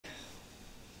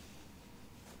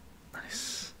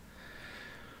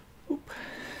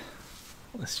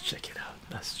Let's check it out.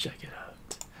 Let's check it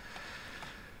out.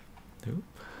 Oop.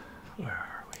 Where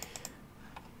are we?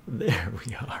 There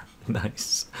we are.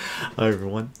 Nice. Hi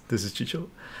everyone, this is Chycho.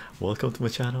 Welcome to my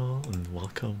channel and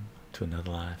welcome to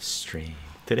another live stream.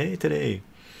 Today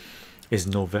is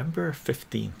November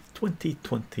 15th,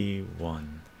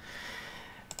 2021,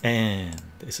 and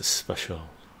it's a special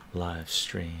live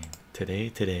stream.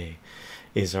 Today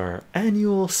is our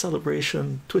annual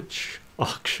celebration Twitch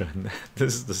auction.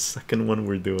 This is the second one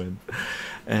we're doing,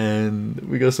 and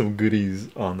we got some goodies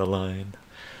on the line.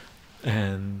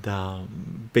 And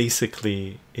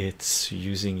basically it's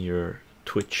using your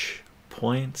Twitch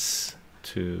points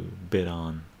to bid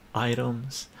on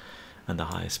items, and the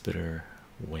highest bidder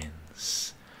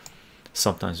wins.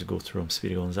 Sometimes we go through them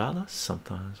Speedy Gonzalez,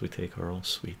 sometimes we take our own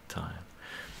sweet time.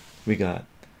 We got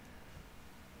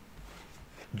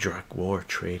drug war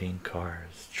trading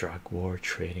cars,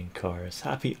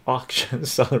 happy auction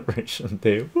celebration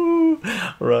day. Woo!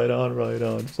 Right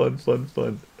on,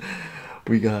 fun.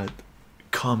 We got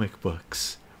comic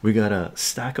books. We got a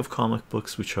stack of comic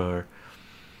books which are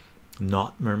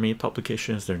not Mermaid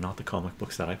publications. They're not the comic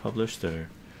books that I publish. They're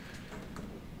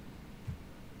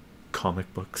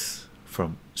comic books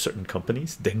from certain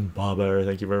companies. Ding Bobber,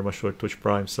 thank you very much for Twitch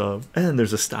Prime sub. And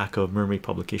there's a stack of Mermaid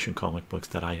publication comic books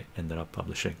that I ended up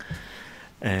publishing.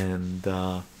 And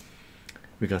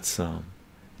we got some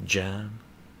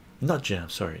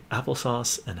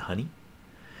applesauce and honey.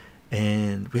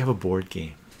 And we have a board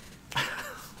game.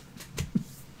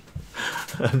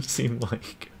 I've seen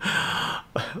like,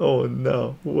 oh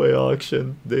no, way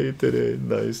auction day today.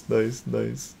 Nice.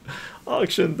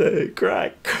 Auction day,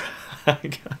 crack. How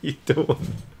you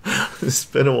doing? It's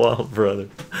been a while, brother.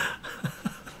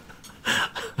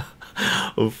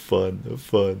 Oh, fun.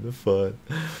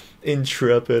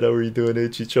 Intrepid, how are you doing,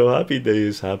 Chycho? Happy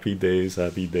days.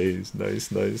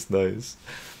 Nice.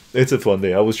 It's a fun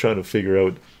day. I was trying to figure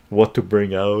out what to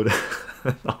bring out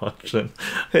at auction.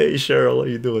 Hey Cheryl, how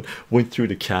you doing? Went through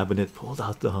the cabinet, pulled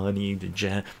out the honey, the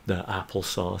jam, the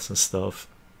applesauce and stuff.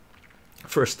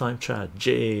 First time chat,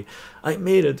 Jay, I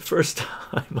made it. First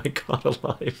time I caught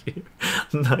alive here.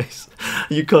 Nice,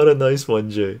 you caught a nice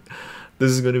one, Jay. This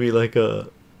is going to be like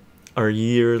our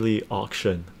yearly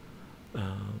auction,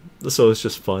 so it's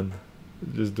just fun,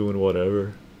 just doing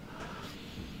whatever.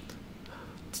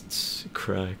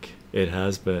 Crack. It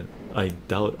has been. I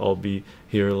doubt I'll be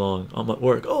here long. I'm at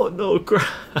work. Oh no,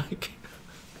 crack.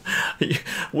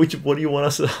 What do you want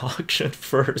us to auction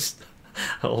first?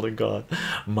 Oh my god,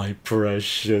 my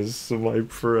precious. I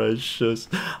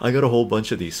got a whole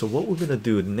bunch of these. So what we're gonna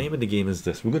do, the name of the game is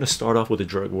this: we're gonna start off with the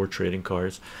drug war trading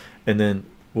cards, and then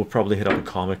we'll probably hit up a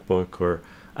comic book or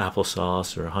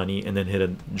applesauce or honey, and then hit a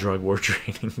drug war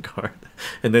trading card,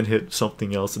 and then hit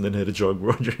something else, and then hit a drug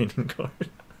war trading card.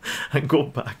 And go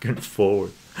back and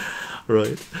forward,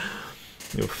 right?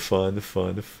 Fun.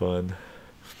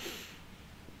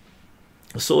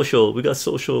 Social, we got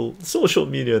social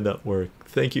media network.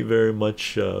 Thank you very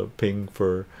much, Ping,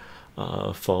 for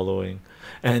following.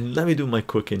 And let me do my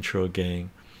quick intro,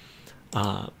 gang.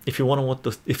 If you want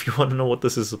to know what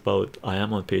this is about, I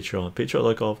am on Patreon,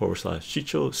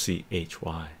 patreon.com/chycho,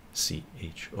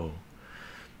 CHYCHO.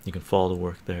 You can follow the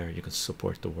work there, you can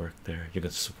support the work there, you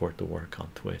can support the work on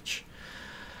Twitch.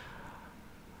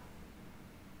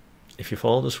 If you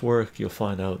follow this work, you'll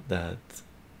find out that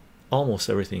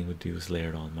almost everything we do is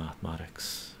layered on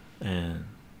mathematics, and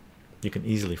you can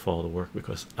easily follow the work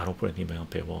because I don't put anything on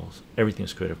paywalls. Everything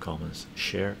is Creative Commons,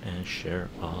 share and share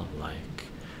alike.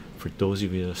 For those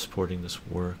of you that are supporting this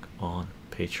work on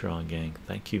Patreon, gang,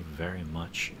 thank you very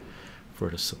much for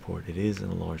the support. It is in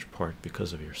a large part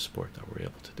because of your support that we're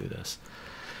able to do this,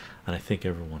 and I think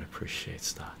everyone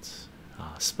appreciates that,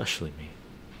 especially me.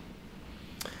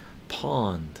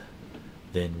 Pond,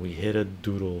 then we hit a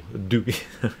doobie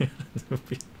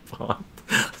pond.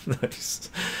 Nice.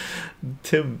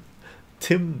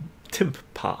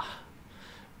 Timpa,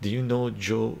 do you know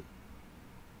Joe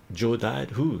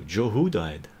died? Who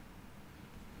died?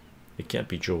 It can't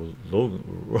be Joe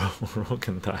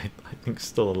Rogan died. I think he's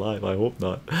still alive. I hope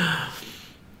not.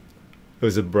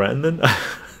 Was it Brandon?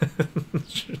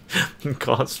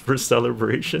 Cause for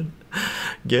celebration,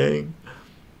 gang.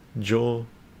 Joe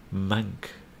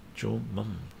Monk.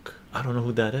 I don't know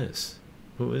who that is.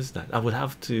 Who is that? I would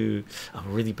have to.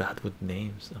 I'm really bad with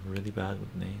names.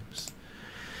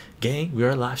 Gang, we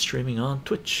are live streaming on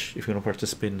Twitch. If you want to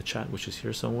participate in the chat, which is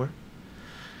here somewhere.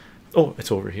 Oh,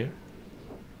 it's over here.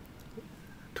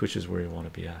 Twitch is where you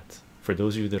want to be at. For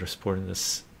those of you that are supporting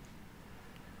this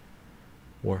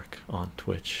work on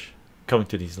Twitch, coming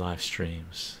to these live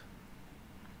streams,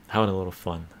 having a little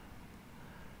fun,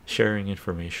 sharing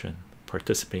information,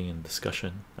 participating in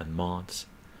discussion, and mods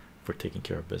for taking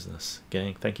care of business.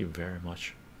 Gang, thank you very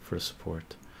much for the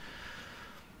support.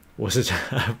 Was it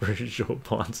average? Joe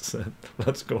Pond said,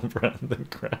 let's go. Brandon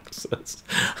Crack says,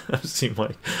 I've seen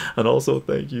Mike, and also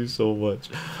thank you so much.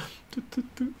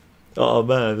 Oh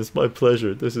man, it's my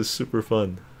pleasure. This is super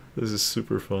fun. This is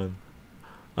super fun.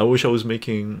 I wish I was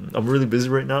making. I'm really busy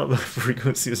right now. The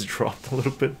frequency has dropped a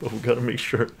little bit, but we gotta make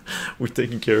sure we're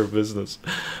taking care of business,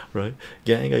 right?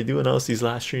 Gang, I do announce these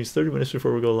live streams 30 minutes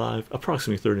before we go live,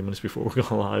 approximately 30 minutes before we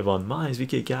go live on Minds,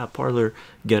 VK Gap, Parlor,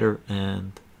 Getter,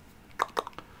 and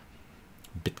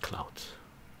BitClout.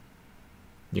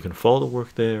 You can follow the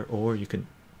work there, or you can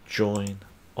join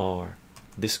our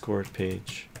Discord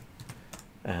page.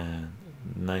 And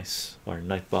nice, our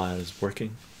Nightbot is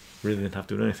working. Really didn't have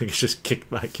to do anything, it's just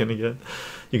kicked back in again.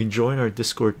 You can join our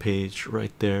Discord page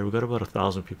right there. We've got about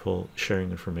 1,000 people sharing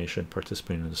information,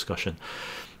 participating in the discussion.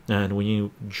 And when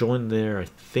you join there, I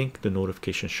think the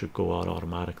notifications should go out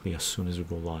automatically as soon as we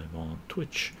go live on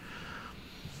Twitch.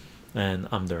 And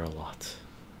I'm there a lot,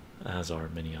 as are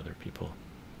many other people.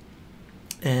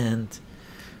 And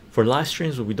for live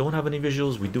streams where we don't have any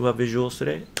visuals, we do have visuals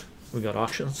today. We got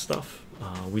auction stuff.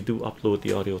 We do upload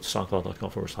the audio to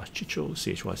soundcloud.com/chycho.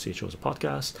 CHYCHO is a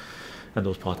podcast, and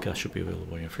those podcasts should be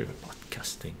available on your favorite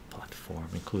podcasting platform,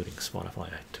 including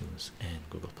Spotify, iTunes, and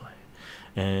Google Play.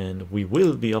 And we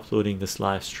will be uploading this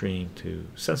live stream to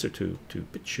SensorTube, to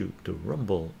BitChute, to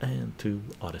Rumble, and to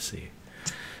Odyssey,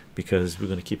 because we're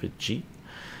going to keep it G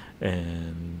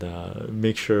and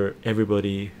make sure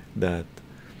everybody that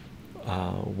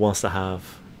wants to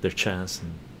have their chance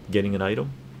in getting an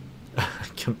item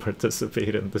can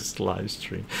participate in this live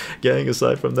stream. Gang,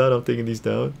 aside from that, I'm taking these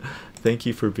down. Thank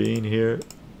you for being here.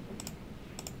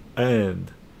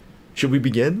 And should we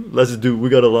begin? Let's do. We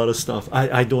got a lot of stuff.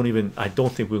 I don't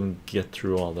think we can get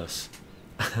through all this.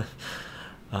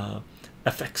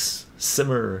 FX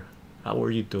Simmer, how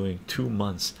are you doing? 2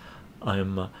 months.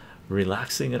 I'm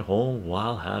relaxing at home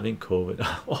while having COVID.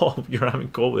 Oh, you're having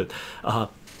COVID.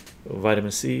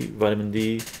 Vitamin C, vitamin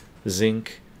D,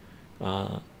 zinc,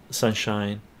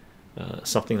 sunshine,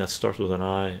 something that starts with an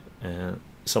I, and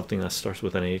something that starts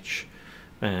with an H,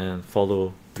 and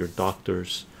follow your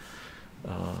doctor's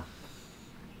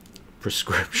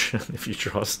prescription if you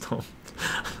trust them.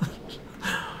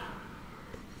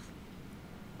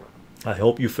 I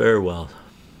hope you fare well.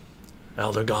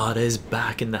 Elder God is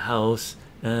back in the house,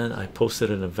 and I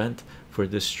posted an event for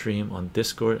this stream on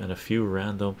Discord and a few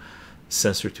random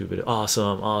SensorTube video.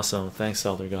 Awesome, thanks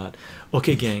Elder God.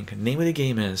 Okay gang, name of the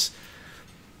game is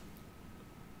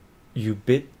you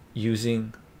bit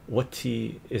using what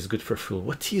tea is good for food.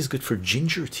 What tea is good for?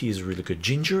 Ginger tea is really good.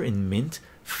 Ginger and mint,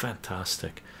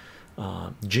 fantastic.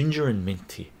 Ginger and mint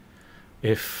tea.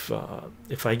 If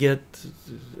I get,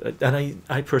 and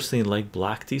I personally like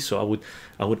black tea, so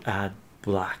I would add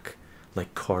black,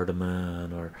 like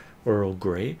cardamom or Earl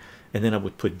Grey, and then I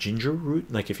would put ginger root.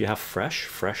 Like if you have fresh,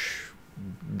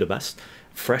 the best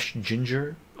fresh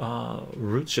ginger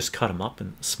roots, just cut them up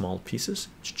in small pieces,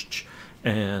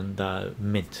 and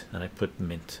mint, and I put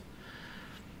mint,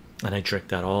 and I drink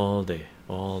that all day.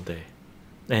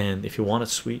 And if you want it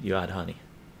sweet, you add honey.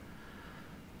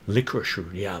 Licorice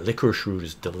root, yeah, licorice root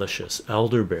is delicious.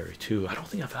 Elderberry too. I don't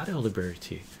think I've had elderberry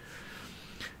tea.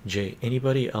 Jay,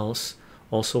 anybody else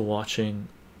also watching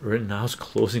Rittenhouse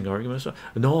closing arguments?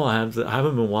 No, I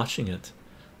haven't been watching it.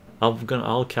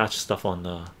 I'll catch stuff on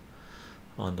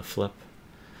the flip.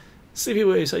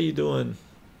 CP Waves, how you doing?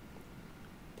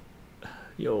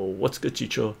 Yo, what's good,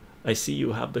 Chycho? I see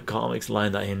you have the comics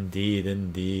lined up.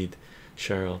 Indeed,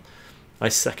 Cheryl. I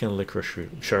second licorice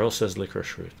root. Cheryl says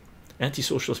licorice root.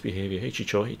 Anti-socialist behavior. Hey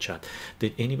Chycho, hey chat.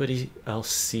 Did anybody else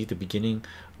see the beginning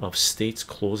of states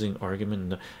closing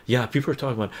argument? Yeah, people are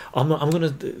talking about. I'm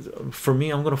gonna, for me,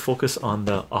 I'm gonna focus on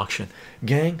the auction.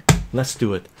 Gang, let's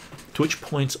do it. Twitch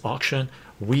points auction.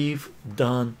 We've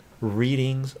done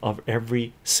readings of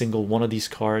every single one of these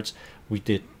cards. We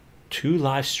did 2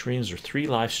 live streams or 3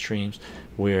 live streams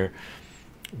where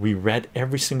we read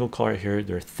every single card here.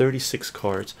 There are 36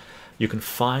 cards. You can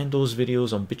find those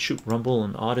videos on BitChute, Rumble,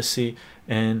 and Odyssey,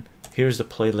 and here's the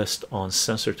playlist on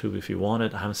SensorTube if you want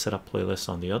it. I haven't set up playlists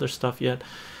on the other stuff yet,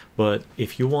 but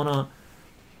if you want to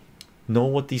know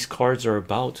what these cards are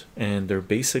about, and they're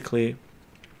basically,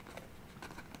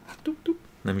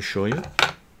 let me show you.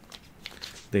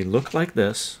 They look like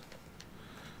this.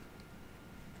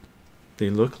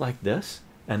 They look like this,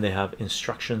 and they have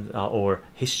instructions or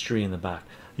history in the back.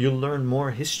 You'll learn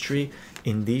more history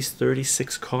in these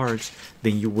 36 cards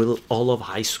than you will all of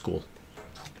high school,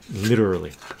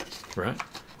 literally, right?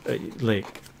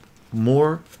 Like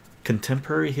more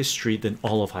contemporary history than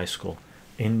all of high school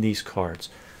in these cards.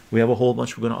 We have a whole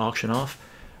bunch we're going to auction off.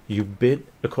 You bid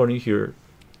according to your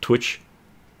Twitch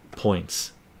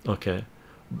points. Okay,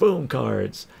 boom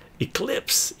cards,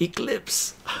 eclipse.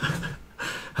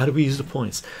 How do we use the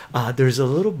points? There's a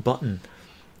little button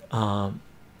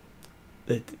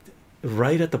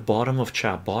right at the bottom of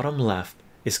chat, bottom left.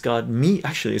 It's got me,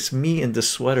 actually it's me in the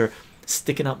sweater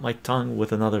sticking out my tongue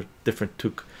with another different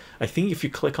toque. I think if you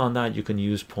click on that you can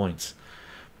use points.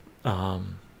 I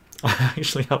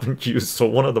actually haven't used, so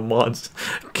one of the mods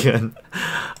can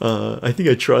I think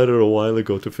I tried it a while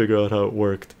ago to figure out how it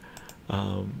worked.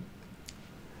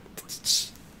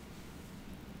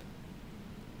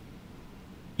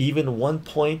 Even 1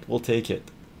 point will take it.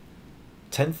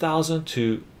 10,000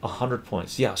 to 100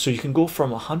 points. Yeah, so you can go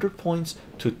from 100 points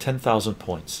to 10,000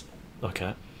 points.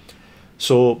 Okay,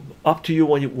 so up to you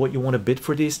what you want to bid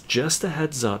for these. Just a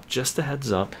heads up,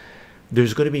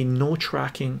 there's going to be no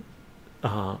tracking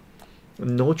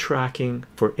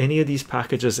for any of these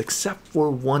packages except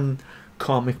for one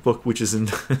comic book which is in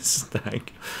the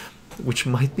stack, which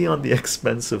might be on the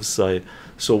expensive side,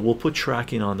 so we'll put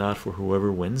tracking on that for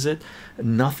whoever wins it.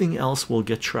 Nothing else will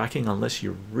get tracking unless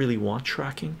you really want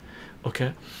tracking.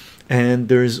 Okay, and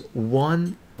there's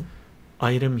one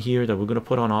item here that we're going to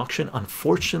put on auction.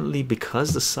 Unfortunately,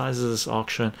 because the size of this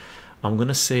auction, I'm going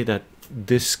to say that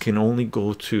this can only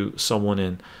go to someone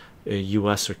in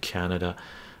US or Canada.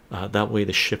 That way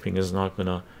the shipping is not going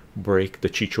to break the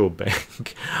chycho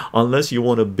bank unless you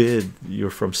want to bid you're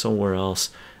from somewhere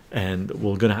else, and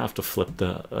we're gonna have to flip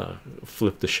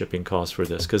the shipping cost for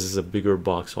this because it's a bigger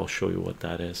box. I'll show you what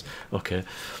that is. Okay,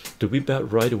 do we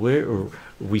bet right away or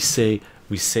we say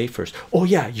first? Oh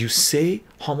yeah, you say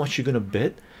how much you're gonna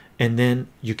bid and then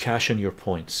you cash in your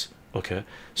points. Okay,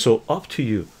 so up to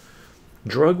you.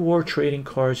 Drug war trading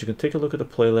cards, you can take a look at the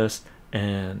playlist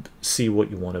and see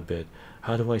what you want to bid.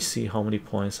 How do I see how many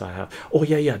points I have? Oh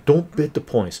yeah, don't bid the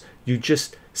points, you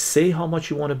just say how much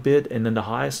you want to bid, and then the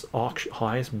highest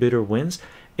bidder wins,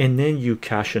 and then you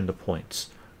cash in the points.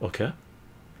 Okay,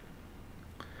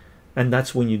 and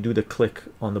that's when you do the click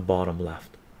on the bottom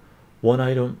left. One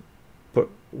item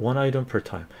per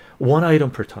time.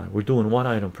 We're doing one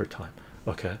item per time.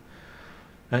 Okay,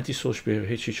 antisocial behavior.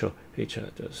 Hey chycho, hey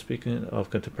chat, speaking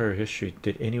of contemporary history,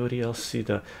 did anybody else see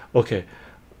the okay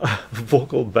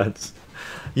vocal bets?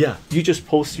 Yeah, you just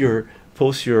post your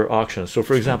auction. So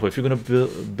for example, if you're going to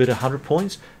bid 100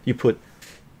 points, you put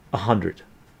 100.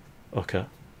 Okay,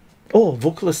 oh,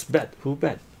 vocalist bet. Who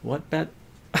bet? What bet?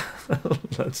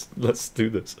 let's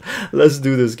do this,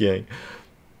 gang.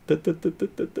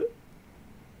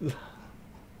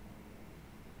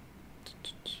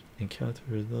 Encounter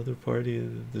another party,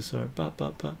 disarm.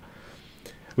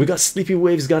 We got Sleepy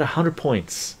Waves, got 100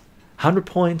 points. 100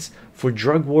 points for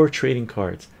drug war trading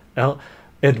cards.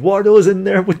 Eduardo is in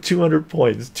there with 200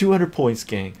 points. 200 points,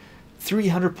 gang.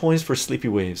 300 points for Sleepy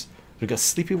Waves. We got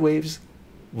Sleepy Waves.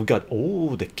 We got,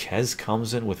 oh, the Kez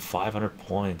comes in with 500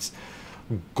 points.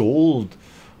 Gold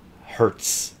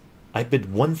hurts. I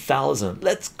bid 1,000.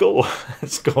 Let's go.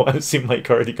 Let's go. MC Mike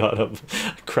already got up.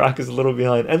 Crack is a little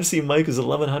behind. MC Mike is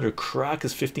 1,100. Crack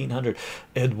is 1,500.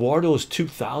 Eduardo is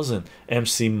 2,000.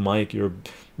 MC Mike, you're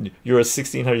at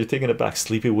 1,600. You're taking it back.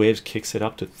 Sleepy Waves kicks it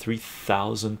up to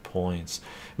 3,000 points.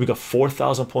 We got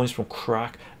 4,000 points from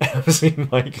Crack. MC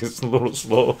Mike is a little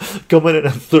slow, coming in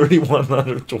at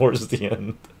 3,100 towards the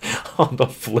end. On the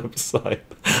flip side,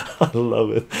 I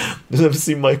love it.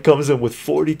 MC Mike comes in with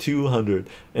 4,200.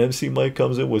 MC Mike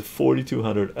comes in with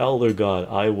 4,200. Elder God,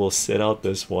 I will sit out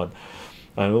this one.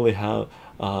 I only have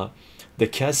the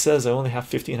Kez says I only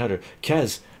have 1,500.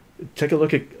 Kez, take a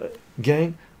look at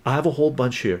gang. I have a whole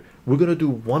bunch here. We're gonna do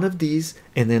one of these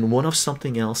and then one of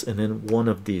something else and then one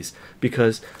of these,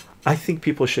 because I think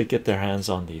people should get their hands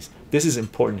on these. This is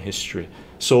important history.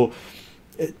 So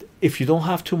if you don't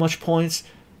have too much points,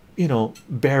 you know,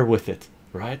 bear with it,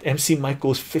 right? MC Mike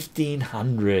goes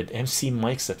 1,500. MC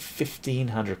Mike's at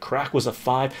 1,500. Crack was at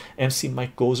 5. MC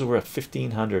Mike goes over at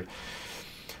 1,500.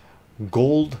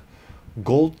 Gold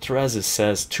Therese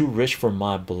says too rich for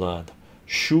my blood.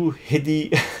 Shu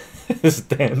Hidi is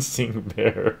dancing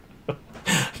bear.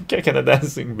 Kicking a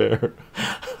dancing bear.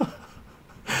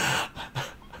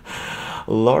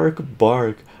 Lark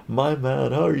Bark, my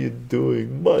man, how are you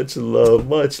doing? Much love,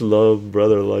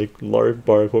 brother. Like Lark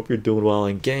Bark, hope you're doing well.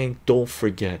 And gang, don't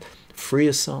forget, free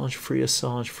Assange, free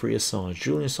Assange, free Assange.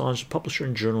 Julian Assange, publisher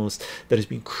and journalist that is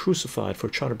being crucified for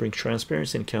trying to bring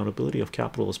transparency and accountability of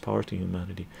capitalist power to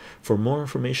humanity. For more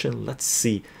information, let's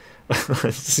see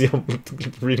See, I'm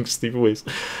reading Steve Ways.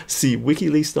 See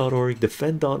wikileaks.org,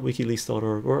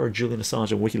 defend.wikileaks.org, or our Julian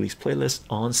Assange and WikiLeaks playlist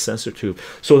on CensorTube.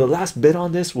 So the last bid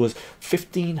on this was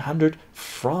 1,500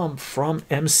 from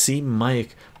MC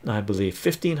Mike, I believe.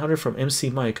 1,500 from MC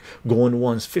Mike going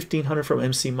once, 1,500 from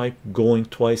MC Mike going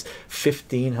twice,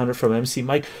 1,500 from MC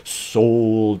Mike.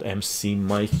 Sold. MC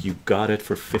Mike, you got it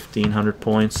for 1,500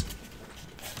 points.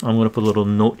 I'm gonna put a little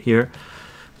note here.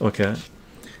 Okay,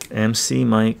 MC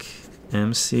Mike,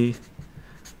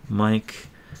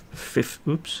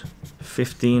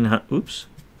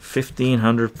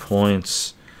 1,500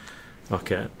 points.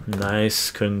 Okay, nice.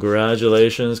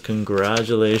 Congratulations.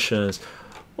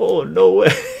 Oh, no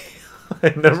way.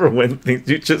 I never win things.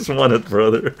 You just won it,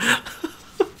 brother.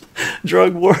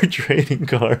 Drug war trading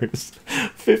cards,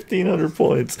 1,500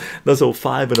 points. That's a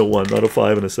 5 and a 1, not a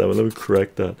 5 and a 7. Let me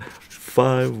correct that.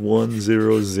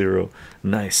 5100.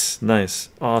 Nice,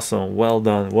 awesome, well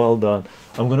done.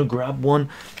 I'm gonna grab one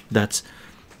that's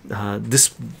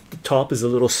this top is a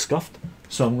little scuffed,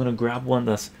 so I'm gonna grab one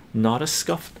that's not as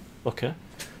scuffed. Okay,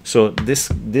 so this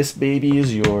baby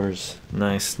is yours.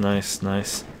 Nice.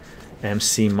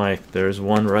 MC Mike, there's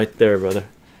one right there, brother.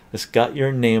 It's got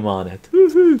your name on it.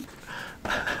 Woohoo.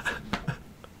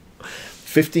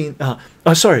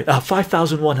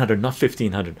 5,100, not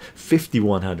 1,500.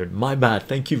 5,100, my bad.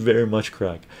 Thank you very much,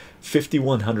 Crack.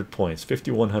 5,100 points.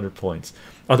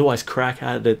 Otherwise Crack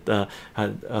had it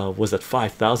was at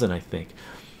 5,000, I think.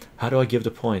 How do I give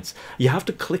the points? You have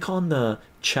to click on the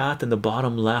chat in the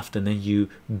bottom left, and then you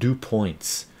do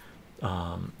points.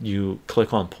 You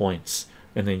click on points,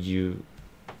 and then you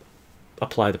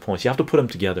apply the points. You have to put them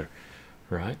together,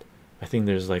 right? I think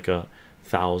there's like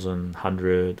 1,000,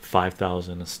 100,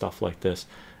 5,000 and stuff like this.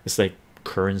 It's like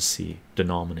currency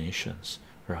denominations,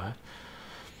 right?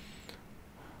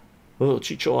 Little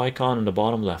chycho icon in the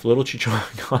bottom left, little chycho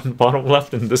icon bottom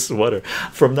left in this sweater.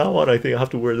 From now on, I think I have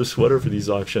to wear the sweater for these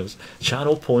auctions.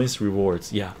 Channel points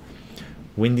rewards. Yeah,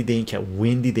 windy day in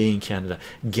Canada,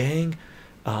 gang.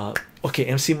 Okay,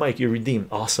 MC Mike, you're redeemed.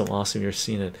 Awesome. You're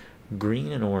seeing it.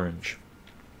 Green and orange.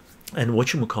 And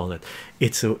what you call it?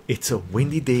 It's a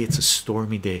windy day. It's a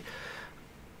stormy day.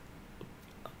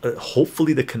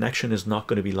 Hopefully the connection is not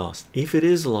going to be lost. If it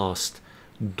is lost,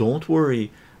 don't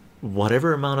worry.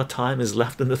 Whatever amount of time is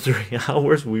left in the 3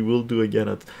 hours, we will do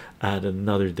again at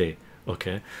another day.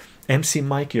 Okay, MC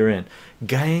Mike, you're in.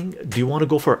 Gang, do you want to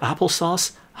go for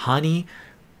applesauce, honey,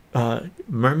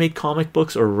 mermaid comic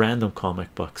books, or random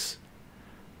comic books?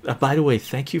 By the way,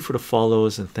 thank you for the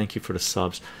follows and thank you for the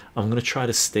subs. I'm gonna try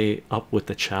to stay up with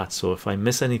the chat, so if I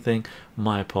miss anything,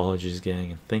 my apologies, gang,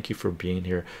 and thank you for being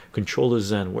here. Controller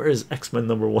Zen, where is X-Men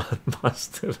 #1?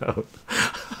 Busted out.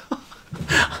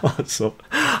 Awesome.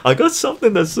 I got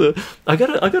something that's I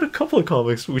got a couple of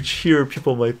comics which here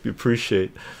people might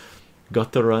appreciate.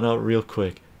 Got to run out real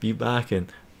quick. Be back in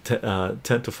 10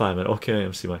 to 5 minutes. Okay,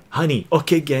 MC Mike. Honey.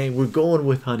 Okay, gang, we're going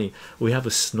with honey. We have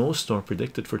a snowstorm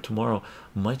predicted for tomorrow.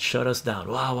 Might shut us down.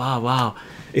 Wow.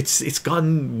 It's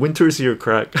gotten winters here,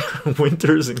 Crack.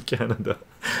 Winters in Canada.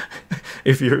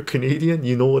 If you're Canadian,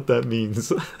 you know what that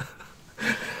means.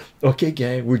 Okay,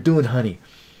 gang, we're doing honey.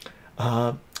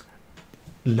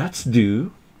 Let's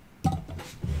do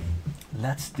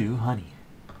honey.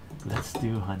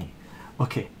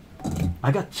 Okay,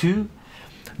 I got two.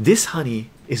 This honey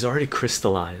is already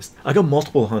crystallized. I got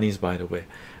multiple honeys, by the way.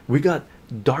 We got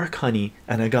dark honey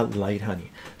and I got light honey.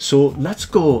 So let's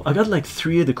go. I got like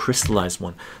 3 of the crystallized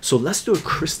one. So let's do a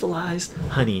crystallized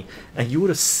honey. And you would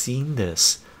have seen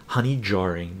this honey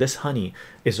jarring. This honey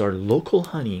is our local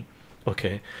honey,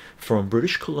 okay, from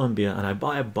British Columbia, and I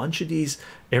buy a bunch of these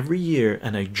every year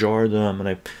and I jar them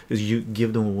and you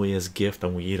give them away as gift,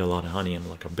 and we eat a lot of honey. I'm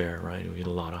like a bear, right? We eat a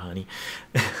lot of honey.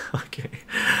 Okay,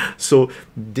 so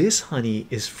this honey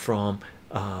is from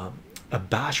a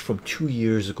batch from 2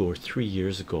 years ago or 3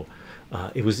 years ago.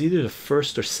 It was either the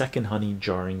first or second honey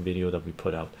jarring video that we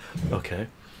put out. Okay,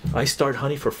 I start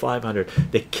honey for 500.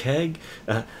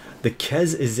 The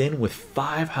Kez is in with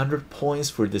 500 points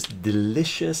for this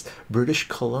delicious British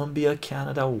Columbia,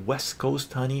 Canada, West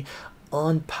Coast honey,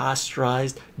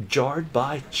 unpasteurized, jarred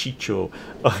by Chycho.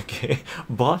 Okay,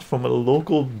 bought from a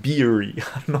local beery.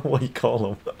 I don't know what you call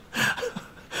them.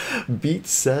 Beat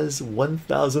says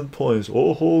 1,000 points.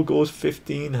 Oh ho, goes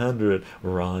 1,500.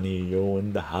 Ronnie, yo,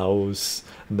 in the house.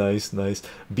 Nice.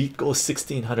 Beat goes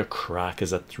 1,600. Crack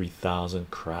is at 3,000.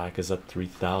 Crack is at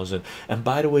 3,000. And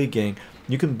by the way, gang,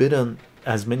 you can bid on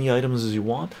as many items as you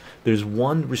want. There's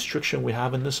one restriction we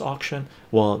have in this auction.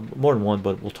 Well, more than one,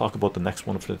 but we'll talk about the next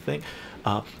one for the thing.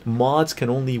 Mods can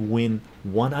only win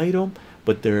one item,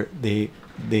 but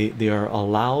they are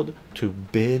allowed to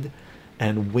bid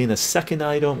and win a second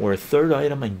item or a third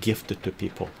item and gift it to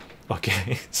people.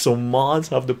 Okay, so mods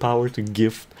have the power to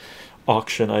gift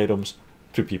auction items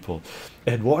to people.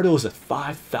 Eduardo was at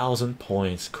 5,000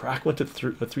 points. Crack went to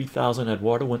 3,000.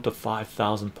 Eduardo went to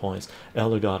 5,000 points.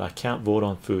 Elder God, I can't vote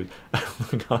on food.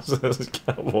 Elder God says I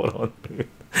can't vote on food.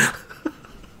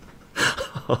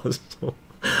 Awesome.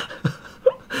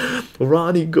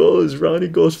 Ronnie goes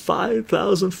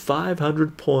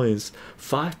 5,500 points,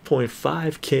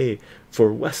 5.5k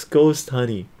for West Coast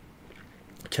honey.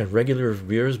 Can regular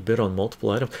viewers bid on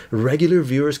multiple items? Regular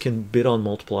viewers can bid on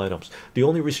multiple items. The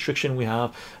only restriction we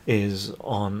have is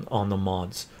on the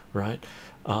mods, right?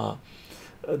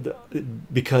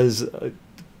 Because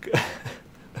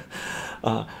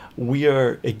we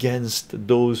are against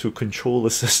those who control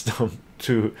a system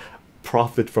to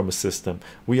profit from a system.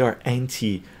 We are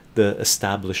anti the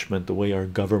establishment, the way our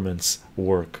governments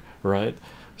work, right?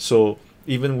 So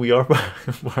even we are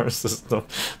our system,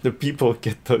 the people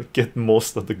get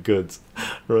most of the goods,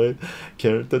 right?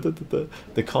 The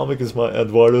comic is my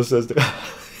Eduardo says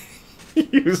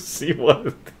you see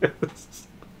what it is.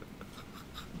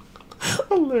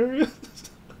 Hilarious.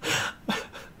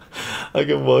 I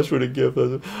can vouch for the gift.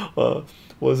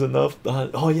 Was enough.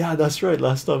 Oh yeah, that's right.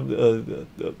 Last time,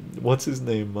 what's his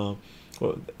name?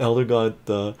 Elder got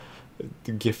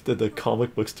gifted the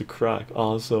comic books to crack.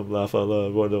 Awesome. Laugh out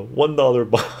loud. What a $1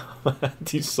 bomb.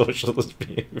 Anti-socialist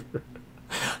behavior.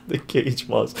 The cage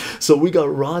mods. So we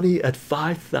got Ronnie at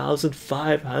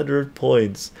 5,500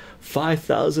 points.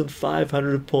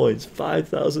 5,500 points.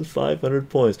 5,500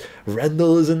 points.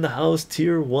 Rendell is in the house.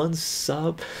 Tier 1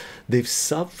 sub. They've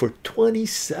subbed for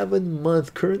 27 months,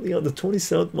 currently on the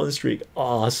 27th month streak.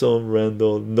 Awesome,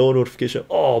 Rendell. No notification.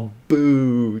 Oh,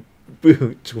 boo,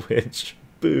 boo, Twitch,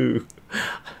 boo.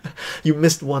 You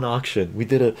missed one auction. We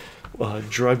did a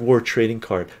drug war trading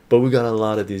card, but we got a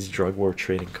lot of these drug war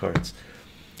trading cards.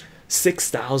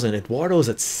 6,000. Eduardo's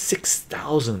at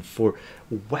 6,000 for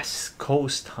West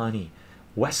Coast honey.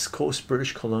 West Coast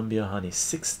British Columbia honey.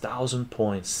 6,000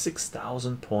 points.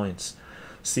 6,000 points.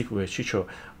 Secret Chycho.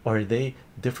 Are they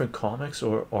different comics,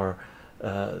 or are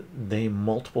they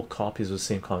multiple copies of the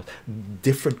same comics?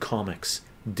 Different comics,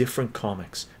 different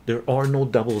comics. There are no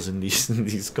doubles in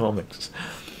these comics.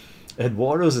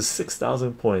 Eduardo's is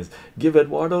 6,000 points. Give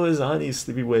Eduardo his honey.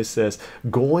 Sleepy Way says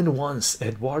going once.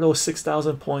 Eduardo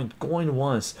 6,000 points going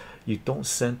once. You don't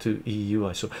send to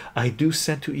EU. So I do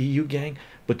send to EU, gang,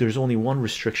 but there's only one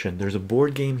restriction. There's a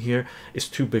board game here. It's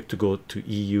too big to go to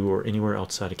EU or anywhere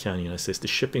outside of Canada, United States. The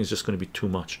shipping is just going to be too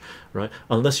much, right?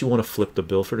 Unless you want to flip the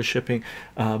bill for the shipping.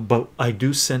 But I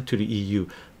do send to the EU,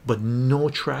 but no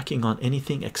tracking on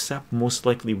anything except most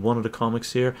likely one of the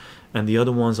comics here, and the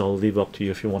other ones I'll leave up to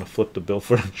you if you want to flip the bill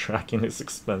for the tracking. It's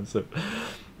expensive.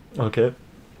 Okay.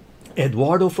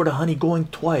 Eduardo for the honey going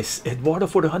twice. Eduardo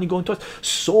for the honey going twice.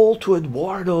 Sold to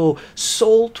Eduardo.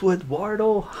 Sold to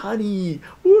Eduardo honey.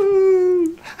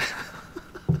 Woo!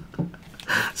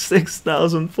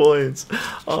 6,000 points.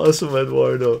 Awesome,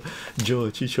 Eduardo.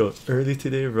 Joe Chycho, early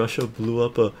today Russia blew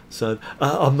up a sad.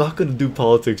 I'm not gonna do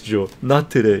politics, Joe. Not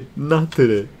today. Not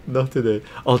today. Not today.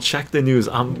 I'll check the news.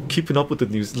 I'm keeping up with the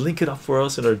news. Link it up for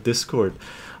us in our Discord.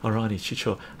 Arani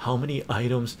Chycho, how many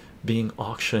items being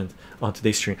auctioned on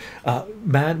today's stream?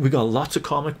 Man, we got lots of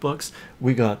comic books.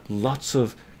 We got lots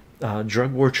of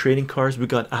drug war trading cards. We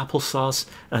got applesauce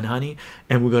and honey,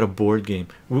 and we got a board game.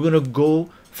 We're gonna go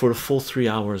for the full 3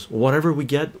 hours. Whatever we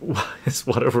get is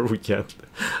whatever we get.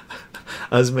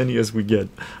 As many as we get.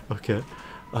 Okay.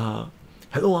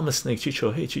 Hello, I'm a snake.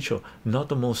 Chycho, hey Chycho, not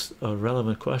the most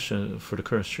relevant question for the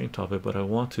current stream topic, but I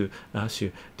want to ask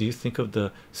you, do you think of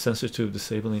the censorship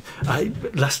disabling?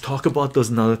 Let's talk about those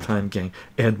another time, gang.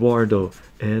 Eduardo,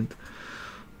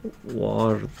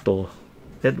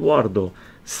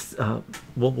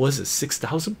 what was it,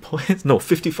 6,000 points? No,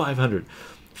 5,500.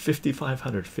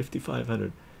 5,500.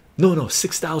 5,500. No,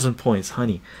 6,000 points,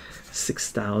 honey.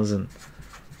 6,000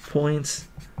 points,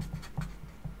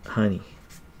 honey.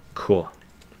 Cool.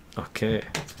 Okay,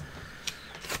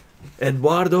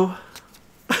 Eduardo,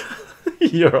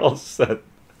 you're all set.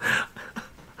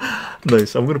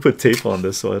 Nice. I'm gonna put tape on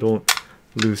this so I don't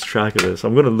lose track of this.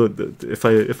 I'm gonna look. If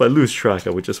I lose track,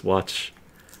 I would just watch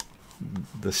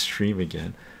the stream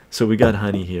again. So we got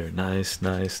honey here. Nice,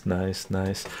 nice, nice,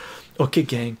 nice. Okay,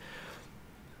 gang.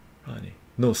 Honey.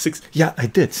 No, six. Yeah, I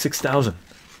did 6,000.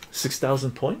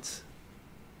 6,000 points.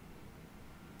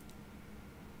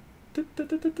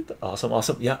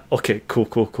 Awesome. Yeah, okay, cool.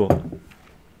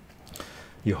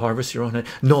 You harvest your own honey?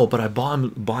 No, but I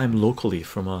buy them locally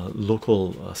from a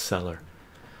local seller.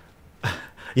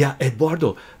 Yeah,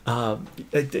 Eduardo,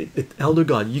 Elder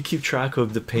God, you keep track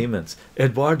of the payments.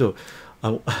 Eduardo,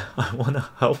 I want to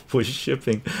help with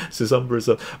shipping. Says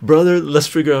Umbersa, brother, let's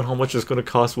figure out how much it's going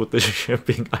to cost with the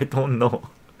shipping. I don't know.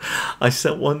 I've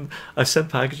sent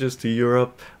packages to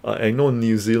Europe. I know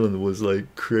New Zealand was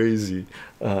like crazy,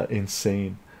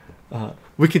 insane.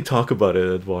 We can talk about it,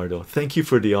 Eduardo. Thank you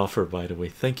for the offer, by the way.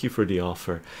 Thank you for the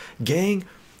offer. Gang,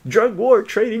 drug war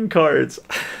trading cards.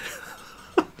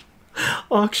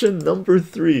 Auction number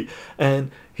 3,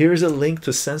 and here's a link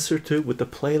to censor to with the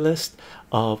playlist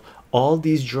of all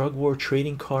these drug war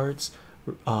trading cards,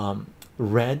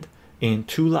 read in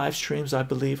 2 live streams, I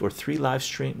believe, or 3 live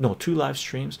stream, no, 2 live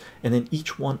streams, and then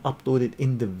each one uploaded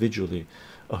individually.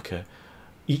 Okay,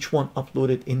 each one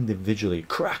uploaded individually.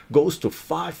 Crack goes to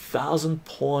 5,000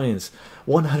 points,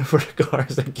 100 for the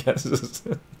cars and guesses.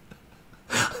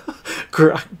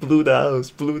 Crack blew the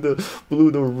house, blew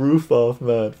the roof off,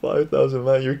 man. 5,000,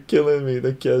 man, you're killing me.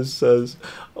 The guest says,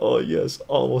 oh yes,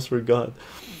 almost forgot.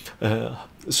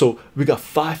 So we got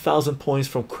 5,000 points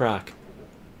from Crack,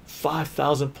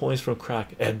 5,000 points from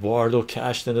Crack. Eduardo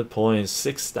cashed in the points,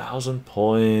 6,000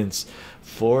 points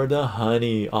for the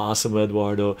honey. Awesome,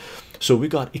 Eduardo. So we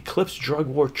got Eclipse Drug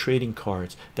War trading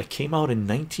cards that came out in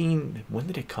when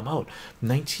did it come out?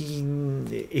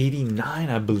 1989,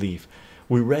 I believe.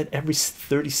 We read every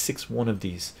 36 one of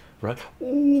these, right?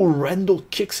 Oh, Rendell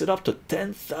kicks it up to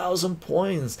 10,000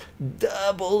 points,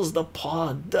 doubles the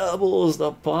pot,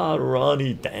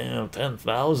 Ronnie, damn,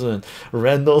 10,000.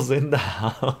 Rendell's in the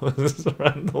house.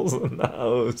 Rendell's in the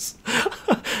house.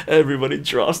 Everybody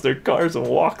draws their cards and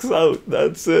walks out.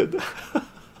 That's it.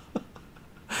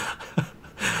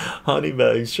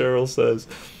 Honeybags, Cheryl says,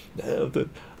 damn,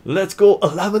 let's go.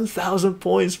 11,000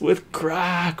 points with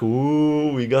Crack.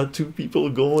 Ooh, we got 2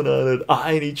 people going on it,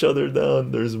 eyeing each other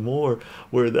down. There's more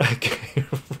where that came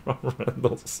from.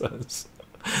 Randall says,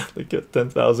 like,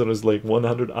 10,000 is like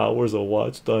 100 hours of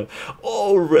watch time.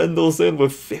 Oh, Rendell's in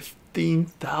with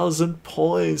 15,000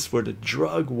 points for the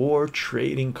drug war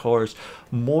trading cards.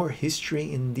 More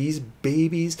history in these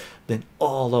babies than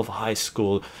all of high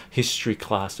school history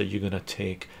class that you're gonna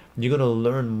take. You're gonna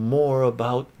learn more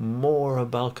about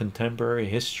contemporary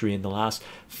history in the last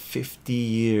 50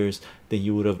 years than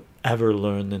you would have ever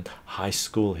learned in high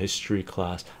school history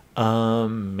class.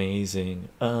 Amazing,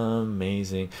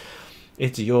 amazing.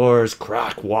 It's yours.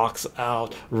 Crack walks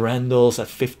out. Rendell's at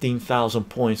 15,000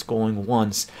 points going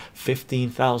once,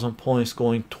 15,000 points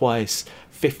going twice,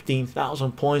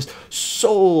 15,000 points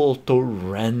sold to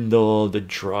Rendell. The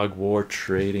drug war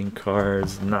trading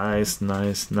cards. Nice,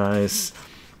 nice, nice.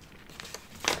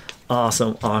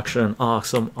 Awesome auction,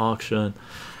 awesome auction,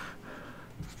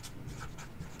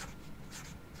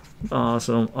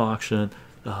 awesome auction.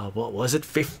 What was it?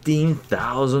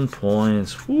 15,000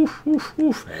 points. Woof, woof,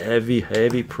 woof.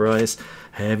 Heavy price,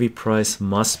 heavy price.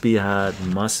 Must be had,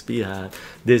 must be had.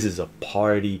 This is a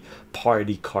party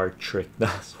card trick.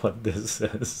 That's what this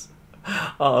is.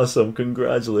 Awesome.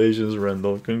 Congratulations,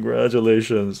 Rendell.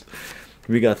 Congratulations.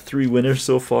 We got 3 winners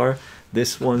so far.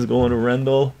 This one's going to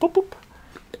Rendell. Boop, boop.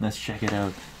 Let's check it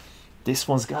out. This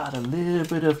one's got a little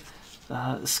bit of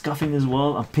scuffing as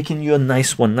well. I'm picking you a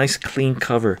nice one, nice clean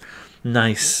cover.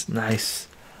 Nice, nice.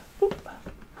 Boop.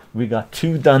 We got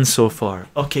 2 done so far.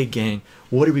 Okay, gang,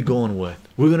 what are we going with?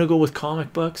 We're gonna go with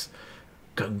comic books.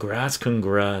 Congrats,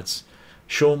 congrats.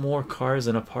 Show more cars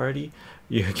in a party,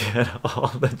 you get all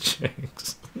the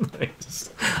chicks.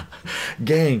 Nice.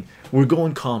 Gang, we're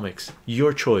going comics.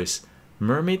 Your choice.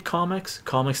 Mermaid comics,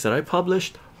 comics that I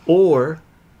published, or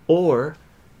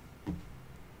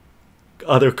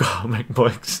other comic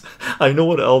books. I know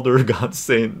what Elder God's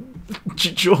saying.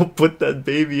 Chycho, put that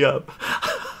baby up.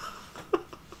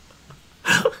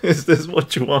 Is this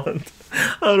what you want?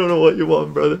 I don't know what you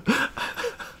want, brother.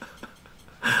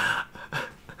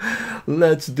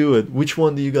 Let's do it. Which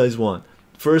one do you guys want?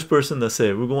 First person to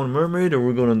say, we're going Mermaid, or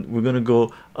we're gonna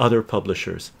go other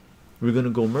publishers. We're gonna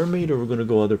go Mermaid, or we're gonna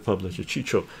go other publisher.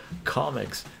 Chycho,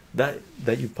 comics that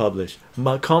you publish.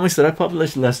 My comics that I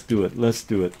publish. Let's do it. Let's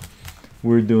do it.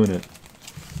 We're doing it.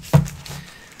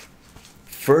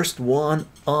 First one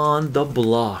on the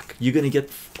block. You're gonna get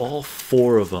all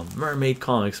 4 of them. Mermaid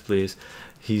comics, please.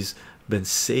 He's been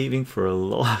saving for a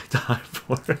long time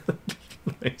for it.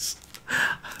 Nice.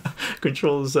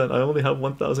 Control said, I only have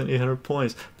 1,800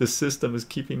 points. The system is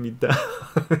keeping me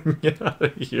down. Get out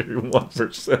of here, you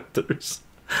 1%ers.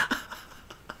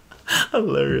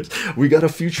 Hilarious. We got a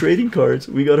few trading cards.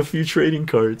 We got a few trading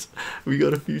cards. We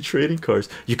got a few trading cards.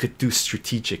 You could do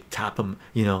strategic, tap them,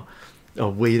 you know,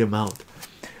 wait them out.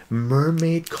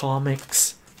 Mermaid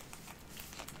comics.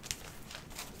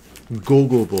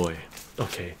 Go-Go Boy.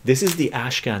 Okay, this is the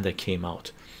ashcan that came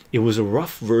out. It was a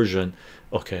rough version,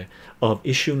 okay, of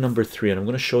issue number 3, and I'm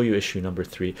going to show you issue number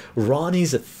 3.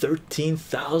 Ronnie's at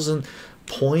 13,000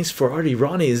 points for Artie.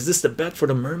 Ronnie, is this the bet for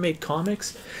the Mermaid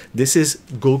comics? This is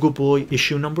Go-Go Boy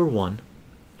issue number 1.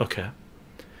 Okay,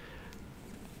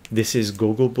 this is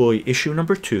Go-Go Boy issue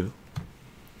number 2.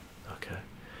 Okay,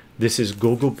 this is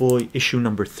Go-Go Boy issue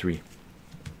number 3.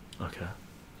 Okay,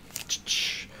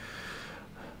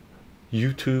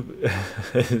 YouTube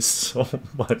is so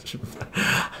much.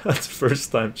 That's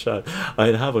first time chat.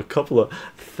 I'd have a couple of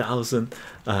thousand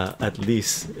at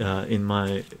least in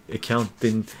my account.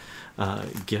 Didn't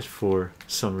get for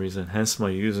some reason, hence my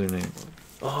username.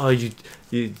 Oh, you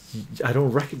I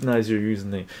don't recognize your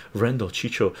username. Rendell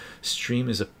Chycho, stream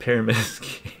is a pyramid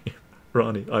scheme.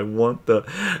 Ronnie, I want the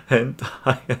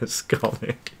hentai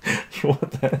comic. You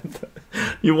want that?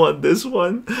 You want this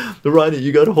one? Ronnie,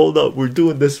 you gotta hold up. We're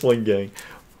doing this one, gang.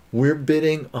 We're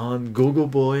bidding on Go-Go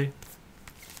Boy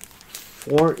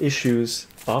 4 issues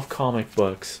of comic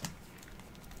books.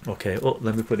 Okay, well,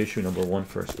 let me put issue number 1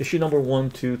 first. Issue number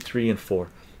 1, 2, 3, and 4.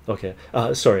 Okay,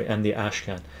 sorry, and the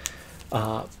ashcan.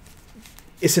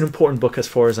 It's an important book as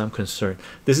far as I'm concerned.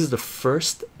 This is the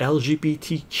first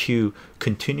LGBTQ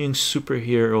continuing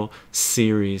superhero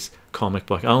series comic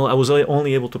book. I was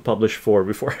only able to publish 4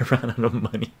 before I ran out of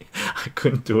money. I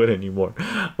couldn't do it anymore.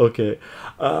 Okay,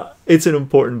 it's an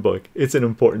important book. It's an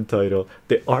important title.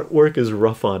 The artwork is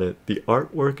rough on it. The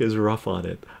artwork is rough on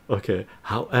it. Okay,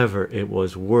 however, it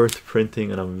was worth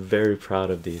printing, and I'm very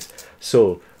proud of these.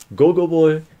 So, Go-Go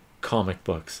Boy comic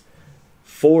books,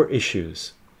 4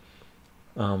 issues.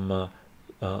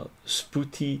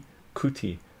 Spooty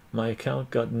Cootie, my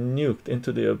account got nuked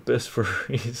into the abyss for a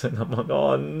reason. I'm like,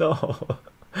 oh no.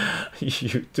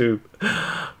 YouTube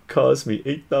cost me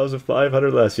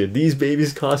 8,500 last year. These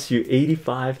babies cost you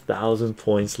 85,000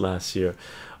 points last year.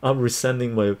 I'm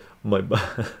resending my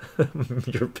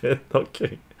your bid.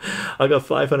 Okay, I got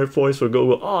 500 points for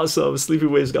Go-Go. Awesome. Sleepy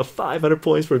Waves got 500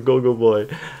 points for Go-Go Boy.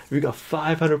 We got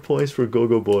 500 points for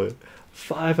Go-Go Boy.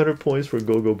 500 points for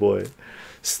Go-Go Boy.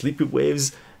 Sleepy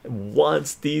Waves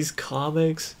wants these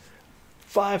comics.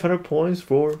 500 points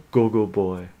for Go-Go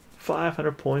Boy.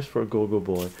 500 points for Go-Go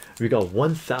Boy. We got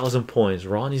 1,000 points.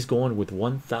 Ronnie's going with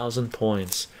 1,000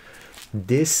 points.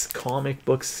 This comic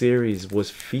book series was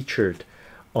featured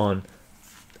on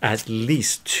at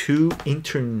least 2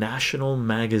 international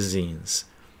magazines.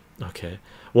 Okay,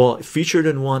 well, featured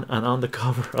in one and on the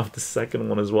cover of the second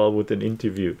one as well, with an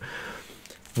interview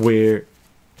where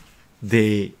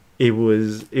it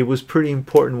was pretty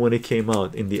important when it came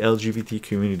out in the LGBT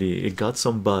community. It got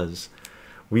some buzz.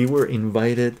 We were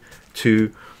invited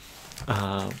to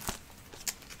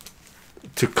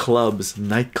clubs,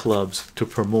 nightclubs, to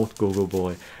promote Go-Go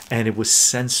Boy, and it was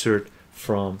censored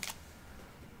from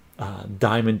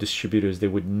diamond distributors. They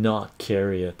would not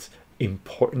carry it.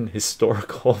 Important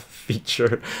historical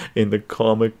feature in the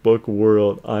comic book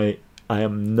world. I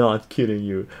am not kidding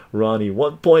you, Ronnie.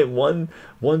 1.1,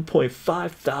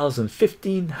 1.5 thousand,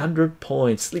 1,500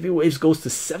 points. Sleepy Waves goes to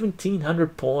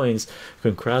 1,700 points.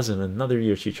 Congrats on another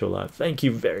year, Chycho Live. Thank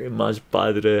you very much,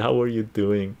 Padre. How are you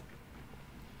doing,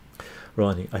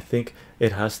 Ronnie? I think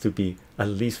it has to be at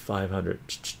least 500.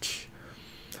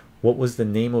 What was the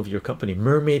name of your company?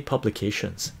 Mermaid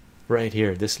Publications. Right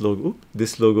here, this logo. Oop,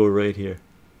 this logo right here.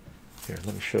 Here,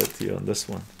 let me show it to you on this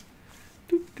one.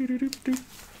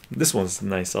 This one's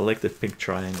nice. I like the pink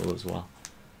triangle as well.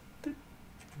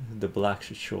 The black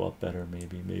should show up better,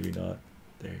 maybe, maybe not.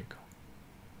 There you go.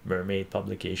 Mermaid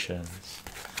Publications.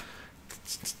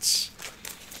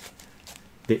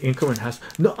 The increment has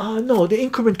no, the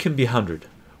increment can be 100,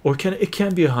 or it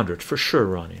can be 100 for sure,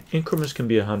 Ronnie. Increments can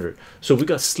be 100. So we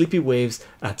got Sleepy Waves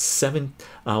at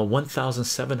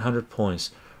 1,700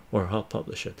 points, or I'll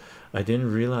publish it. I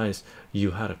didn't realize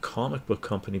you had a comic book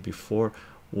company before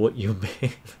what you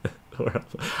made.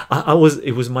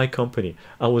 It was my company.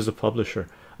 I was a publisher.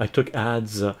 I took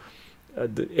ads.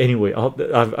 Anyway,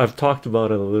 I've talked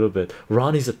about it a little bit.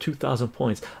 Ronnie's at 2,000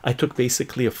 points. I took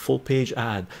basically a full page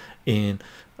ad in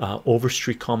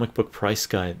Overstreet Comic Book Price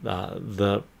Guide,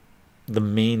 the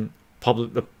main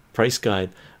public price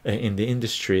guide in the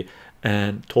industry,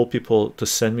 and told people to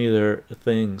send me their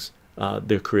things,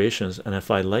 their creations, and if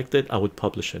I liked it, I would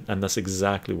publish it. And that's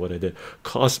exactly what I did.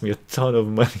 Cost me a ton of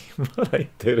money, but I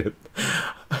did it.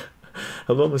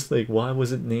 Hello mistake. Why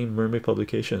was it named Mermaid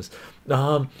Publications?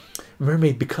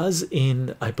 Mermaid, because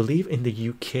I believe in the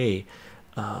UK,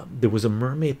 there was a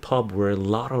mermaid pub where a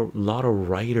lot of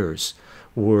writers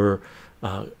were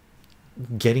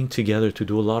getting together to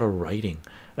do a lot of writing.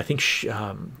 I think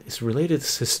it's related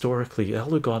historically.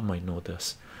 Elder God might know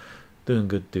this. Doing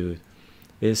good, dude.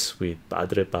 Is sweet.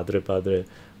 Padre, padre, padre.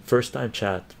 First time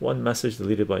chat. One message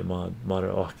deleted by mod.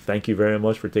 Oh, thank you very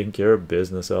much for taking care of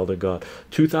business, Elder God.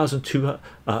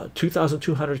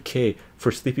 2200k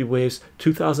for Sleepy Waves.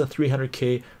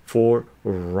 2300k for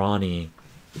Ronnie.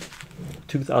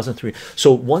 2003.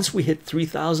 So once we hit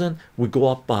 3000, we go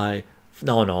up by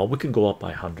no, we can go up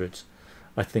by hundreds.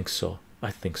 I think so.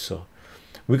 I think so.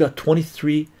 We got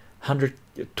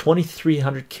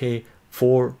 2300k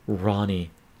for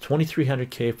Ronnie.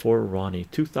 2300k for Ronnie.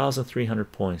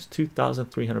 2300 points.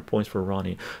 2300 points for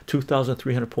Ronnie.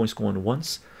 2300 points going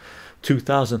once.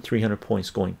 2300 points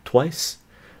going twice.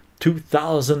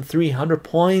 2300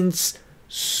 points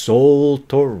sold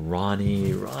to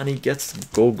Ronnie. Ronnie gets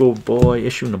go go boy.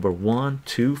 Issue number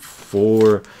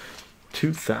 124.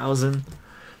 2000.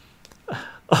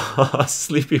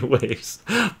 Sleepy Waves.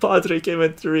 Padre came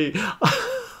in 3.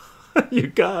 you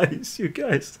guys,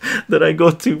 did I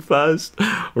go too fast?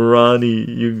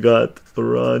 Ronnie, you got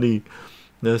Ronnie.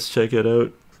 Let's check it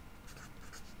out.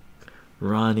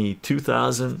 Ronnie,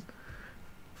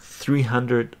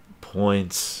 2300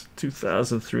 points.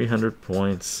 2300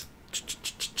 points.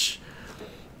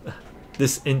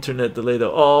 This internet delay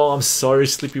though. Oh, I'm sorry,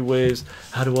 Sleepy Waves.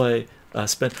 How do I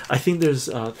spend? I think there's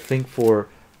a thing for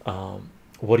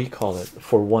what do you call it,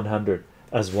 for 100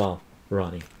 as well,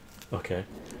 Ronnie. Okay,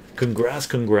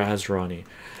 congrats, Ronnie.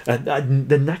 And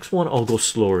the next one I'll go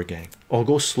slower, gang. I'll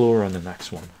go slower on the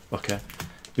next one, okay,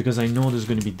 because I know there's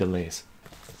going to be delays.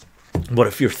 But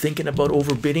if you're thinking about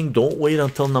overbidding, don't wait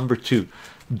until number 2.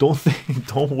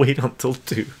 Don't wait until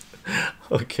 2.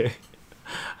 Okay.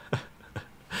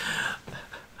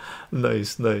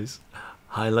 Nice.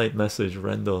 Highlight message,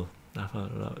 Rendell. I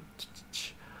found it out.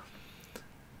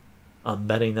 I'm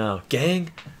betting now, gang.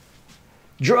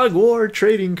 Drug war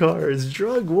trading cards.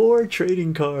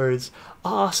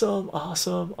 Awesome.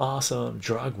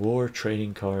 Drug war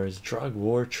trading cards.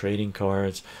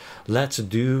 Let's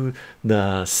do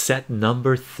the set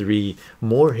number 3.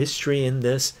 More history in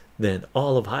this than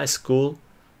all of high school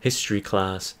history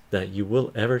class that you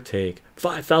will ever take.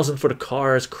 5,000 for the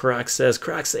cars. Crack says.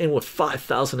 Crack's in with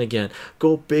 5,000 again.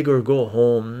 Go big or go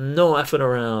home. No effing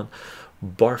around.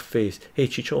 Barface. Hey,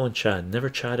 Chycho and Chad, never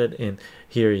chatted in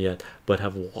here yet, but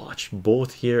have watched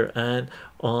both here and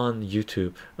on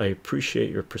YouTube. I appreciate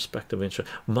your perspective. Intro.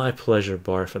 My pleasure,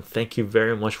 Barf, and thank you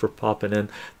very much for popping in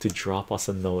to drop us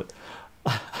a note.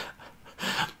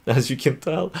 As you can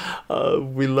tell,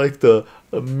 we like to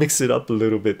mix it up a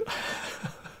little bit.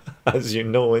 As you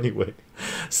know, anyway.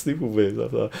 Sleepy Waves.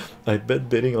 I've been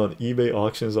bidding on eBay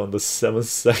auctions on the 7th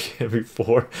second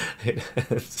before it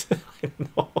ends. I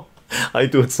know. I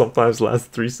do it sometimes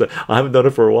last 3 seconds. I haven't done it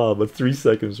for a while, but 3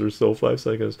 seconds or so, 5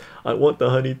 seconds. I want the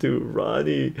honey too.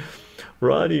 Ronnie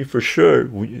for sure.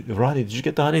 Ronnie, did you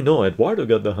get the honey? No, Eduardo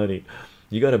got the honey.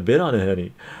 You got a bid on it,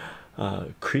 honey.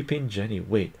 Creeping Jenny.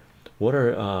 Wait, what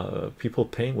are people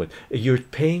paying with? You're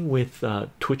paying with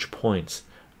Twitch points.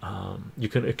 You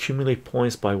can accumulate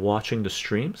points by watching the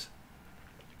streams,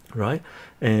 right?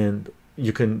 And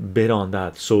you can bid on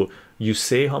that. So you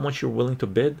say how much you're willing to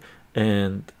bid,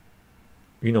 and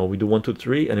you know, we do 1 2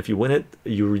 3, and if you win it,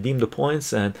 you redeem the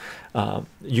points, and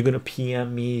you're gonna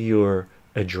PM me your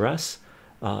address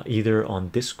either on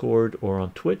Discord or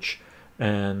on Twitch,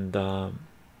 and I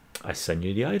send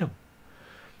you the item.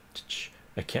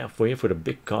 I can't wait for the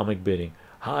big comic bidding.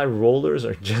 High rollers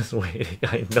are just waiting.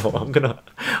 I know. I'm gonna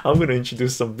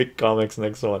introduce some big comics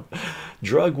next one.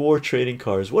 Drug war trading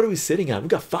cards. What are we sitting at? We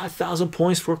got 5,000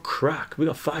 points for crack. We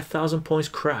got 5,000 points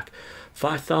crack.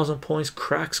 5,000 points.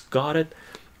 Cracks got it.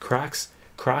 Cracks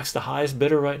the highest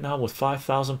bidder right now with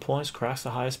 5,000 points. Cracks the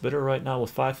highest bidder right now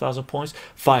with 5,000 points.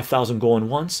 5,000 going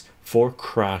once for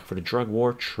crack for the drug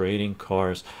war trading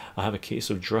cards. I have a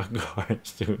case of drug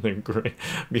cards, dude. They're great.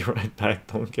 Be right back.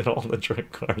 Don't get all the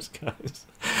drug cards, guys.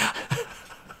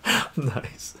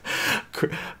 Nice.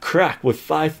 Crack with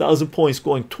 5,000 points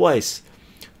going twice.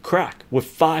 Crack with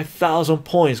 5,000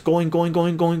 points going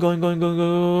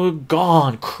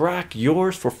gone. Crack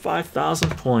yours for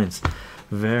 5,000 points.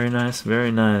 Very nice.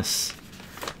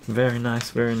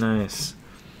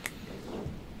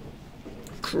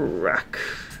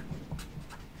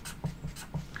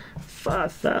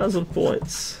 5,000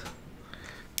 points.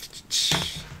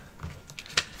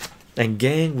 And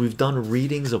gang, we've done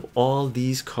readings of all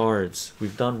these cards.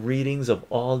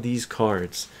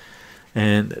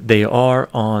 And they are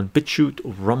on BitChute,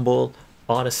 Rumble,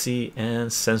 Odyssey, and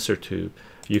SensorTube.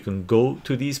 You can go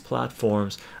to these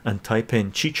platforms and type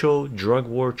in chycho drug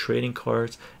war trading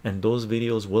cards, and those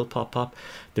videos will pop up.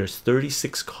 There's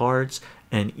 36 cards,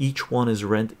 and each one is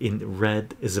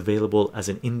red is available as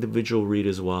an individual read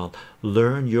as well.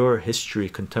 Learn your history,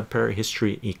 contemporary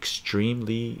history,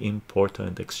 extremely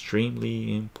important,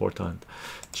 extremely important.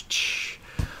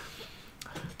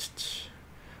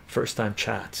 First time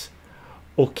chats.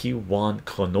 Okiwan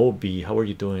Konobi, how are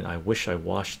you doing? I wish I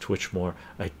watched Twitch more.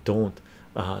 I don't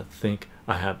think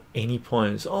I have any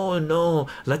points. Oh no,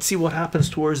 let's see what happens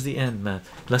towards the end, man.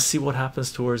 Let's see what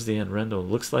happens towards the end. Randall,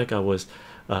 looks like I was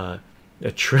a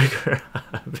trigger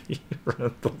happy.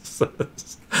 Randall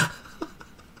says.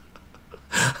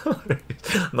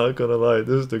 Not gonna lie,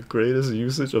 this is the greatest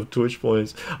usage of Twitch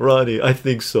points. Ronnie, I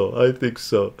think so. I think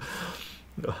so.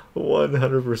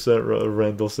 100%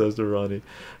 Randall says to Ronnie.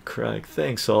 Craig,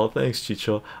 thanks all. Thanks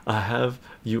Chycho. I have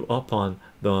you up on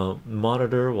the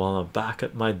monitor while I'm back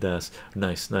at my desk.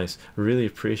 Nice, nice. Really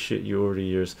appreciate you over the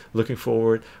years. Looking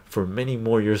forward for many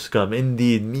more years to come.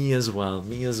 Indeed, me as well.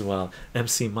 Me as well.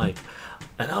 MC Mike,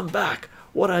 and I'm back.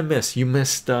 What I missed? You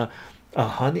missed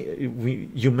honey.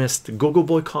 You missed Go-Go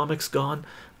Boy comics gone.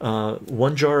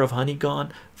 1 jar of honey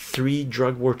gone. 3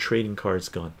 drug war trading cards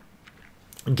gone.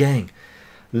 Gang,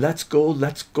 let's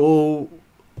go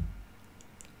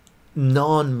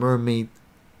non-mermaid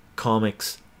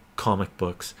comic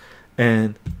books,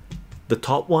 and the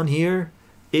top one here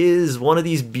is one of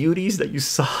these beauties that you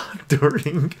saw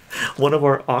during one of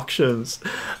our auctions.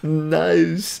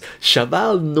 Nice.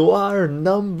 Cheval Noir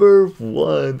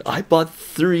 #1. I bought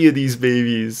 3 of these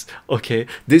babies. Okay,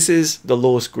 this is the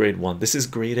lowest grade one. This is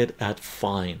graded at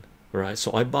fine, right?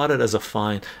 So I bought it as a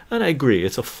fine, and I agree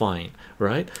it's a fine,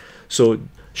 right? So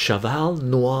Cheval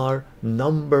Noir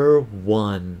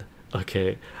 #1.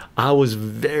 Okay, I was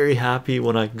very happy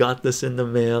when I got this in the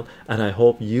mail, and I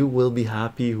hope you will be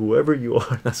happy, whoever you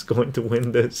are that's going to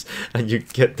win this and you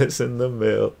get this in the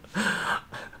mail.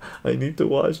 I need to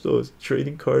watch those.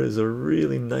 Trading card is a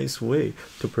really nice way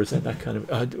to present that kind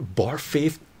of bar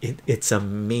faith. It's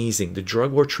amazing. The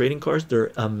drug war trading cards,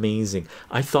 they're amazing.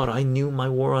 I thought I knew my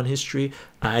war on history.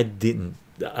 I didn't.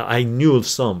 I knew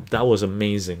some. That was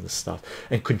amazing stuff.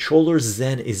 And Controller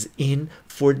Zen is in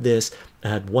for this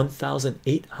at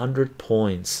 1,800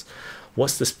 points.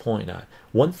 What's this point at?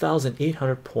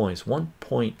 1,800 points.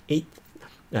 1.8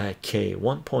 K.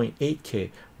 1.8K.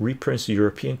 Reprints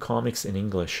European comics in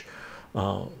English.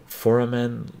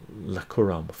 Foramen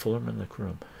Lacurum.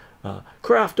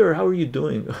 Crafter, how are you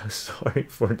doing? Sorry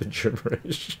for the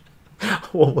gibberish.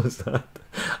 What was that?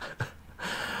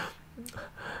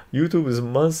 YouTube is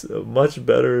much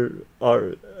better.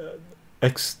 Our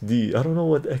XD, I don't know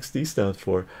what XD stands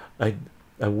for. I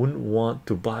wouldn't want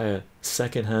to buy a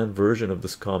second-hand version of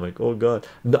this comic. Oh god.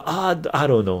 I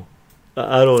don't know.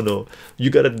 I don't know. You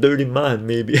got a dirty mind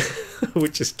maybe,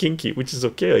 which is kinky, which is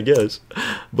okay, I guess.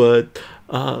 But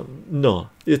no,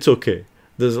 it's okay.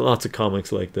 There's lots of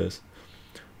comics like this.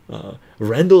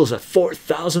 Randall's at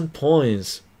 4,000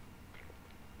 points.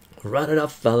 Run it up,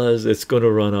 fellas. It's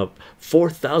gonna run up.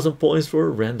 4,000 points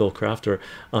for Randall Crafter.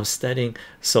 I'm studying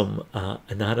some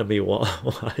anatomy while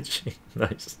watching.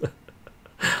 Nice.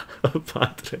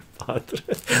 Padre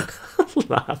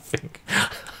laughing.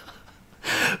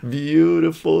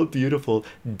 Beautiful, beautiful.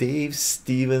 Dave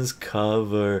Stevens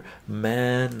cover.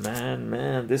 Man,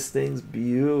 this thing's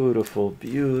beautiful,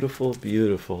 beautiful,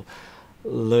 beautiful.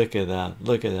 Look at that,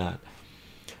 look at that.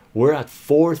 We're at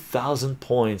 4,000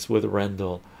 points with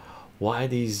Randall. Why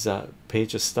these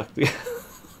pages stuck together?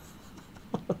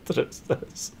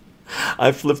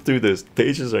 I flipped through this.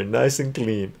 Pages are nice and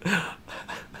clean.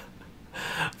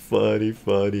 Funny,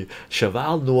 funny.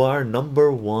 Cheval Noir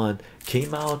 #1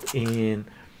 came out in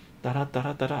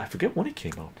I forget when it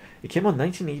came out. It came out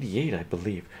 1988, I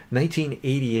believe.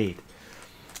 1988.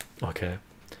 Okay.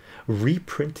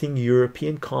 Reprinting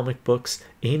European comic books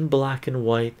in black and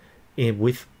white in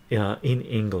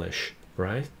English,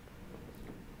 right?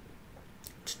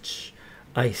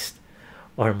 Iced.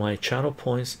 Are my channel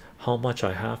points how much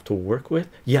I have to work with?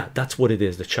 Yeah, that's what it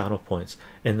is, the channel points.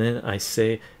 And then I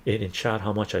say it in chat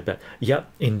how much I bet. Yep,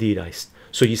 indeed, Iced.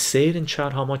 So you say it in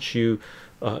chat how much you're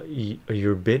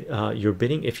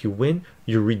bidding. If you win,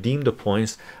 you redeem the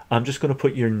points. I'm just going to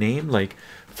put your name, like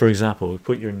for example, we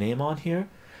put your name on here,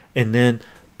 and then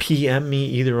PM me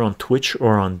either on Twitch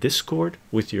or on Discord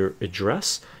with your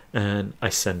address, and I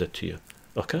send it to you.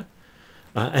 Okay.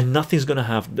 And nothing's gonna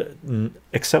have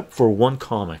except for one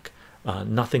comic.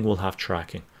 Nothing will have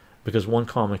tracking because one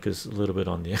comic is a little bit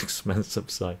on the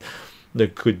expensive side. There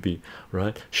could be,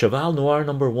 right? Cheval Noir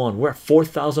 #1. We're at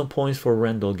 4,000 points for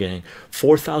Rendell, gang.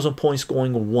 4,000 points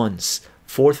going once.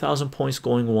 4,000 points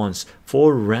going once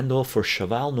for Rendell for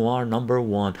Cheval Noir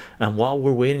 #1. And while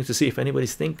we're waiting to see if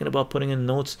anybody's thinking about putting in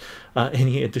notes,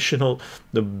 any additional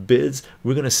the bids,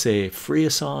 we're gonna say free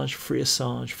Assange, free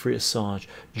Assange, free Assange.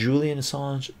 Julian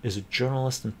Assange is a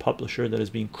journalist and publisher that is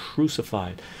being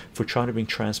crucified for trying to bring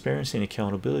transparency and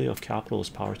accountability of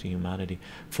capitalist power to humanity.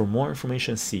 For more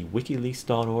information, see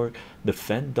wikileaks.org,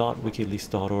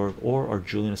 defend.wikileaks.org, or our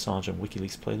Julian Assange and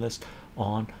WikiLeaks playlist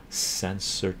on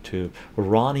CensorTube.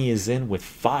 Ronnie is in with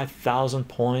 5,000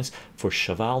 points for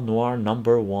Cheval Noir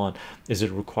 #1. Is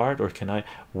it required, or can I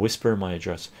whisper my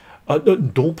address?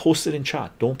 Don't post it in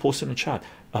chat. Don't post it in chat.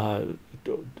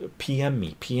 PM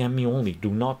me only. Do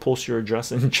not post your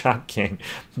address in chat, gang.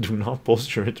 Do not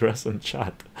post your address in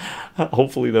chat.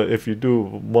 Hopefully that if you do,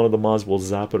 one of the mods will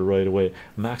zap it right away.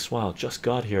 Max Wild just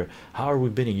got here. How are we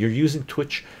bidding? You're using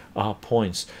Twitch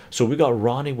points, so we got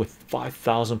Ronnie with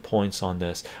 5,000 points on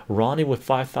this. Ronnie with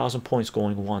 5,000 points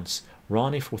going once.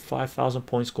 Ronnie with 5,000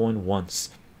 points going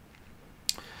once.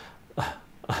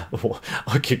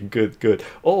 Okay, good.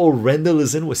 Oh, Rendell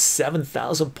is in with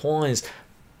 7,000 points,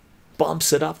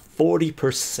 bumps it up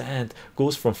 40%,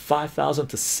 goes from 5,000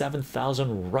 to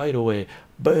 7,000 right away.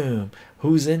 Boom.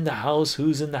 Who's in the house?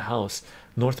 Who's in the house?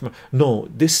 North America. No,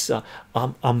 this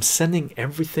I'm sending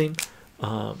everything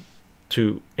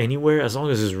to anywhere as long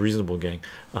as it's reasonable, gang.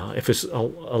 If it's a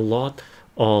lot,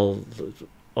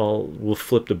 we'll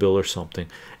flip the bill or something,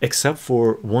 except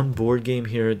for one board game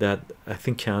here that I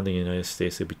think Canada, United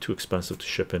States, it'd be too expensive to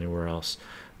ship anywhere else.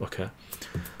 Okay,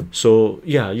 so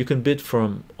yeah, you can bid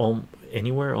from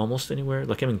anywhere, almost anywhere.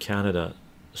 Like I'm in Canada,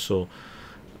 so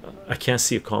I can't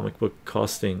see a comic book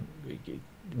costing,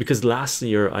 because last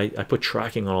year I put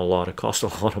tracking on a lot. It cost a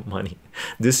lot of money.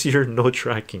 This year no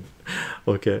tracking.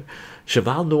 Okay,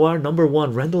 Cheval Noir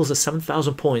 #1. Rendell's at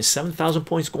 7,000 points. 7,000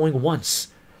 points going once.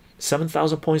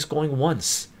 7,000 points going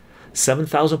once.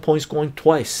 7,000 points going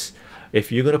twice. If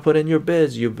you're gonna put in your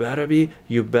bids, you better be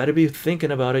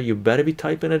thinking about it. You better be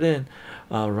typing it in.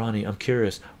 Ronnie, I'm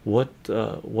curious what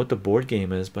the board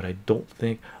game is, but I don't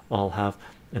think I'll have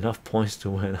enough points to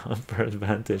win. Unfair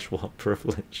advantage while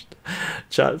privileged.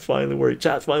 Chat finally worked.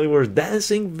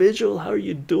 Dancing Vigil, how are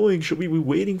you doing? Should we be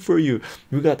waiting for you?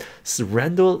 We got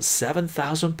Rendell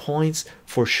 7,000 points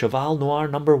for Cheval Noir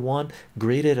 #1,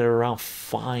 graded at around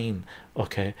fine.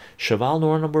 Okay, Cheval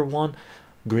Noir #1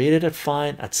 graded at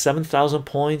fine at 7,000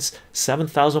 points.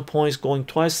 7,000 points going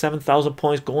twice. 7,000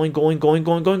 points going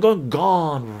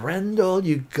gone. Rendell,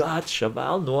 you got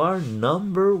Cheval Noir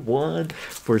 #1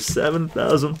 for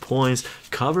 7,000 points,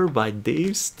 covered by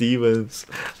Dave Stevens.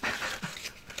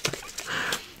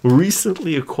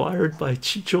 Recently acquired by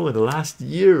Chycho in the last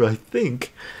year, I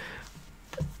think,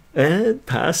 and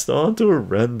passed on to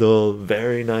Rendell.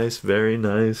 Very nice, very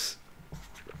nice.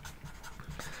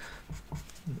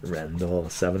 Rendell,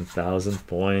 7,000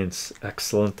 points.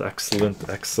 Excellent.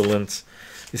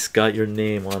 It's got your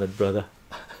name on it, brother.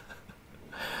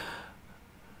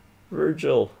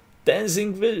 Virgil,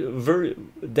 dancing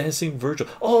Virgil.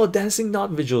 Oh, dancing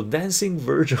not Vigil, dancing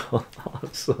Virgil.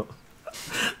 Awesome.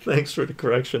 Thanks for the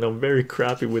correction. I'm very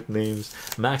crappy with names.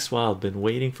 Max Wild, been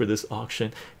waiting for this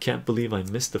auction. Can't believe I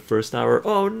missed the first hour.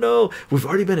 Oh no, we've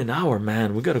already been an hour,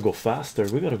 man. We gotta go faster.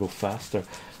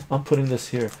 I'm putting this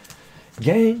here,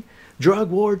 gang.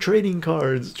 Drug war trading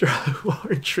cards.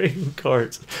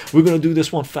 We're gonna do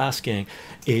this one fast, gang.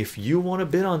 If you want to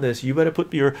bid on this, you better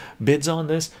put your bids on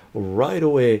this right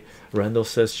away. Randall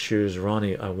says, cheers,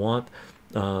 Ronnie. I want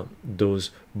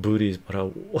those booties, but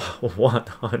I want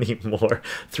honey more.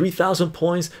 3,000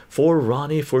 points for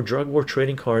Ronnie for drug war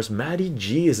trading cards. Maddie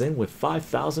G is in with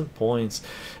 5,000 points.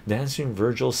 Dancing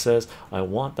Virgil says, I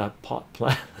want that pot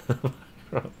plant.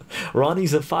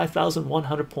 Ronnie's at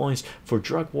 5,100 points for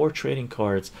drug war trading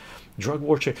cards.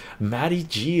 Maddie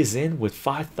G is in with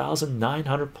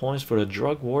 5,900 points for the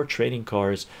drug war trading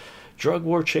cards. Drug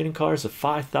war trading cards at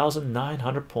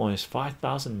 5,900 points.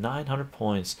 5,900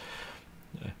 points.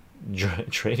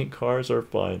 Trading cards are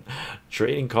fine.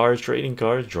 Trading cards,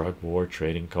 drug war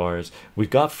trading cards. We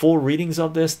got full readings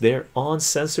of this. They're on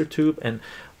CensorTube and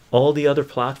all the other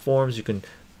platforms. You can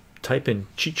type in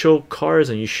chycho cards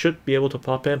and you should be able to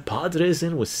pop in. Padres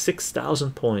in with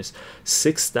 6,000 points.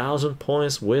 6,000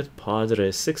 points with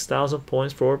Padres. 6,000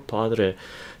 points for Padre.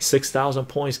 6,000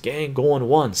 points, gang, going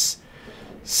once.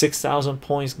 6,000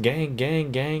 points, gang,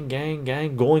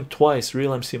 going twice.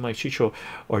 Real MC Mike Chycho,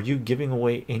 are you giving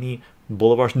away any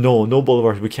boulevards? No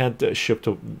boulevards. We can't ship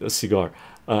to a cigar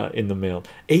in the mail.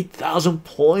 8,000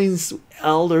 points.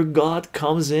 Elder God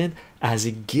comes in as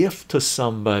a gift to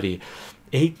somebody.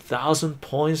 8,000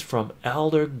 points from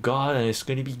Elder God, and it's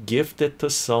going to be gifted to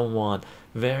someone.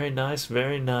 Very nice,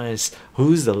 very nice.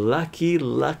 Who's the lucky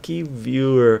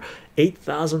viewer?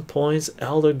 8,000 points.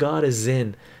 Elder God is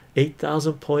in.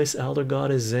 8,000 points. Elder God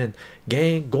is in.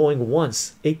 Gang going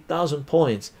once. 8,000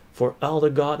 points for Elder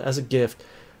God as a gift.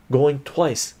 Going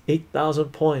twice.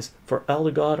 8,000 points for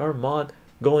Elder God, our mod,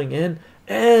 going in.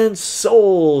 And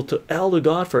sold to Elder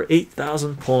God for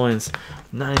 8,000 points.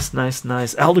 Nice, nice,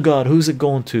 nice. Elder God, who's it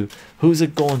going to? Who's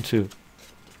it going to?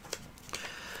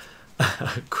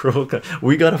 Croca,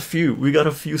 we got a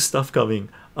few stuff coming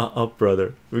up,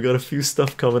 brother. We got a few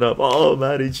stuff coming up. Oh,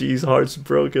 Matty G's heart's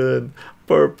broken,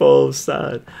 purple,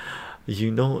 sad.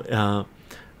 You know,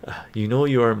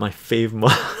 you are my fave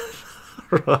mod.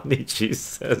 Ronnie G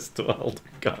says to Elder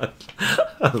God.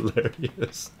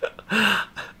 Hilarious.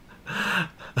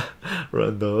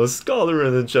 Randall, a scholar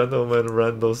and a gentleman.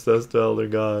 Randall says to Elder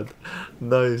God.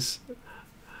 Nice.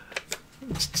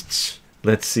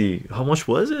 Let's see, how much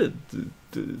was it?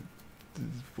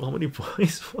 How many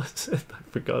points was it? I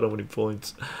forgot how many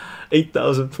points.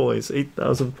 8,000 points.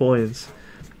 8,000 points.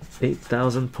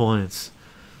 8,000 points.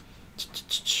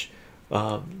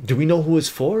 Do we know who it's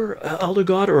for, Elder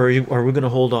God, or are we gonna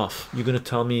hold off? You're gonna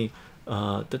tell me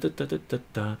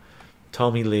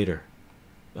tell me later,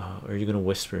 or are you gonna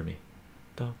whisper me?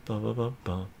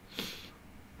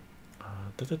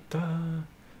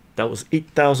 That was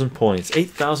 8,000 points.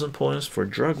 8,000 points for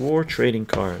drug war trading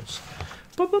cards.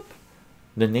 Boop, boop.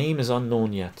 The name is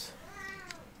unknown yet.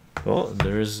 Oh,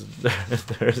 there's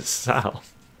Sal.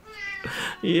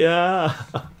 Yeah.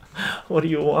 What do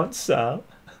you want, Sal?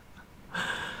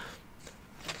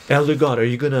 Elder God, are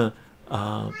you gonna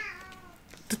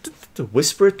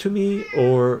whisper it to me,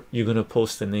 or you gonna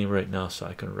post the name right now so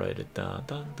I can write it down?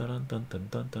 Dun, dun, dun, dun, dun,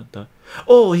 dun, dun, dun.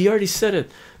 Oh, he already said it.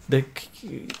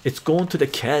 It's going to the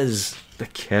Kez. The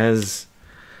Kez.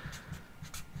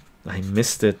 I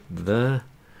missed it.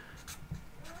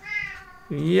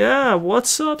 Yeah,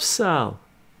 what's up, Sal?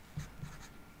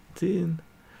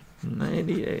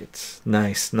 98.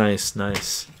 Nice, nice,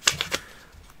 nice.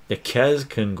 The Kez,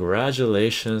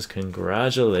 congratulations,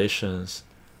 congratulations.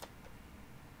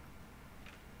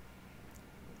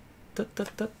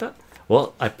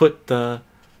 Well, I put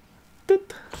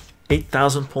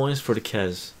 8,000 points for the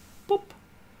Kez. Boop.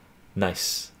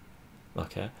 Nice.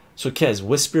 Okay, so Kez,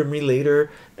 whisper me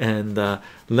later and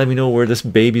let me know where this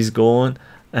baby's going.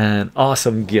 And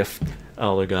awesome gift,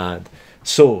 Elder God.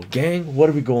 So gang, what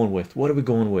are we going with? What are we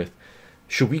going with?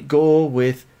 Should we go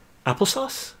with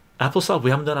applesauce? Applesauce, we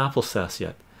haven't done applesauce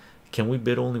yet. Can we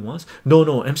bid only once?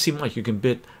 No, MC Mike, you can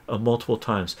bid multiple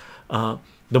times.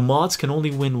 The mods can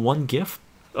only win one gift,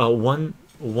 one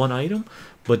item,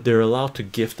 but they're allowed to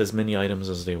gift as many items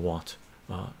as they want.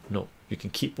 No, you can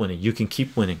keep winning. You can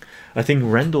keep winning. I think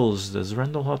does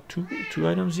Rendell have two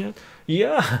items yet?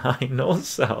 Yeah, I know,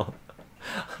 Sal.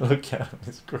 Look at him,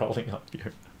 he's crawling up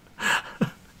here.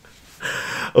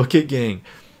 Okay, gang.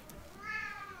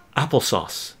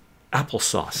 Applesauce.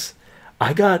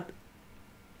 I got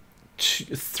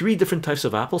 3 different types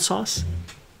of applesauce.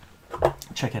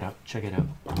 Check it out.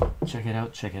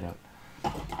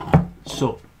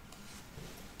 So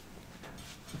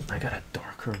I got a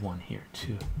darker one here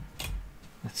too.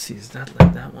 Let's see, is that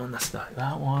like that one? That's not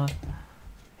that one.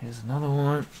 Here's another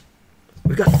one.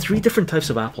 We got 3 different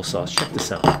types of applesauce. Check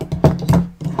this out.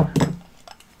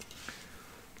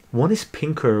 One is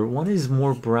pinker, one is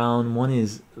more brown, one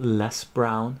is less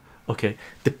brown. Okay,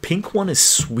 the pink one is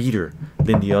sweeter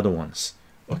than the other ones.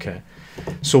 Okay,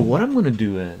 so what I'm going to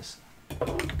do is,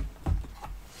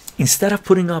 instead of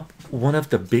putting up one of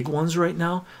the big ones right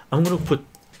now, I'm going to put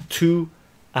 2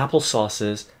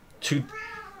 applesauces to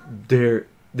there.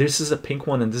 This is a pink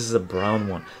one and this is a brown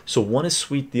one. So one is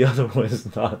sweet, the other one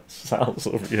is not. Sal's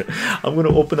over here. I'm going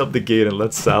to open up the gate and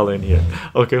let Sal in here.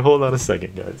 Okay, hold on a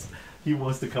second, guys. He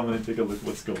wants to come in and take a look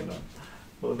what's going on.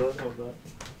 Hold on.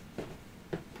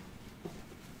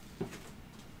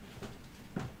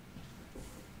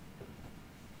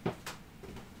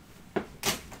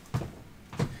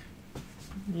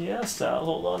 Yeah, Sal,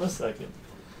 hold on a second.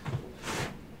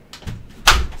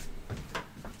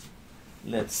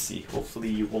 Let's see, hopefully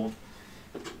you won't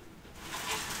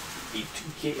be too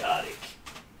chaotic.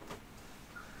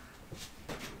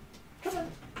 Come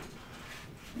on,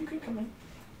 you can come in.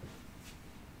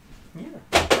 Yeah,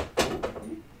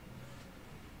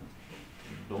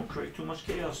 don't create too much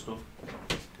chaos though.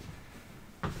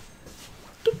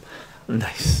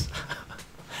 Nice.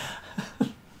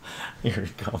 Here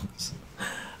it comes.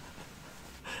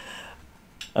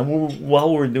 And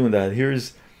while we're doing that,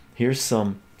 here's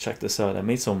some. Check this out. I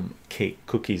made some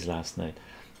cookies last night.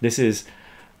 This is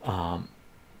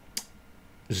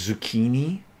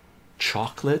zucchini,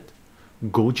 chocolate,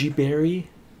 goji berry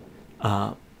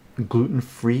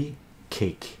gluten-free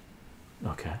cake.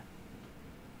 Okay,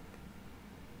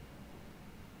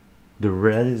 the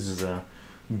red is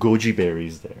goji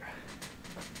berries there.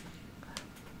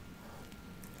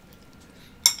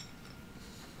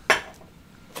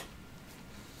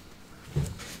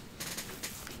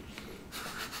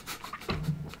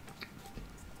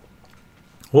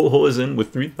 Ho is in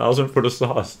with 3,000 for the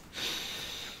sauce.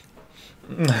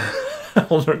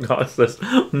 Elder God says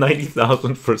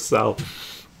 90,000 for Sal.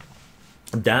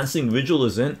 Dancing Vigil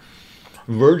is in.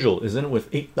 Virgil is in with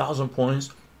 8,000 points.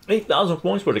 8,000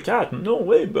 points for the cat. No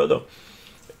way, brother.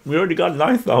 We already got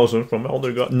 9,000 from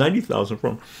Elder God. 90,000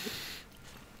 from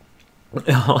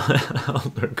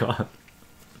Elder God.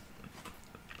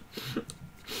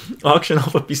 Auction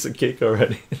off a piece of cake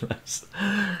already. Nice.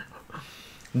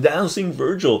 Dancing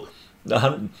Virgil.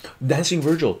 Dancing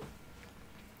Virgil.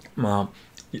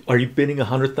 Are you bidding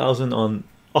 100,000 on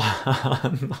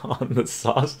on the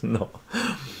sauce? No.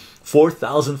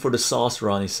 4,000 for the sauce.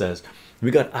 Ronnie says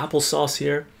we got applesauce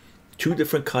here, two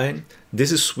different kind.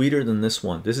 This is sweeter than this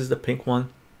one. This is the pink one,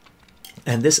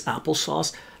 and this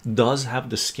applesauce does have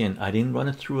the skin. I didn't run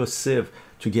it through a sieve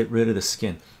to get rid of the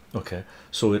skin. Okay,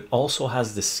 so it also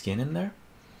has the skin in there.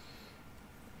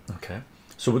 Okay,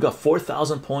 so we got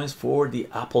 4,000 points for the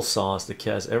applesauce. The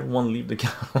cat. Everyone leave the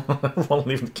cat. Everyone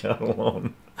leave the cat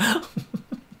alone.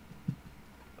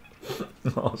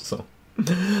 Awesome.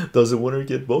 Does the winner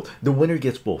get both? The winner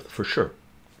gets both for sure.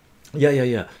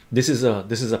 Yeah. This is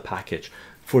a package.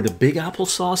 For the big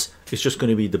applesauce, it's just going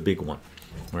to be the big one.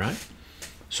 All right.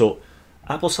 So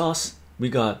applesauce, we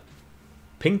got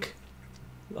pink,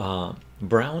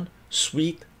 brown,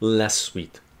 sweet, less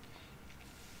sweet.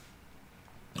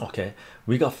 Okay,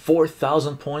 we got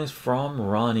 4,000 points from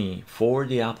Ronnie for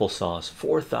the applesauce.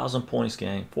 4,000 points,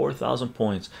 gang. 4,000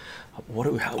 points.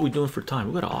 How are we doing for time?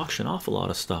 We got to auction off a lot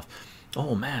of stuff.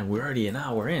 Oh man, we're already an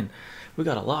hour in. We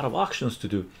got a lot of auctions to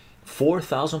do.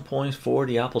 4,000 points for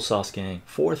the applesauce, gang.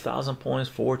 4,000 points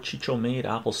for Chycho made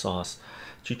applesauce.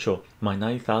 Chycho, my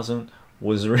 90,000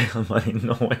 was real money.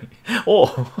 No way.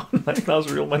 Oh,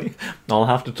 90,000 real money. I'll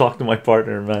have to talk to my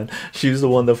partner, man. She's the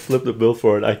one that flipped the bill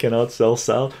for it. I cannot sell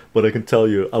Sal, but I can tell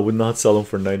you I would not sell him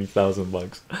for 90,000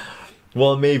 bucks.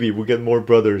 Well, maybe we'll get more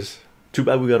brothers. Too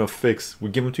bad we got to fix. We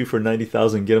give them to you for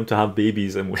 90,000, get them to have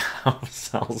babies, and we have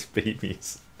Sal's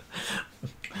babies.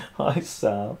 Hi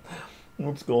Sal,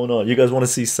 what's going on? You guys want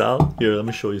to see Sal? Here, let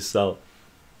me show you Sal.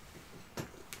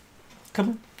 Come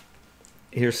on.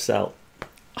 Here's Sal.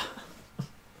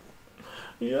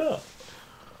 Yeah.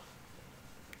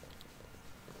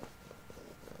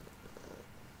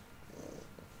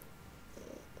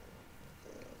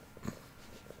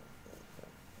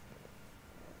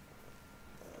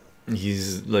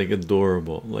 He's like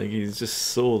adorable. Like he's just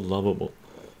so lovable.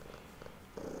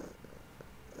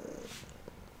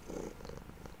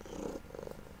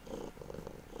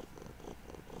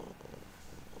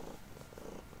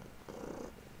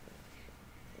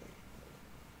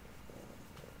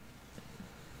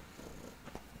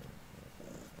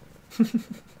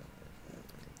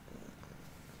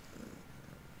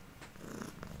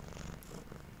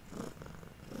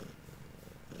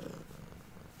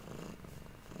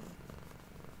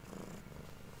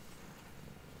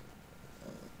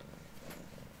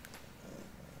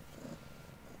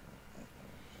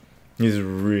 He's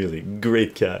really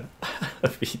great cat.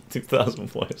 2,000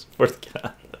 points for the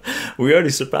cat. We already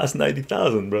surpassed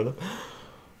 90,000, brother.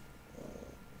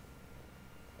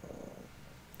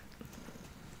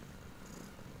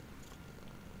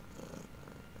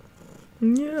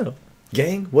 Yeah,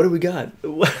 gang. What do we got?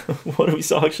 What do we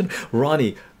saw auction?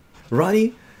 Ronnie,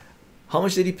 how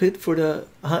much did he bid for the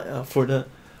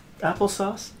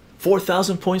applesauce?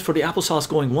 4,000 points for the applesauce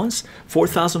going once.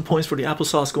 4,000 points for the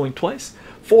applesauce going twice.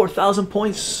 4,000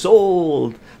 points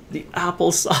sold. The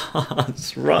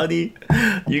applesauce. Ronnie,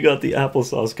 you got the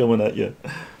applesauce coming at you.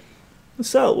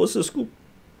 Sal, what's the scoop?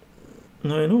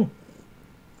 I know.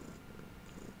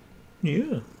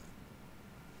 Yeah.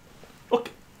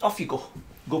 Okay, off you go.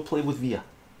 Go play with Via.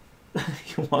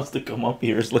 He wants to come up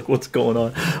here. It's like, what's going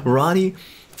on? Ronnie,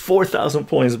 4,000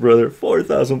 points, brother.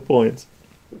 4,000 points.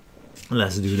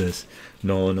 Let's do this.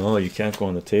 No, you can't go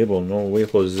on the table. No way,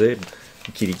 Jose,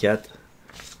 kitty cat.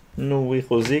 No way,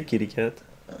 Jose, kitty cat.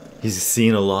 He's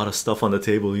seeing a lot of stuff on the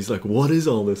table. He's like, what is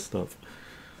all this stuff?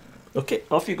 Okay,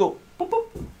 off you go. Boop,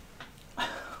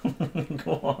 boop.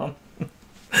 Go on.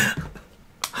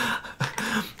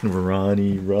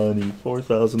 Ronnie,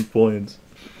 4,000 points.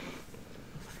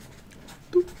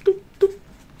 Doop, doop, doop.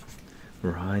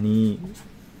 Ronnie,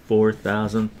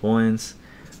 4,000 points.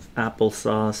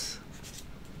 Applesauce.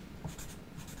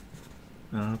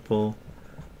 apple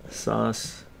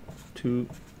sauce too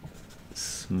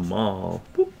small.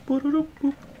 Boop, boop, boop,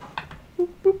 boop, boop,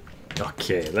 boop.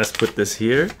 Okay, let's put this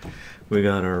here. We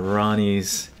got our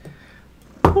Ronnie's.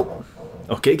 Boop.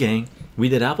 Okay, gang, we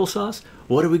did applesauce.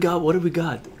 What do we got? What do we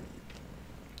got?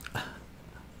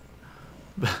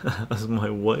 As my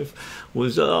wife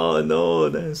was, oh no,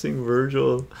 dancing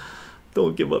Virgil,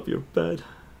 don't give up your bed.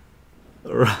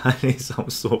 Right,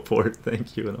 I'm so bored.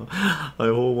 Thank you. And I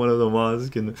hope one of the mods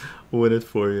can win it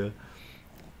for you.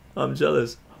 I'm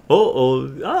jealous.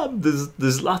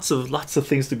 There's lots of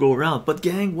things to go around. But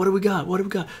gang, what do we got? What do we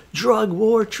got? Drug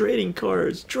war trading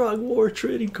cards. Drug war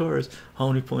trading cards. How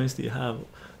many points do you have?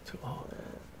 Oh,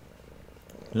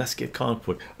 let's get comic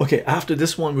book. Okay, after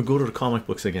this one, we go to the comic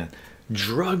books again.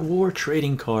 Drug war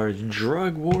trading cards.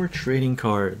 Drug war trading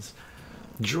cards.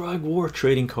 Drug war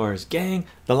trading cards, gang.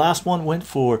 The last one went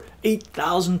for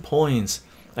 8,000 points.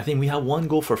 I think we have one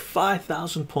go for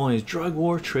 5,000 points. Drug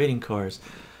war trading cards.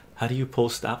 How do you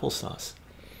post applesauce?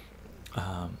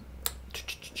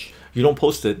 You don't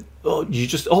post it. Oh, you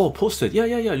just post it. Yeah,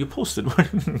 you post it.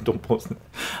 Don't post it.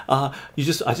 I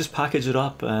just package it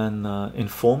up and in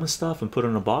foam and stuff and put it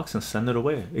in a box and send it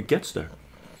away. It gets there.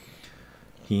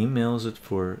 He emails it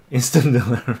for instant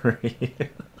delivery.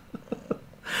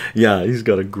 Yeah, he's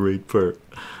got a great purr.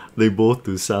 They both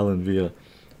do, Sal and Via,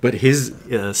 but his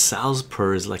Sal's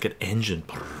purr is like an engine.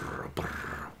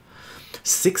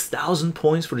 6,000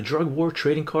 points for the drug war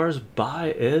trading cards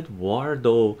by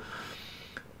Eduardo.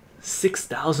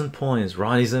 6,000 points.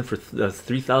 Ronnie's in for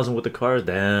 3,000 with the cards.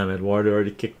 Damn, Eduardo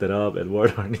already kicked it up.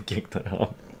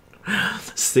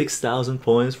 6,000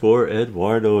 points for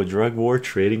Eduardo. Drug war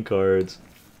trading cards.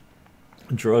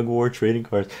 Drug war trading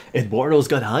cards. Eduardo's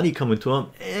got honey coming to him,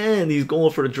 and he's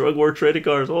going for the drug war trading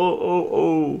cards.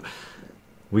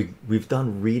 We've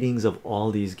done readings of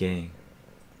all these, gang.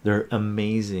 They're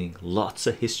amazing. Lots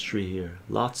of history here.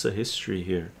 Lots of history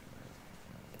here.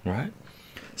 Right?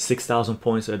 6,000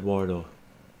 points, Eduardo.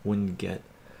 Wouldn't get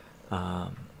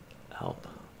help.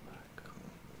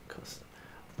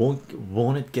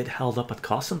 Won't it get held up at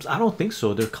customs? I don't think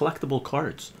so. They're collectible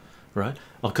cards, right?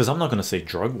 Because I'm not going to say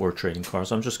drug war trading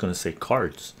cards. I'm just going to say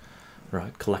cards,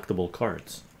 right? Collectible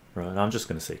cards, right? I'm just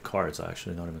going to say cards.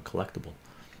 Actually, not even collectible.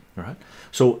 All right.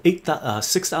 So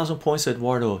 6,000 points,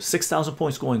 Eduardo. 6,000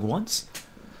 points going once.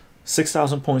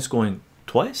 6,000 points going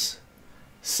twice.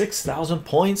 6,000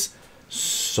 points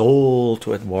sold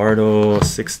to Eduardo.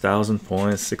 6,000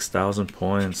 points. 6,000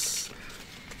 points.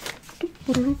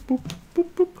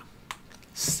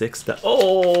 6,000.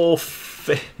 Oh,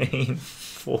 Fane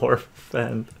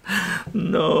forfend.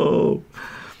 No,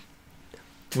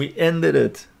 we ended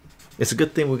it. It's a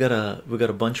good thing we got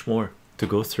a bunch more to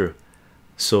go through,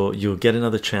 so you'll get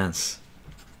another chance.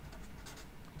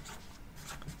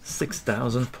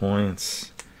 6,000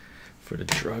 points for the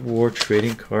drug war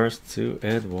trading cards to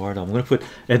Eduardo. I'm gonna put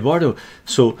Eduardo.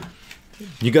 So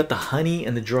you got the honey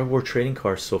and the drug war trading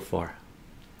cards so far.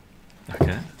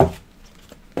 Okay.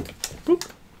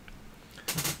 Boop.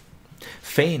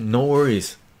 Fane, no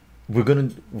worries. We're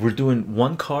doing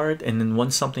one card and then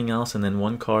one something else and then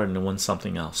one card and then one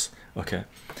something else. Okay.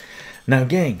 Now,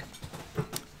 gang,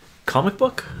 comic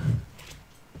book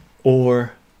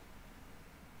or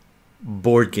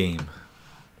board game?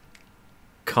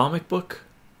 Comic book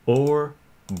or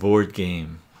board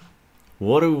game?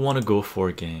 What do we want to go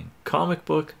for, gang? Comic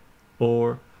book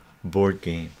or board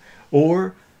game?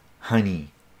 Or honey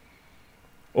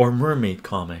or Mermaid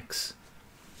comics?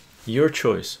 Your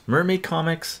choice. Mermaid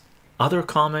comics, other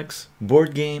comics,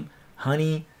 board game,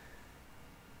 honey.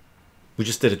 We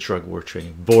just did a drug war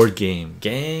trading. Board game.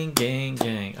 Gang, gang,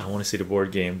 gang. I want to see the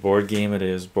board game. Board game it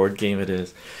is. Board game it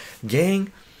is.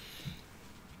 Gang,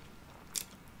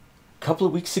 a couple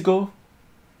of weeks ago,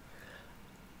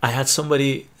 I had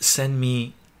somebody send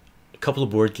me a couple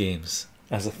of board games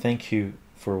as a thank you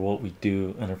for what we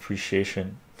do, an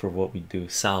appreciation for what we do.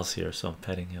 Sal's here, so I'm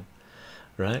petting him,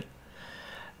 right?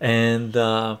 And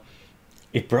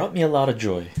it brought me a lot of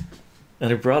joy,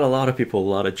 and it brought a lot of people a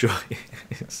lot of joy.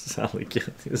 Sally, get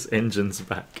his engines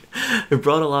back. It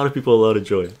brought a lot of people a lot of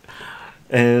joy,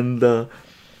 and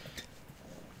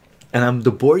I'm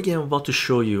the board game I'm about to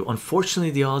show you. Unfortunately,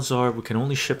 the odds are we can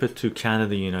only ship it to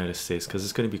Canada, United States, because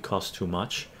it's going to be cost too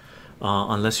much.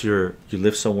 Unless you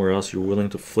live somewhere else, you're willing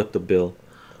to flip the bill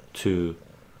to.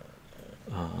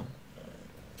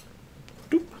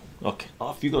 Okay,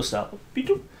 off you go, Sal.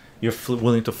 You're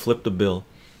willing to flip the bill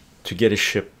to get it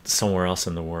shipped somewhere else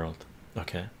in the world.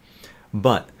 Okay,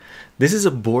 but this is a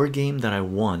board game that I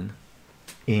won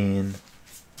in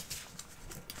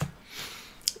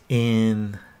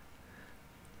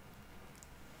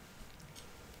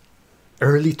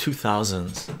early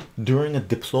 2000s during a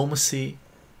diplomacy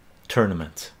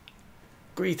tournament.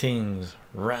 Greetings,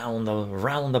 round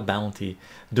the bounty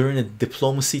during a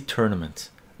diplomacy tournament.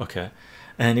 Okay,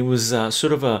 and it was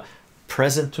sort of a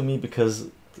present to me because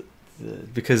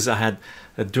I had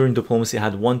during diplomacy I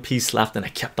had one piece left and I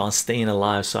kept on staying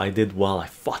alive, so I did well. I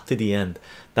fought to the end.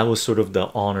 That was sort of the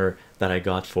honor that I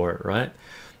got for it, right?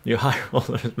 You higher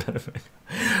rollers benefit.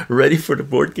 Ready for the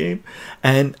board game,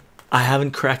 and I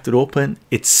haven't cracked it open.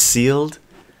 It's sealed.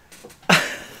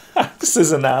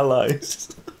 Axis and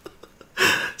Allies.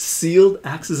 Sealed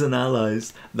Axis and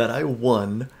Allies that I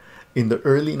won in the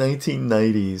early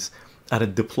 1990s at a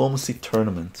diplomacy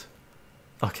tournament.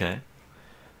 Okay,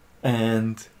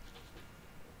 and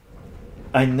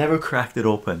I never cracked it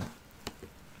open.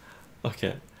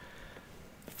 Okay,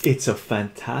 it's a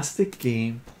fantastic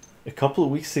game. A couple of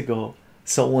weeks ago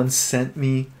someone sent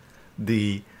me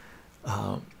the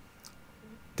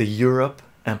Europe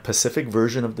and Pacific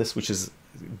version of this, which is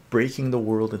breaking the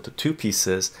world into two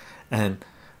pieces, and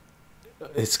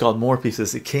it's got more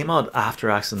pieces. It came out after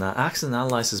Axis and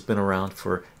Allies has been around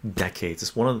for decades.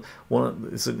 It's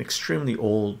it's an extremely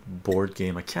old board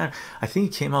game. I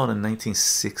think it came out in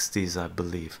 1960s, I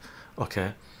believe.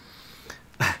 Okay.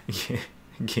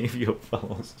 Gave you a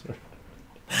fellow.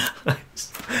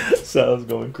 Sounds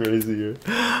going crazy here.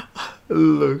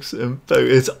 Looks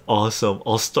it's awesome.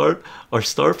 I'll start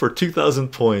for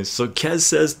 2,000 points. So Kez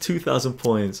says 2,000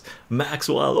 points.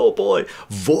 Maxwell, oh boy,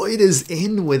 Void is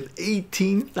in with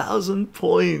 18,000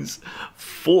 points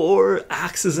for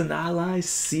Axis and Allies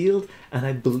sealed, and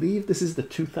I believe this is the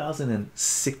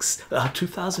 2006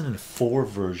 2004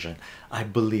 version, I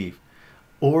believe,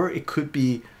 or it could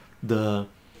be the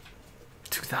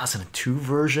 2002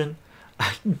 version.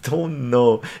 I don't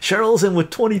know. Cheryl's in with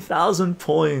 20,000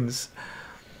 points.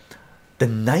 The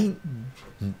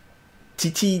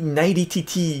TT 90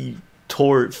 TT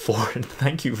Tort Ford,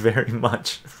 thank you very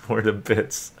much for the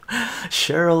bits.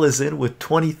 Cheryl is in with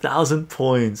 20,000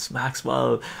 points.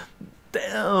 Maxwell,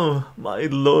 damn, my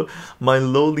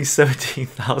lowly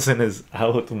 17,000 is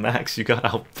out. Max, you got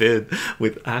outbid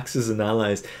with Axis and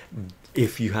Allies.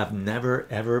 If you have never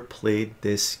ever played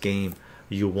this game,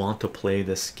 you want to play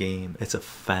this game. It's a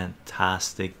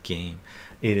fantastic game.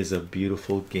 It is a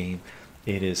beautiful game.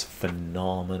 It is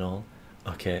phenomenal.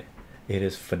 Okay, it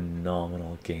is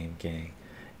phenomenal game, gang.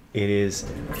 It is.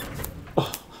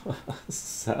 Oh,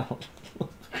 Sal.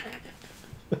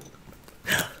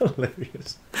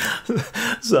 Hilarious.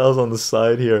 Sal's on the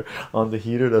side here on the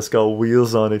heater that's got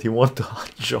wheels on it. He wanted to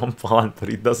jump on, but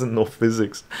he doesn't know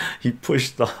physics. He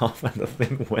pushed off and the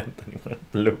thing went and he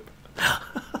went bloop.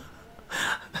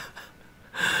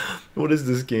 What is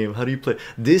this game? How do you play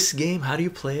this game? How do you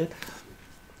play it?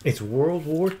 It's World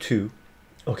War II.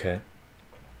 Okay,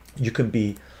 you can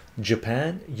be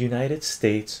Japan, United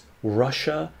States,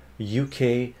 Russia,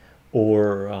 UK,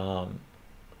 or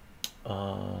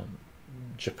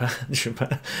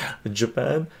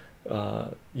Japan,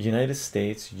 United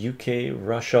States, UK,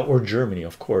 Russia, or Germany,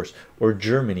 of course, or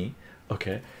Germany.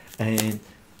 Okay, and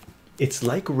it's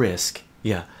like Risk.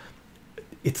 Yeah,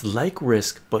 it's like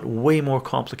Risk, but way more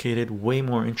complicated, way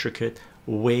more intricate,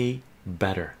 way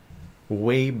better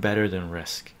than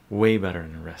Risk, way better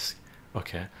than Risk.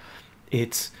 Okay,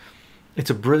 it's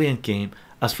a brilliant game.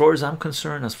 As far as I'm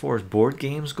concerned, as far as board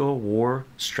games go, war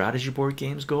strategy board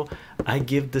games go, I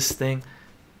give this thing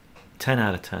 10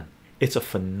 out of 10. It's a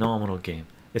phenomenal game.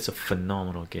 It's a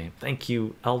phenomenal game. Thank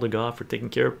you, Aldegard, for taking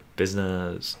care of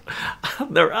business.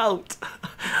 They're out.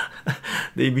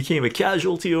 They became a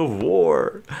casualty of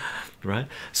war, right?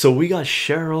 So we got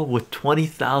Cheryl with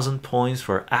 20,000 points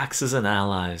for Axis and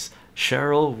Allies.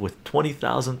 Cheryl with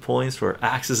 20,000 points for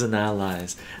Axis and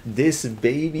Allies. This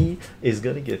baby is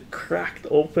gonna get cracked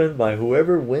open by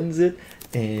whoever wins it,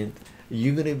 and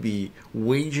you're gonna be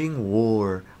waging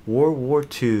war. World War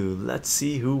II. Let's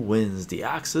see who wins, the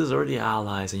Axis or the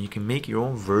Allies, and you can make your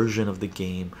own version of the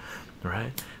game,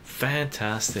 right?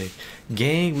 Fantastic,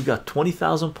 gang. We got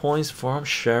 20,000 points from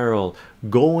Cheryl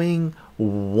going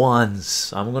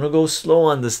once. I'm gonna go slow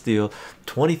on this deal.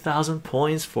 20,000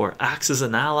 points for Axis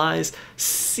and Allies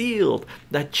sealed.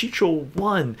 That chycho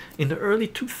won in the early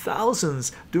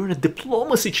 2000s during a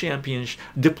diplomacy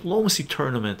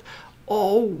tournament.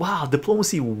 Oh wow,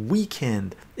 diplomacy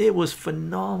weekend. It was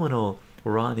phenomenal.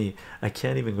 Ronnie, I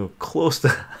can't even go close to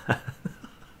that.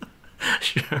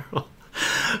 Cheryl,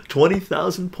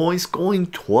 20,000 points going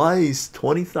twice.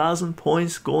 20,000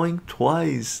 points going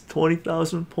twice.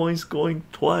 20,000 points going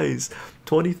twice.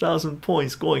 20,000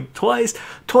 points going twice.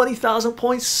 20,000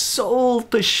 points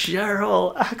sold to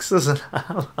Cheryl. Axis and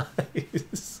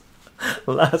Allies.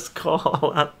 Last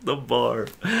call at the bar.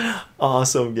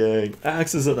 Awesome, gang.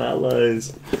 Axis and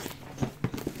allies.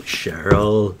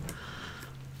 Cheryl.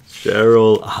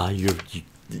 Cheryl. Ah,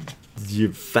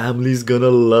 your family's gonna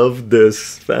love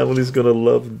this. Family's gonna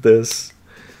love this.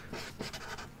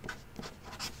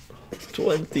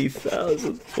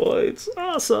 20,000 points.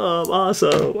 Awesome,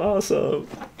 awesome, awesome.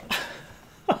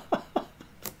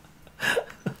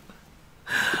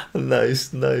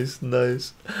 Nice, nice,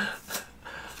 nice.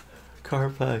 Car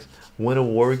packs. Win a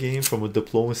war game from a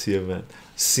diplomacy event.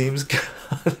 Seems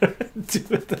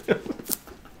counterintuitive.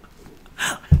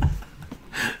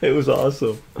 It was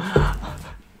awesome.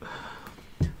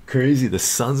 Crazy, the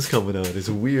sun's coming out. It's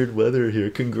weird weather here.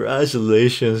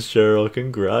 Congratulations, Cheryl.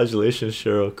 Congratulations,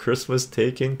 Cheryl. Christmas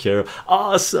taken care of.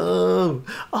 Awesome,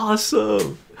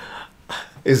 awesome.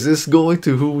 Is this going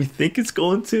to who we think it's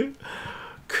going to?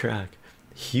 Crack.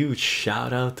 Huge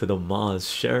shout out to the mods,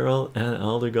 Cheryl and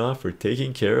Elder God, for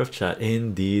taking care of chat.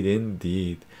 Indeed,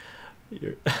 indeed.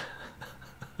 You're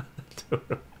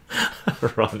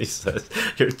Ronnie says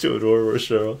you're too adorable,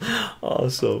 Cheryl.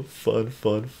 Also fun,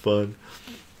 fun, fun.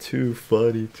 Too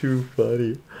funny, too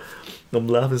funny. I'm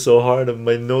laughing so hard and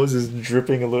my nose is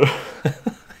dripping a little.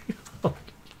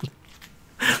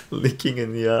 Leaking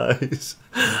in the eyes.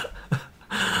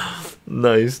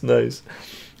 Nice, nice.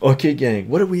 Okay, gang,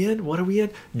 what are we in? What are we in?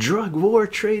 Drug war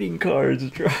trading cards.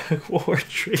 Drug war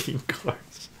trading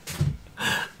cards.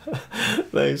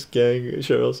 Nice, gang.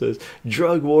 Cheryl says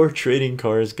drug war trading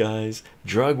cards, guys.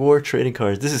 Drug war trading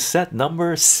cards. This is set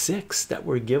number 6 that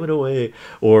we're giving away,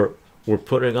 or we're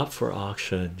putting up for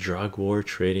auction. Drug war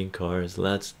trading cards.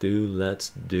 Let's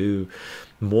do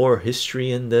more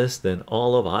history in this than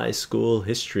all of high school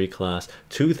history class.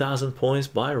 2,000 points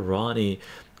by Ronnie.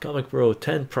 Comic Bro,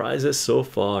 10 prizes so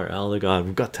far. Oh my god,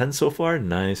 we've got 10 so far.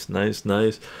 Nice, nice,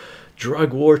 nice.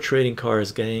 Drug war trading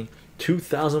cards, gang.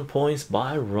 2,000 points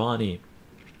by Ronnie.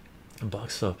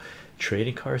 Box of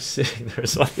trading cards sitting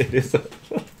there's what it is.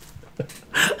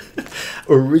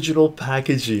 Original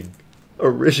packaging.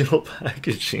 Original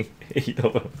packaging.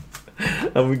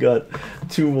 And we got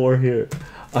 2 more here.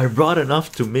 I brought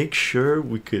enough to make sure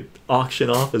we could auction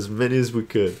off as many as we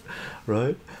could,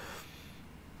 right?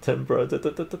 10 bro,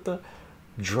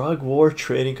 drug war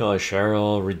trading card.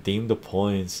 Cheryl, redeem the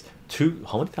points.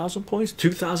 How many thousand points?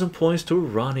 2,000 points to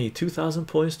Ronnie. 2,000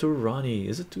 points to Ronnie.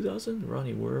 Is it 2,000?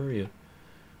 Ronnie, where are you?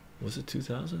 Was it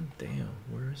 2,000? Damn,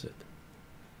 where is it?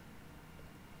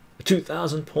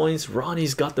 2,000 points.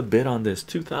 Ronnie's got the bid on this.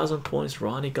 2,000 points.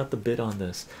 Ronnie got the bid on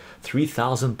this.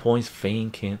 3,000 points.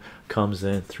 Fane comes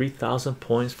in. 3,000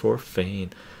 points for Fane.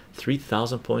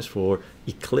 3,000 points for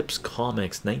Eclipse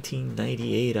Comics,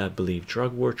 1998, I believe.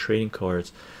 Drug war trading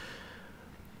cards.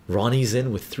 Ronnie's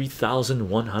in with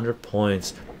 3,100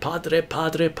 points. Padre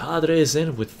is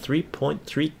in with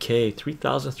 3.3k,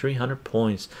 3,300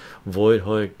 points. Void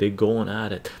Hoyk, they're going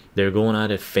at it. They're going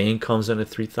at it. Fane comes in at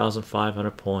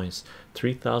 3,500 points.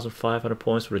 3,500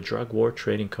 points for the drug war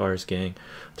trading cards, gang.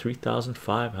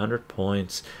 3,500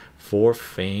 points for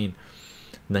Fane.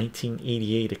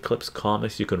 1988 Eclipse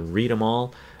Comics. You can read them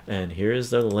all, and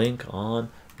here's the link on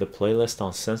the playlist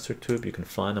on CensorTube. You can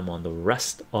find them on the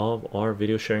rest of our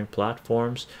video sharing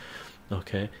platforms.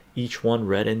 Okay, each one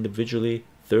read individually.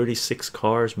 36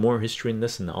 cards. More history in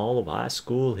this than all of high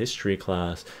school history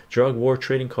class. Drug war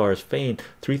trading cards. Fane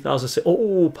 3,000.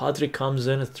 Oh, Padre comes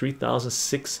in at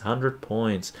 3,600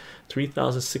 points.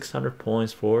 3,600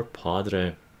 points for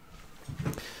Padre.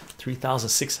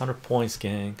 3,600 points,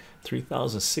 gang.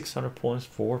 3,600 points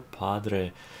for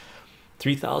Padre.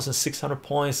 3,600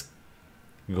 points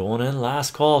going in.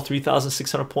 Last call.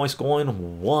 3,600 points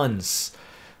going once.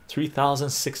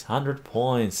 3,600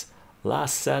 points.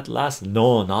 Last set.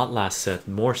 No, not last set.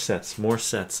 More sets.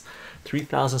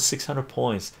 3,600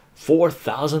 points.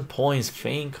 4,000 points.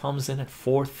 Fane comes in at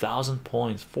 4,000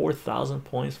 points. 4,000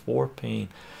 points for Pain.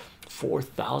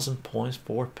 4,000 points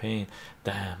for Pain.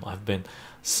 Damn, I've been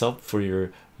sub for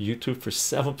your YouTube for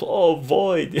 7. Oh,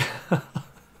 Void.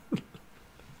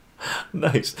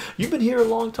 Nice. You've been here a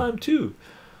long time too.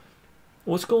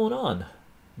 What's going on?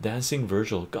 Dancing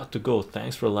Virgil, got to go.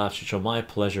 Thanks for laughs, Chycho. My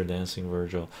pleasure. Dancing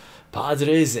Virgil.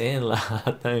 Padres in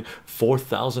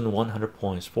 4,100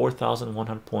 points.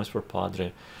 4,100 points for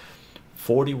Padre.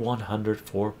 4,100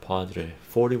 for Padre.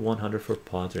 4,100 for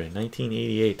Padre.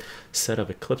 1988 set of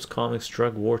Eclipse Comics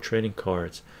drug war trading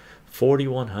cards.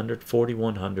 4,100.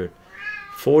 4,100.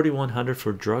 4,100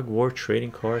 for drug war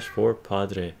trading cards for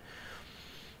Padre.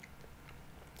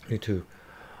 Me too.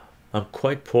 I'm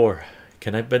quite poor.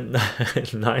 Can I bet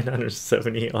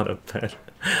 970 on a pen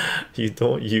you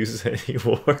don't use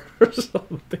anymore or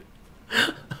something?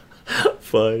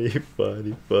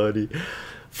 funny.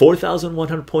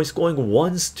 4,100 points going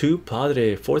once to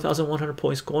Padre. 4,100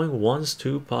 points going once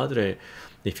to Padre.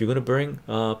 If you're gonna bring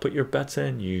put your bets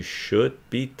in, you should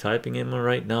be typing in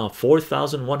right now.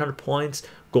 4,100 points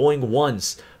going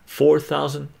once,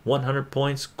 4,100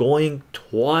 points going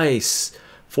twice,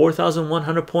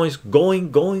 4,100 points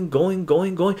going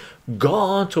gone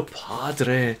to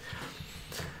Padre.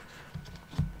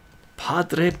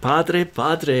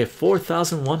 Padre,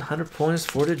 4,100 points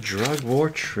for the drug war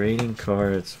trading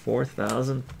cards.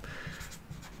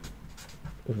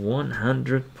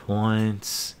 4,100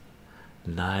 points.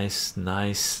 Nice.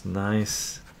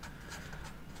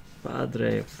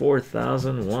 Padre,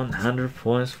 4,100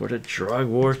 points for the drug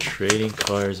war trading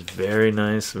cards. Very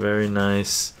nice.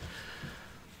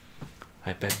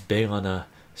 I bet big on a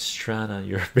strand on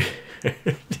your beard.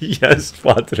 Yes,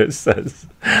 Padre says.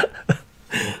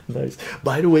 Nice.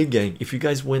 By the way, gang, if you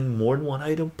guys win more than one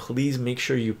item, please make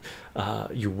sure you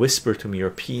whisper to me or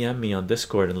PM me on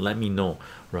Discord and let me know,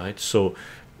 right? So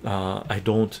I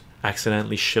don't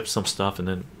accidentally ship some stuff and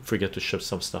then forget to ship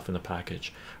some stuff in the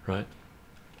package, right?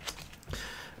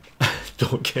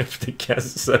 Don't give, the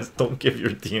guest says, don't give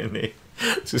your DNA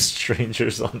to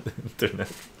strangers on the internet.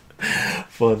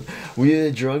 Fun. We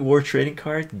did a drug war trading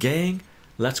card, gang.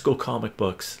 Let's go comic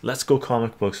books.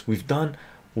 We've done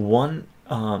one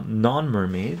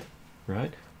non-mermaid,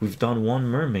 right? We've done one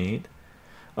mermaid.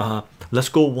 Let's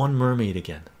go one mermaid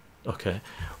again. Okay,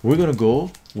 we're gonna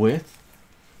go with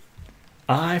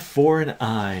eye for an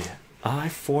eye.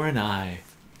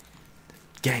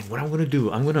 Gang, what I'm gonna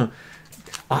do, I'm gonna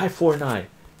eye for an eye.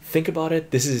 Think about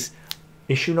it. This is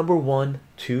issue number 1,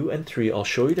 2, and 3. I'll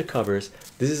show you the covers.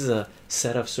 This is a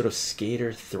set of sort of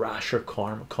skater thrasher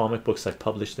comic books I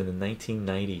published in the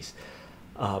 1990s.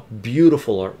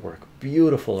 Beautiful artwork.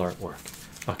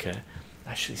 Okay,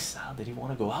 actually, Sal, did he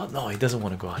want to go out? No, he doesn't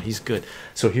want to go out. He's good.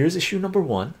 So here's issue number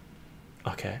 1.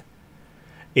 Okay,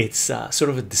 it's sort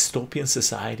of a dystopian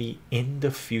society in the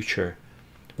future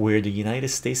where the United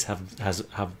States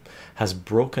has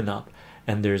broken up,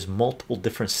 and there's multiple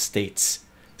different states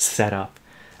set up,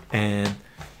 and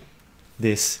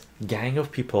this gang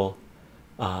of people,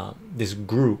 this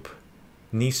group,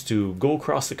 needs to go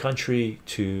across the country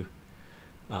to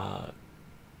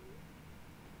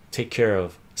take care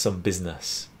of some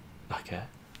business. Okay,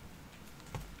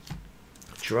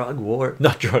 drug war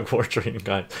trading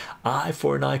guide. Eye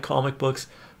for an Eye comic books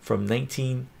from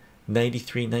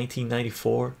 1993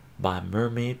 1994 by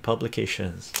Mermaid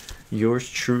Publications. Yours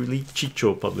truly,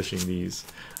 Chycho, publishing these,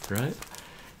 right?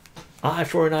 Eye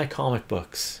for an Eye comic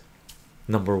books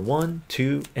number 1,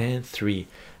 2, and 3.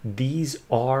 These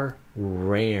are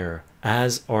rare,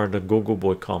 as are the Go-Go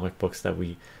Boy comic books that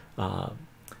we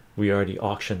already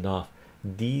auctioned off.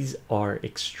 These are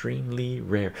extremely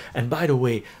rare. And by the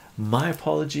way, my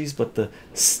apologies, but the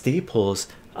staples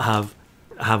have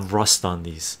rust on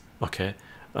these. Okay,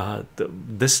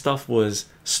 this stuff was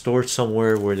stored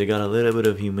somewhere where they got a little bit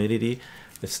of humidity.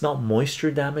 It's not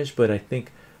moisture damage, but I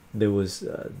think there was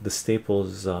the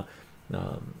staples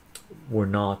were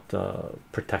not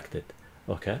protected.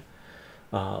 Okay,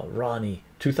 Ronnie,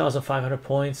 2,500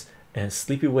 points, and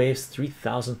Sleepy Waves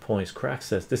 3,000 points. Crack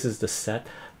says this is the set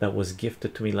that was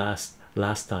gifted to me last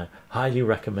time. Highly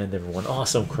recommend, everyone.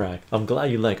 Awesome, Crack. I'm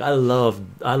glad you like. I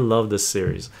love this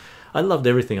series. I loved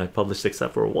everything I published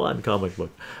except for one comic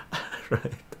book.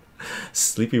 Right.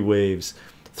 Sleepy Waves,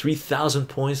 3,000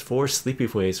 points for Sleepy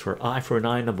Waves for Eye for an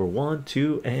Eye number 1,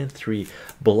 2, and 3.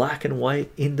 Black and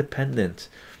white, independent.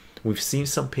 We've seen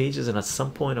some pages, and at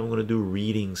some point I'm going to do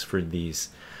readings for these.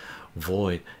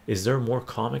 Void, is there more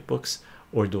comic books,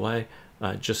 or do I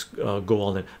just go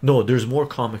all in? No, there's more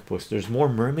comic books. There's more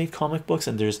Mermaid comic books,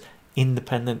 and there's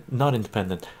non-Mermaid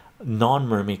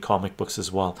comic books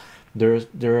as well. There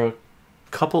are a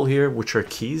couple here which are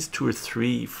keys, 2 or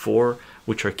 3, 4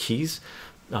 which are keys,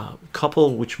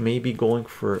 couple which may be going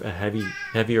for a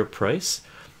heavier price.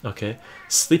 Okay,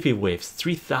 Sleepy Waves,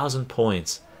 3,000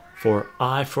 points for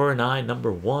Eye for an Eye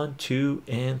number 1, 2,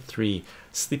 and 3.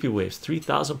 Sleepy Waves,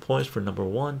 3,000 points for number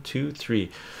 1, 2, 3.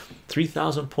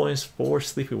 3,000 points for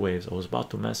Sleepy Waves. I was about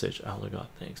to message. Oh my god,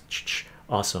 thanks.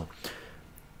 Awesome.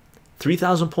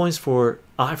 3,000 points for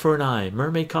Eye for an Eye,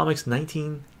 Mermaid Comics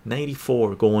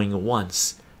 1994, going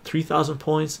once. 3,000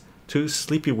 points to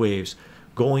Sleepy Waves,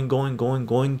 going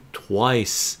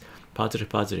twice.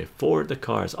 Padre for the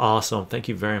cards. Awesome, thank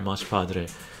you very much, Padre.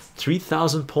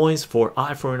 3,000 points for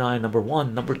Eye for an Eye number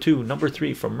 1, number 2, number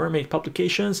 3 from Mermaid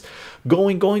Publications,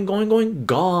 going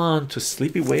gone to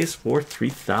Sleepy Waves for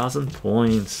 3,000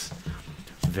 points.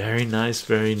 Very nice.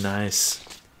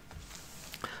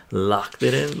 Locked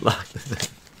it in.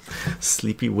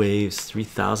 Sleepy Waves,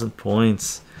 3,000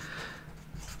 points.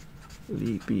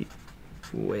 Sleepy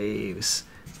Waves,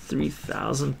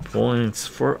 3,000 points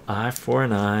for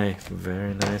an eye.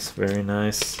 Very nice, very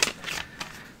nice.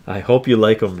 I hope you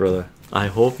like them, brother. I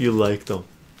hope you like them.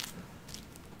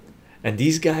 And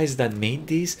these guys that made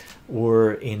these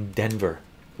were in Denver,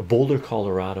 Boulder,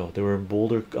 Colorado. They were in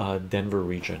Boulder, Denver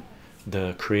region.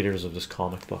 The creators of this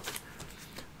comic book.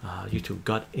 YouTube,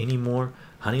 got any more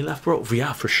honey left, bro?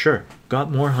 Yeah, for sure.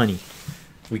 Got more honey.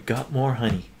 We got more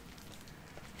honey.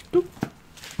 Doop.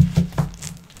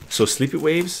 So Sleepy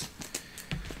Waves.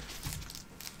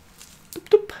 Doop,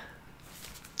 doop.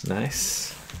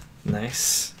 Nice,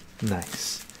 nice,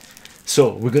 nice.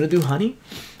 So we're gonna do honey.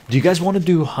 Do you guys want to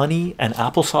do honey and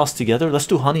applesauce together? Let's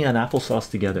do honey and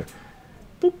applesauce together.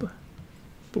 Boop,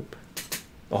 boop.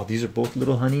 Oh, these are both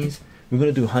little honeys. We're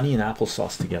gonna do honey and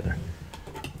applesauce together.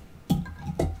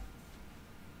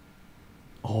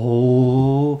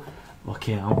 Oh,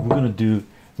 okay. We're gonna do.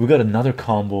 We got another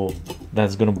combo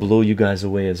that's gonna blow you guys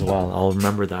away as well. I'll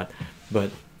remember that.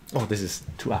 But oh, this is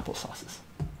 2 applesauces.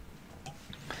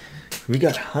 We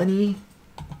got honey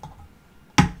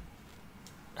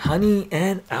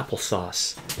and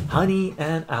applesauce. Honey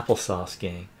and applesauce,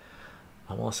 gang.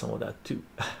 I want some of that too.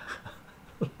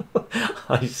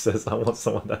 He says I want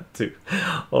some of that too.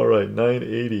 All right,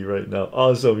 980 right now.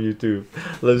 Awesome, YouTube.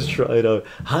 Let's try it out.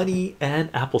 Honey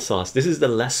and applesauce. This is the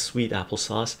less sweet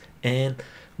applesauce and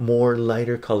more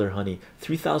lighter color honey.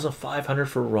 3,500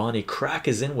 for Ronnie. Crack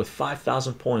is in with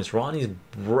 5,000 points. Ronnie's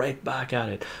right back at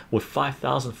it with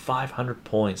 5,500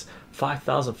 points.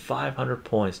 5,500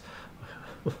 points.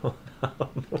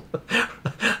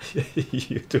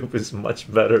 YouTube is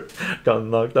much better. Got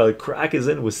knocked out. Crack is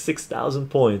in with 6,000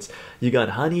 points. You got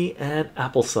honey and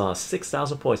applesauce,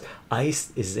 6,000 points.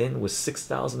 Ice is in with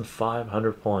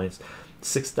 6,500 points.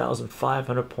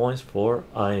 6,500 points for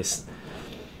Ice.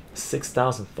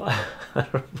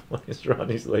 6,500 points.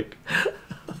 Ronnie's like,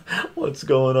 what's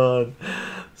going on?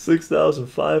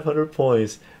 6,500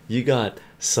 points. You got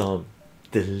some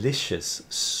delicious,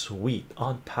 sweet,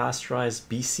 unpasteurized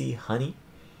BC honey.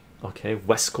 Okay,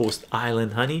 West Coast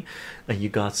Island honey, and you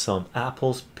got some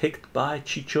apples picked by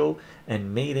Chycho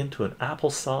and made into an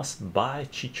applesauce by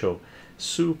Chycho.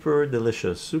 Super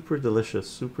delicious, super delicious,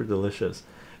 super delicious.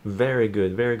 Very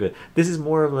good, very good. This is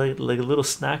more of like a little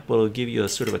snack, but it'll give you a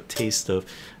sort of a taste of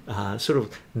sort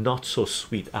of not so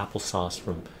sweet applesauce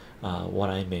from what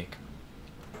I make.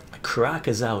 Crack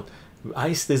is out.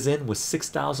 Iced is in with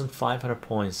 6,500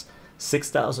 points.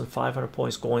 6,500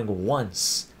 points going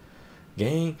once.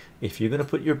 Gang, if you're gonna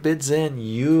put your bids in,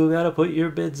 you gotta put your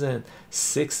bids in.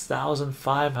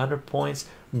 6,500 points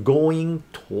going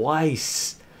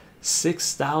twice.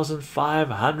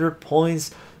 6,500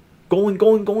 points going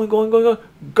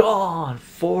gone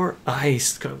for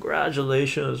Ice.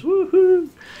 Congratulations. Woohoo.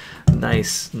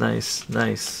 Nice, nice,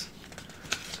 nice.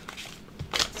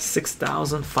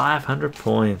 6,500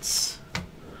 points.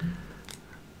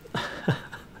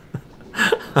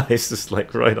 Ice just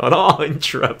like right on. Oh,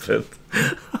 Intrepid.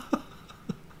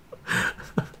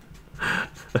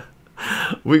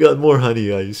 We got more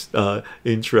honey, Ice.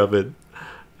 Intrepid.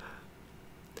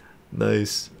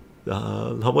 Nice.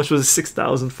 How much was it?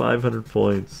 6,500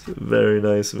 points. Very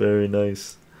nice, very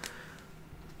nice.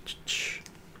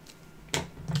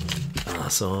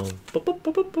 Awesome.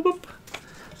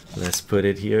 Let's put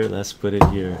it here. Let's put it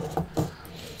here.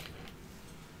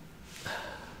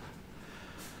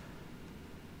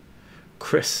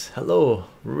 Chris, hello.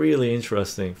 Really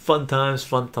interesting. Fun times,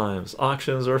 fun times.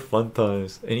 Auctions are fun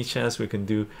times. Any chance we can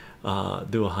do a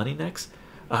honey next?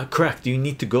 Correct. Do you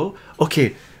need to go?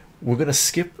 Okay, we're gonna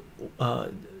skip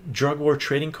drug war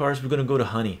trading cards. We're gonna go to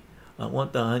honey. I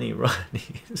want the honey,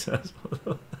 Ronnie.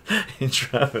 In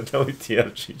traffic,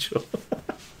 WTF, Chycho.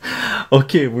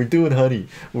 Okay, we're doing honey.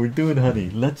 We're doing honey.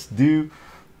 Let's do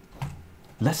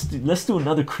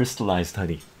another crystallized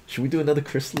honey. Should we do another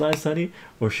crystallized honey,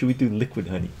 or should we do liquid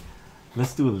honey?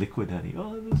 Let's do a liquid honey.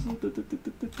 Oh,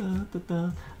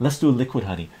 let's do a liquid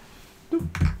honey.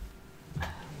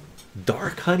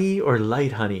 Dark honey or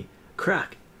light honey?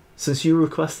 Crack. Since you're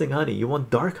requesting honey, you want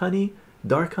dark honey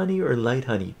or light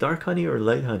honey? Dark honey or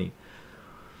light honey?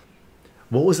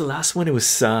 What was the last one? It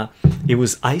was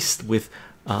iced with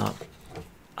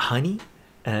honey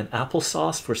and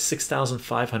applesauce for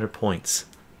 6,500 points.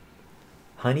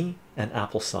 Honey and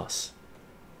applesauce.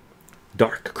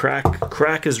 Dark.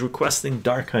 Crack is requesting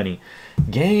dark honey.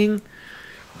 Gang,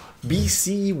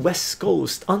 BC West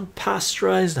Coast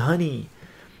unpasteurized honey,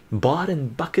 bought in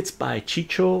buckets by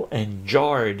Chycho and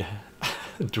jarred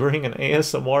during an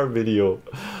ASMR video.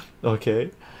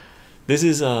 Okay, this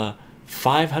is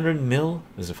 500 mil,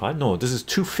 is it five? No, this is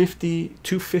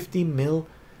 250 mil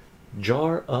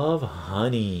jar of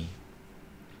honey.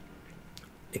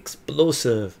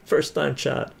 Explosive, first time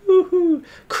chat. Woohoo!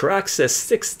 Crack says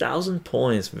 6,000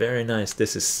 points. Very nice.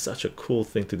 This is such a cool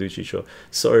thing to do, Chycho.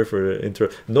 Sorry for the intro.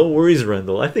 No worries,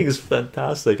 Rendell. I think it's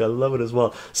fantastic. I love it as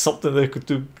well. Something that could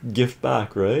do gift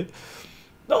back, right?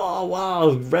 Oh wow,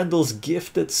 Rendell's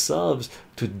gifted subs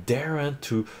to Darren,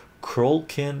 to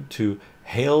Krolkin, to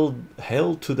Hail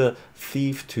to the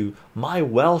Thief, to My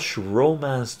Welsh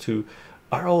Romance, to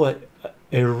Arroyot,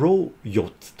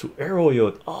 to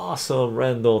Arroyot. Awesome,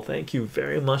 Randall. Thank you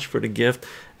very much for the gift.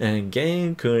 And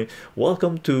gang,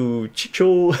 welcome to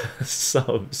Chycho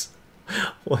subs.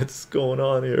 What's going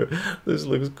on here? This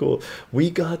looks cool.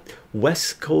 We got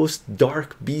West Coast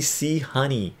Dark BC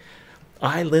honey,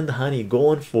 island honey,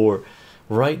 going for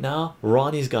right now.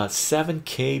 Ronnie's got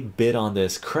 7k bid on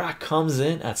this. Crack comes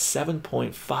in at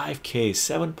 7.5k,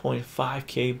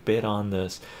 7.5k bid on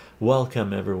this.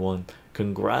 Welcome everyone.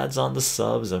 Congrats on the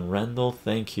subs, and Rendell,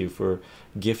 thank you for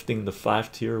gifting the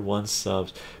 5 tier 1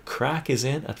 subs. Crack is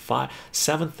in at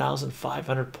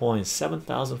 7,500 points.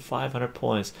 7,500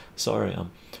 points. Sorry,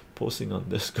 I'm posting on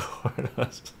Discord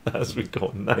as we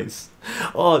go. Nice.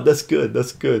 Oh, that's good.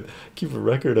 That's good. Keep a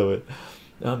record of it.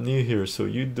 I'm new here, so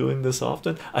you doing this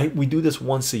often? We do this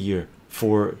once a year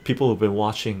for people who've been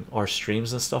watching our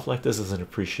streams and stuff like this as an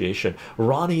appreciation.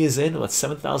 Ronnie is in at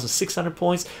 7,600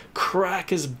 points.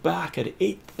 Crack is back at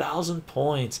 8,000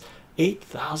 points.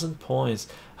 8,000 points.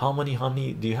 How many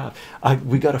honey do you have?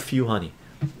 We got a few honey.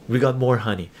 We got more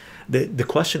honey. The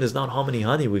question is not how many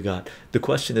honey we got. The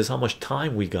question is how much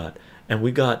time we got. And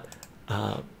we got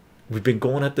we've been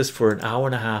going at this for an hour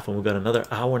and a half, and we've got another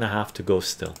hour and a half to go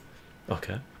still.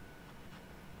 Okay,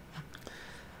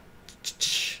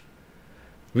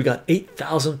 we got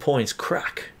 8,000 points.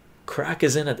 Crack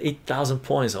is in at 8,000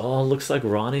 points. Oh, looks like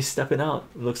Ronnie's stepping out.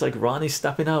 Looks like Ronnie's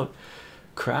stepping out.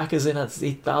 Crack is in at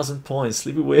 8,000 points.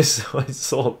 Sleepy Waste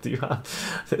Salt. Do you have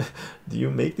do you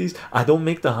make these? I don't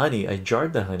make the honey. I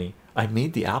jarred the honey. I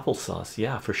made the applesauce,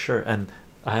 yeah, for sure. And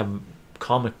I have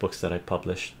comic books that I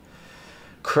published.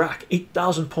 Crack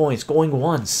 8,000 points going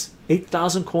once.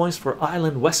 8,000 coins for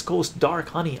Island West Coast Dark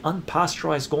Honey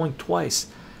unpasteurized going twice.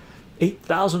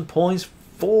 8,000 points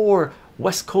for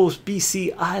West Coast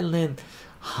BC Island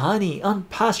Honey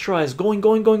unpasteurized going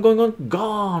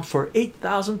gone for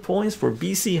 8,000 points for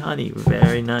BC Honey.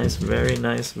 Very nice, very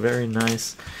nice, very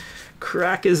nice.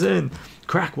 Crack is in.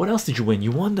 Crack, what else did you win?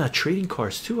 You won the trading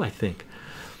cards too, I think.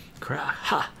 Crack,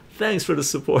 ha. Thanks for the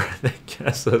support. I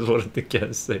guess that's what the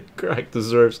guys say. Crack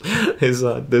deserves his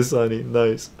this honey.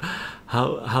 Nice.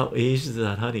 How aged is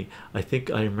that honey? I think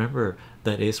I remember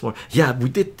that ASMR. Yeah,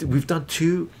 we've done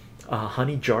 2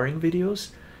 honey jarring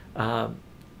videos.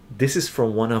 This is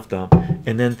from one of them,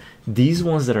 and then these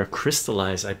ones that are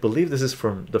crystallized, I believe this is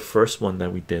from the first one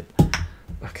that we did.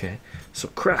 Okay, so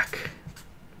crack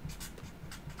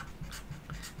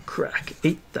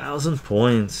 8,000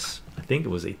 points. I think it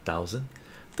was 8,000.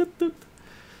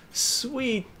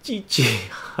 Sweet Chichi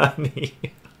honey.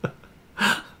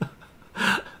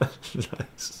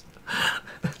 Nice.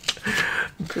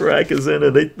 Crack is in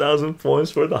at 8,000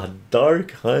 points for the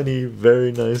dark honey.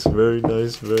 Very nice, very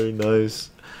nice, very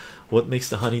nice. What makes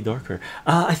the honey darker?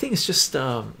 I think it's just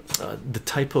the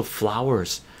type of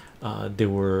flowers they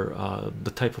were, the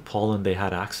type of pollen they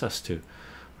had access to,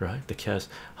 right? Because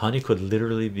honey could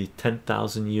literally be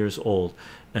 10,000 years old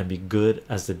and be good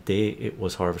as the day it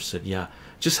was harvested. Yeah,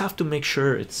 just have to make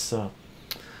sure it's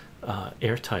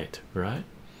airtight, right?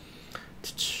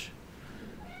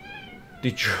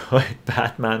 Detroit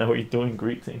Batman, how are you doing?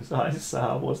 Greetings. Hi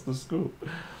Sam, what's the scoop?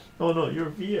 Oh no, you're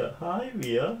Via. Hi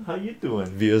Via, how you doing?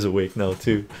 Via's awake now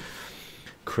too.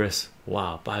 Chris,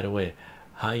 wow, by the way,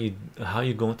 how you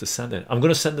going to send it? I'm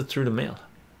gonna send it through the mail.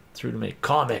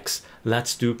 Comics,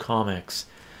 let's do comics.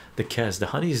 The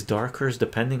honey is darker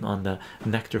depending on the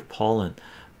nectar pollen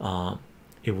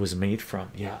it was made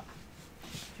from. Yeah,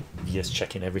 yes,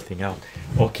 checking everything out.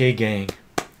 Okay gang,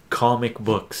 comic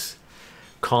books.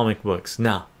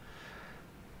 Now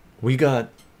we got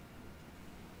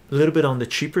a little bit on the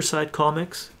cheaper side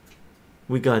comics.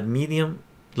 We got medium,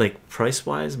 like price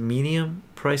wise, medium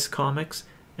price comics,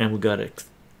 and we got a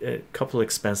couple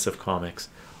expensive comics.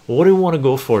 What do you want to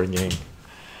go for, gang?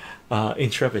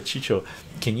 Intrepid Chycho,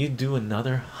 can you do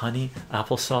another honey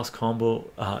applesauce combo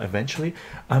eventually?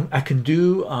 I can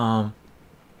do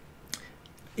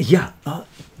yeah,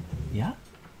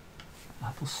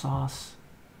 applesauce.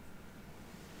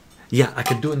 Yeah, I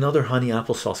can do another honey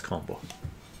applesauce combo.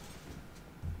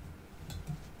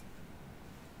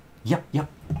 Yep,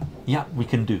 we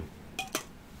can do.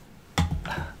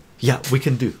 Yeah, we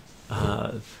can do.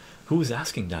 Who was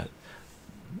asking that?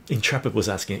 Intrepid was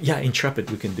asking. Yeah, Intrepid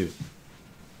we can do.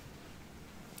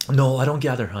 No, I don't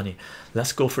gather honey.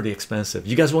 Let's go for the expensive.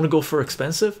 You guys want to go for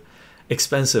expensive?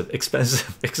 Expensive,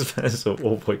 expensive, expensive.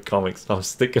 Oh boy, comics. I'm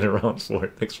sticking around for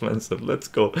it. Expensive. Let's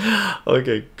go.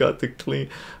 Okay, got to clean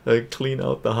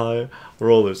out the high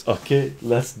rollers. Okay,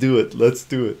 let's do it. Let's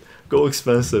do it. Go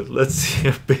expensive. Let's see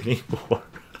a bidding war.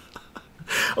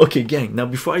 Okay, gang. Now,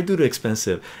 before I do the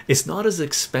expensive, it's not as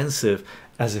expensive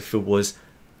as if it was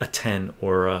a 10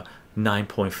 or a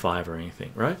 9.5 or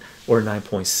anything, right? Or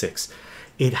 9.6.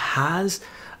 It has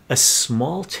a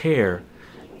small tear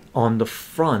on the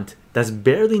front that's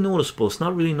barely noticeable. It's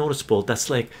not really noticeable. That's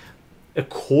like a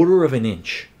quarter of an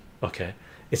inch. Okay,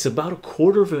 it's about a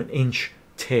quarter of an inch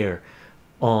tear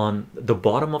on the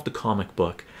bottom of the comic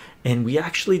book, and we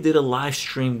actually did a live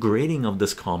stream grading of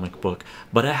this comic book,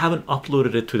 but I haven't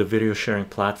uploaded it to the video sharing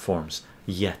platforms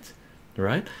yet,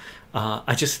 right?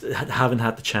 I just haven't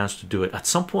had the chance to do it. At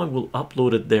some point we'll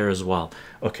upload it there as well.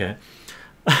 Okay.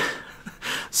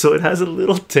 So it has a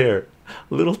little tear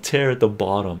at the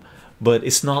bottom, but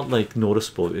it's not like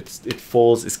noticeable. It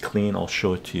folds, it's clean. I'll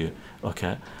show it to you.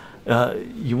 Okay.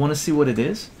 You want to see what it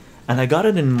is? And I got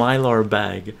it in Mylar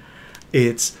bag.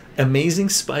 It's Amazing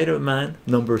Spider-Man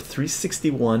number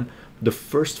 361, the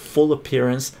first full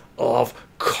appearance of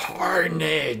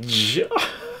Carnage.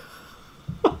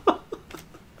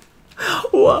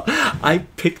 Well, I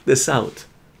picked this out.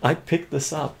 I picked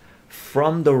this up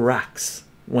from the racks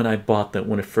when I bought that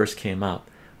when it first came out.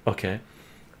 Okay,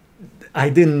 I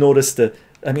didn't notice that.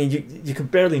 I mean, you can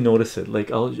barely notice it.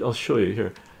 Like I'll show you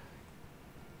here.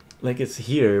 Like it's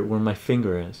here where my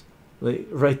finger is, like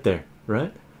right there,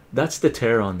 right? That's the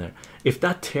tear on there. If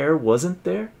that tear wasn't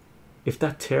there, you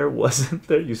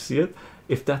see it.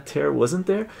 If that tear wasn't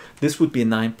there, this would be a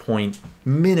 9 point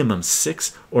minimum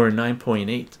 6 or a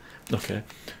 9.8. Okay,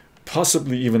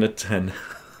 possibly even a 10.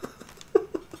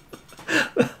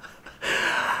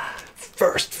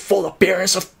 First full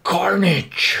appearance of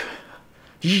Carnage.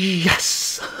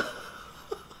 Yes.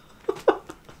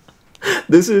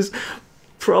 This is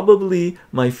probably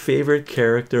my favorite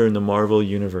character in the Marvel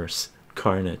universe,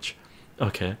 Carnage.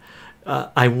 Okay,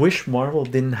 I wish Marvel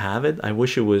didn't have it. I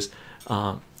wish it was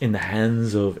in the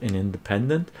hands of an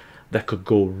independent that could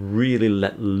go really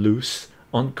let loose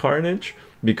on Carnage,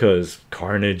 because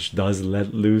Carnage does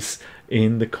let loose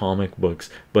in the comic books,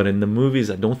 but in the movies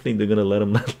I don't think they're gonna let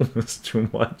him let loose too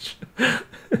much.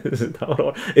 It's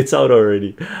out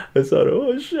already. It's out.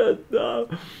 Oh shit, no.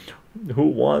 Who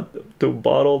want to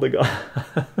bottle the guy?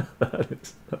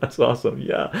 That's awesome.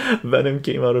 Yeah, Venom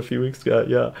came out a few weeks ago.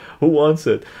 Yeah, who wants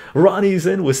it? Ronnie's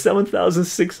in with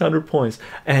 7,600 points.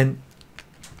 And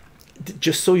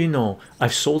just so you know,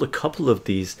 I've sold a couple of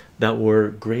these that were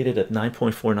graded at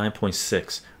 9.4,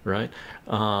 9.6, right?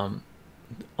 On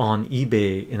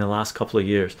eBay in the last couple of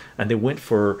years, and they went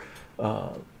for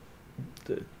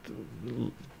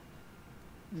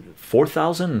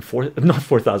 4,000 not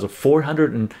 4,000,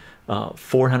 400 and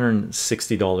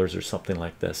 $460 or something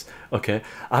like this. Okay,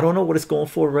 I don't know what it's going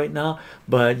for right now,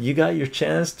 but you got your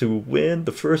chance to win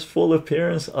the first full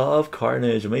appearance of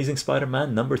Carnage, Amazing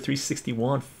Spider-Man number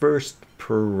 361, first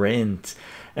print.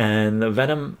 And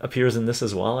Venom appears in this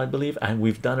as well, I believe, and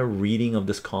we've done a reading of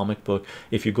this comic book.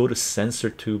 If you go to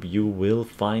CensorTube, you will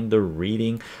find the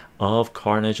reading of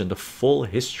Carnage and the full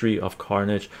history of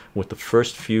Carnage with the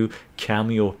first few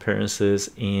cameo appearances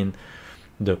in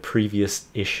the previous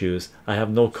issues. I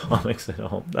have no comics at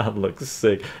home. That looks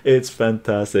sick. It's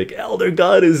fantastic. Elder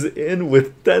God is in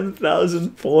with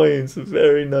 10,000 points.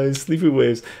 Very nice. Sleepy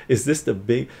Waves, is this the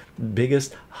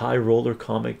biggest high roller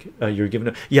comic you're giving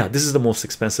away? Yeah, this is the most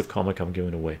expensive comic I'm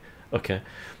giving away. Okay,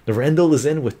 the Rendell is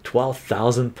in with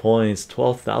 12,000 points.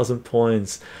 12,000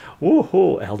 points.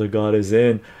 Woohoo! Elder God is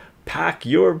in. Pack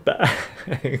your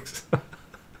bags.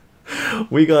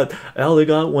 We got Elder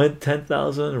God went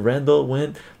 10,000, Randall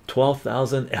went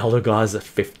 12,000, Elder God's at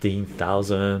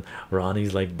 15,000.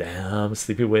 Ronnie's like, damn,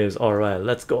 Sleepy Waves, all right,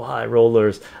 let's go high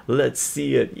rollers, let's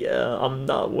see it. Yeah, I'm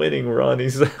not winning, Ronnie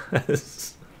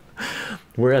says.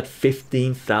 We're at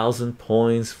 15,000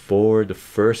 points for the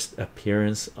first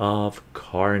appearance of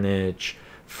Carnage.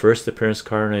 First appearance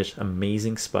Carnage,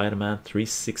 Amazing Spider-Man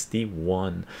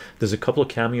 361. There's a couple of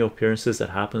cameo appearances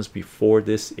that happens before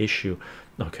this issue.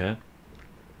 Okay,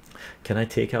 can I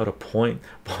take out a point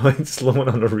loan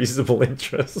on a reasonable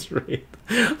interest rate?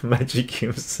 Magic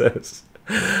Cube says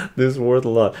this is worth a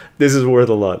lot. This is worth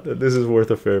a lot. This is worth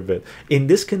a fair bit. In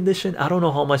this condition, I don't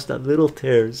know how much that little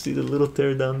tear, see the little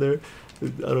tear down there,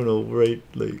 I don't know, right,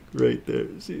 like right there,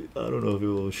 see, I don't know if it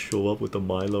will show up with the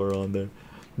Mylar on there.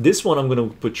 This one I'm gonna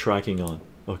put tracking on.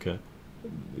 Okay,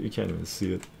 you can't even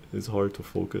see it. It's hard to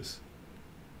focus.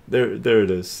 There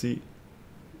it is.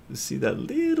 See that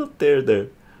little tear there.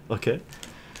 Okay,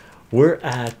 we're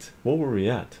at, what were we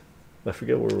at? I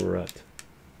forget where we're at.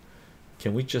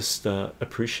 Can we just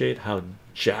appreciate how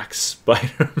Jack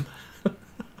Spider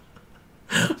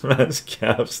Man's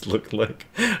calves look like?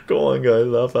 Go on, guys,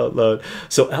 laugh out loud.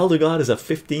 So Elder God is at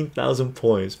 15,000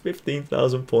 points.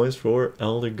 15,000 points for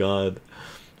Elder God.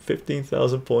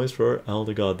 15,000 points for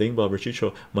Elder God. Ding Bobber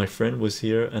Chicho, my friend was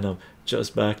here and I'm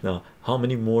just back now. How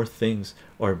many more things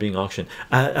are being auctioned?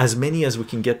 As many as we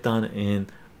can get done in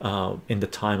the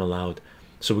time allowed.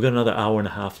 So we got another hour and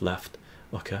a half left.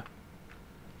 Okay.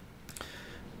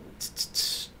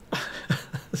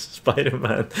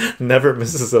 Spider-Man never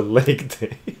misses a leg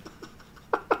day.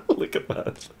 Look at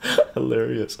that,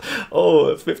 hilarious.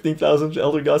 Oh, 15,000.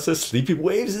 Elder God says Sleepy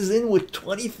Waves is in with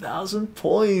 20,000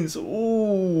 points.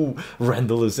 Ooh,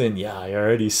 Rendell is in. Yeah, I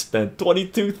already spent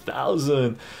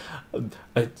 22,000.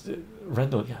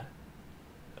 Rendell, yeah.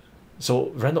 So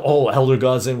Rendell, oh, Elder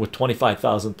God's in with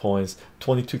 25,000 points.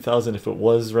 22,000 if it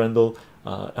was Rendell.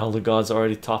 Elder God's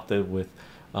already topped it with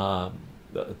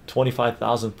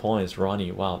 25,000 points.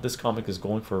 Ronnie, wow, this comic is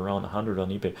going for around 100 on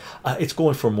eBay. It's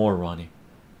going for more, Ronnie.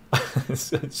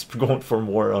 It's going for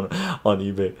more on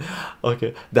eBay.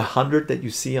 Okay, the 100 that you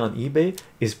see on eBay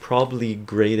is probably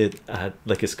graded at,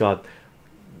 like, it's got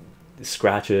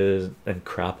scratches and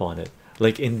crap on it.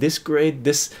 Like in this grade,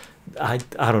 this I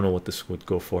don't know what this would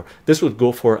go for. This would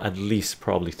go for at least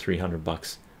probably 300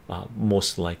 bucks,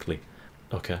 most likely.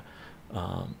 Okay,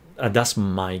 and that's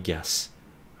my guess.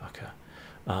 Okay.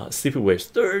 Sleepy Waves,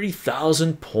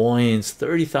 30,000 points.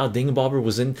 30,000. Dingbobber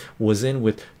was in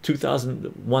with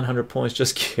 2,100 points.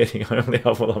 Just kidding. I only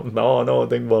have one. No,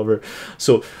 Dingbobber.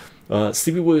 So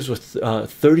Sleepy Waves with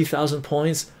 30,000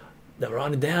 points. They're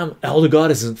on a damn. Elder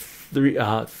God is in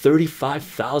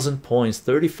 35,000 points.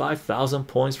 35,000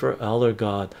 points for Elder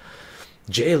God.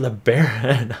 Jay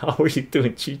LeBaron, how are you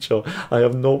doing, Chycho? I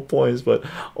have no points, but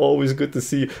always good to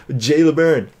see you. Jay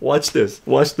LeBaron, watch this,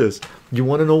 watch this. You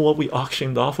want to know what we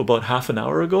auctioned off about half an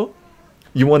hour ago?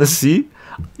 You want to see?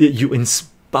 You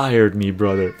inspired me,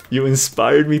 brother. You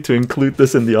inspired me to include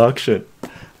this in the auction.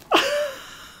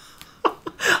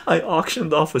 I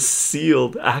auctioned off a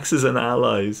sealed Axis and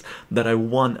Allies that I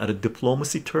won at a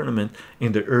diplomacy tournament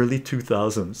in the early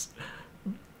 2000s.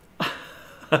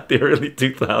 At the early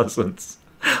 2000s.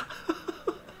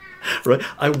 Right,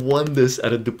 I won this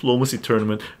at a diplomacy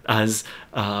tournament as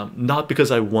not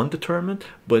because I won the tournament,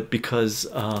 but because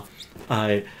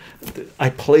I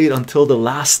played until the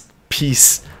last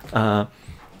piece, and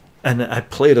I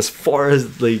played as far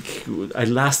as, like, I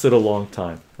lasted a long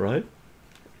time. Right,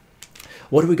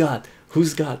 what do we got?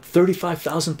 Who's got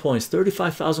 35,000 points?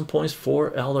 35,000 points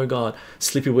for Elder God.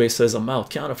 Sleepy Way says I'm out,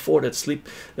 can't afford it.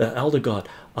 Elder God,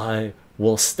 I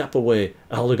will step away.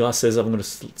 Elder God says I'm going to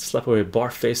step away.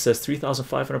 Barface says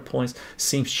 3,500 points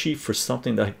seems cheap for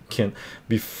something that can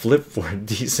be flipped for a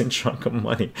decent chunk of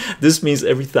money. This means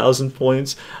every 1,000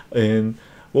 points, and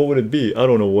what would it be? I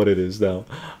don't know what it is now.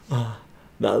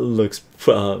 That looks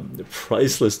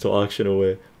priceless to auction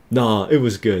away. Nah, it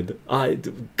was good. I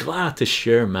glad to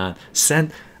share, man.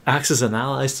 Send Axis and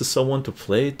Allies to someone to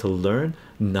play, to learn.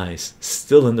 Nice.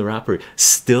 Still in the wrapper,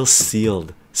 still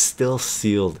sealed, still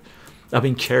sealed. I've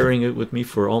been carrying it with me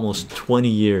for almost 20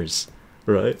 years.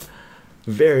 Right,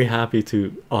 very happy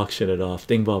to auction it off.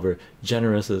 Dingbobber,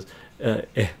 generous as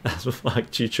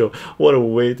fuck. Chycho, what a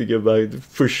way to get back,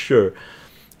 for sure.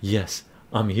 Yes,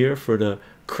 I'm here for the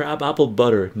crab apple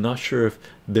butter. Not sure if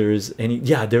there is any.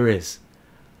 Yeah, there is.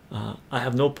 I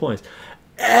have no points.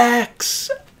 X,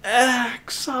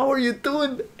 how are you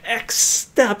doing? X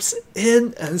steps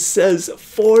in and says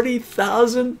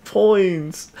 40,000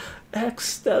 points. X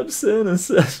steps in and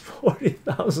says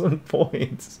 40,000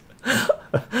 points.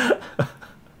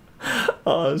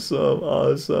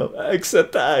 Awesome. X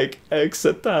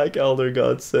attack. Elder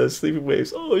God says. Sleepy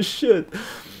Waves, oh shit,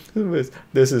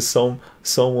 this is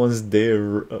someone's day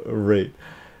rate.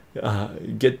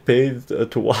 Get paid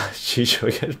to watch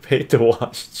Chycho. Get paid to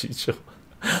watch Chycho.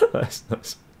 Nice.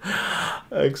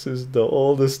 X is the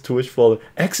oldest Twitch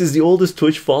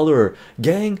follower.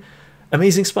 Gang.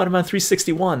 Amazing Spider-Man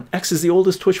 361. X is the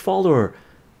oldest Twitch follower.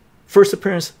 First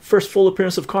full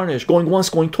appearance of Carnage. Going once,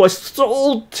 going twice.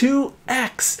 Sold to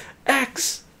X.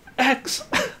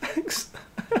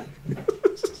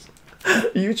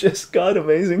 You just got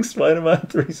Amazing Spider-Man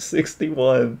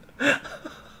 361.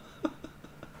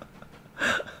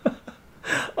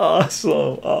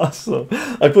 Awesome, awesome.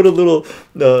 I put a little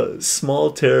small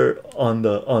tear on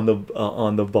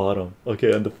the bottom,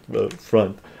 okay, on the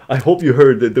front. I hope you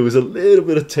heard that there was a little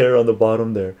bit of tear on the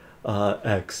bottom there.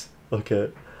 X,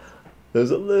 okay. There's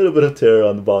a little bit of tear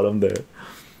on the bottom there.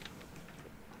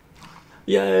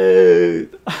 Yay!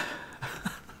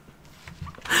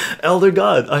 Elder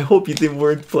God, I hope you didn't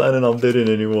weren't planning on bidding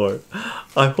anymore.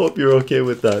 I hope you're okay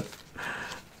with that.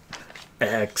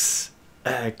 X,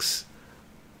 X.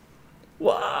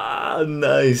 Wow,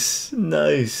 nice,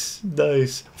 nice,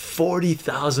 nice.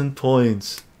 40,000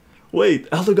 points. Wait,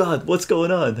 Elder God, what's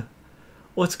going on?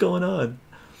 What's going on?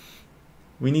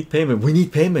 We need payment. We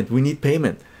need payment. We need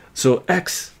payment. So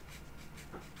X,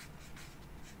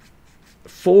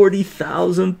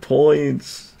 40,000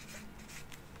 points.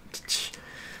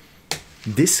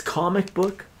 This comic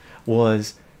book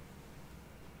was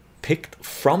picked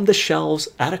from the shelves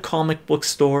at a comic book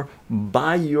store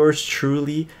by yours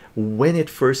truly when it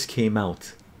first came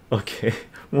out. Okay,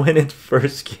 when it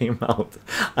first came out,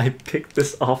 I picked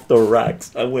this off the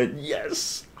racks. I went,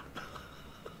 yes.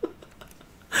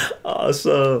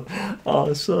 Awesome,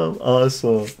 awesome,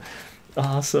 awesome,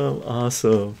 awesome,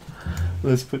 awesome.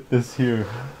 Let's put this here.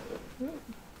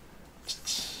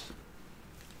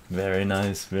 Very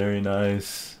nice, very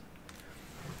nice.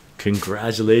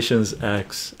 Congratulations,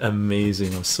 X.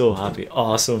 Amazing. I'm so happy.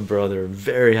 Awesome, brother.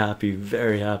 Very happy,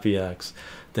 X.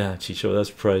 Damn, Chycho,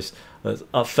 that's price. That's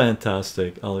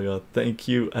fantastic. Oh God, thank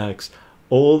you, X.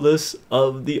 Oldest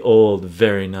of the old.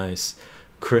 Very nice.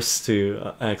 Chris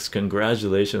to X,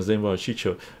 congratulations. Name about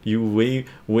Chycho. You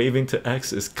waving to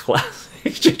X is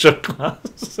classic. Chycho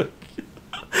classic.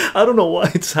 I don't know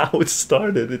why it's how it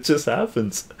started. It just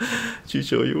happens.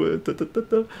 Chycho, you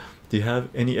do you have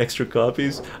any extra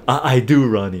copies? I do,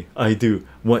 Ronnie. I do.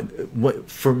 What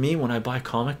for me when I buy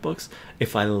comic books,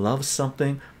 if I love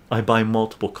something, I buy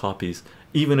multiple copies.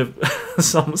 Even if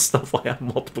some stuff I have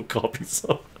multiple copies,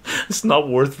 so it's not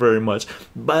worth very much.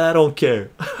 But I don't care.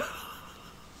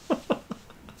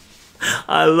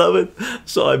 I love it,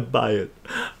 so I buy it,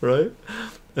 right?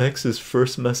 X's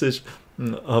first message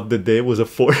of the day was a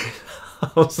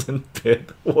 40,000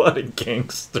 bid. What a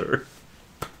gangster.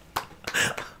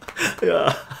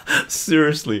 Yeah,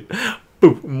 seriously.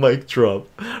 Boom, mic drop,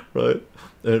 right?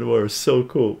 It was so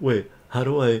cool. Wait, how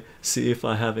do I see if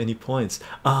I have any points?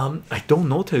 I don't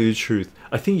know, tell you the truth.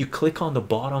 I think you click on the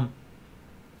bottom,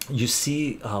 you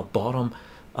see bottom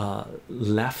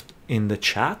left in the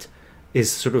chat is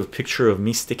sort of a picture of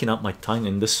me sticking out my tongue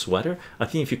in this sweater. I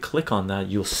think if you click on that,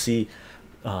 you'll see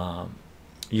how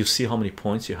many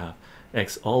points you have.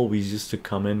 X always used to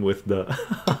come in with the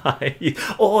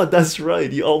oh, that's right,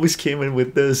 he always came in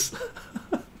with this.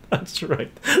 That's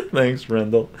right. Thanks,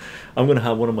 Randall. I'm gonna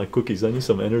have one of my cookies. I need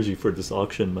some energy for this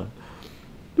auction, man.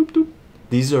 Doop, doop.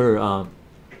 These are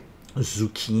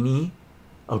zucchini,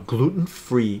 a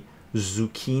gluten-free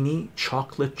zucchini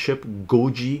chocolate chip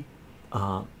goji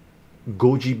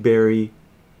goji berry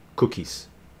cookies.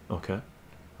 Okay, I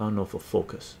don't know if it'll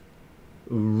focus.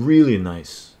 Really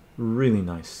nice, really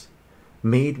nice.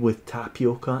 Made with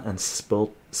tapioca and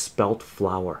spelt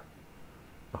flour.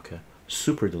 Okay,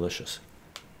 super delicious.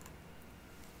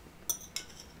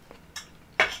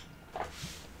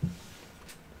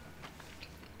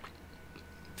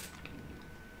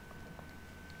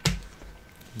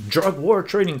 Drug war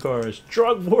trading cards.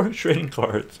 Drug war trading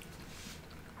cards.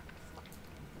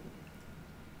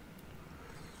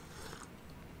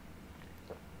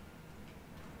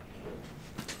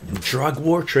 Drug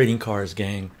war trading cards,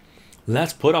 gang.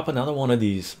 Let's put up another one of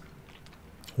these.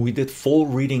 We did full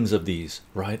readings of these,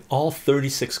 right? All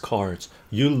 36 cards.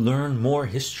 You learn more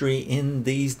history in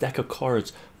these deck of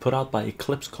cards put out by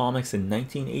Eclipse Comics in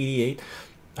 1988,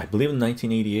 I believe in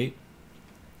 1988.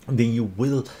 Then you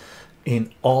will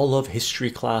in all of history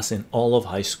class, in all of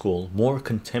high school, more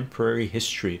contemporary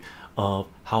history of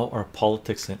how our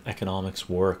politics and economics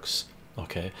works.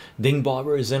 Okay, Ding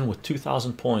Bobber is in with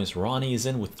 2,000 points. Ronnie is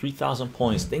in with 3,000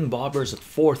 points. Ding Bobber is at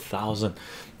 4,000.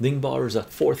 Ding Bobber is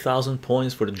at 4,000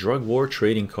 points for the drug war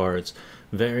trading cards.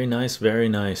 Very nice, very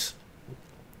nice.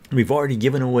 We've already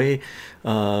given away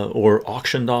or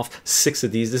auctioned off 6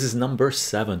 of these. This is number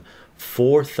 7.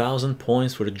 4,000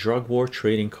 points for the drug war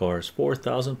trading cards.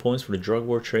 4,000 points for the drug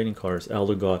war trading cards.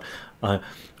 Elder God, I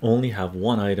only have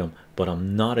one item, but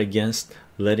I'm not against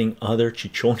letting other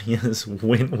Chichonians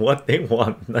win what they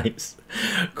want. Nice.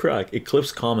 Crack.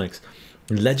 Eclipse Comics,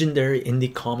 legendary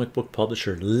indie comic book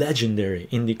publisher. Legendary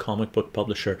indie comic book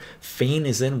publisher. Fane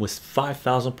is in with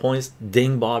 5,000 points.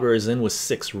 Ding Bobber is in with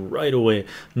 6 right away.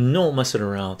 No messing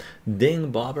around.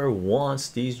 Ding Bobber wants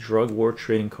these drug war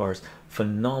trading cards.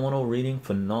 Phenomenal reading,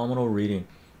 phenomenal reading.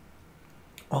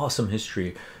 Awesome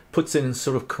history, puts it in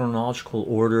sort of chronological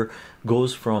order,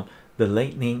 goes from the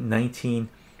late 19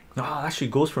 actually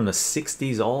goes from the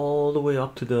 60s all the way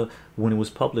up to the when it was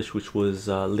published, which was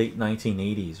late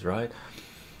 1980s, right?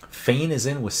 Fane is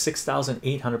in with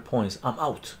 6,800 points. I'm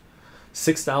out.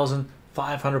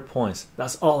 6,500 points.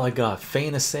 That's all I got.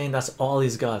 Fane is saying that's all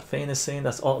he's got. Fane is saying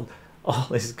that's all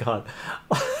he's got.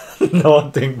 No,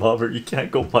 thing, Bobber, you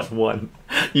can't go by one.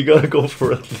 You gotta go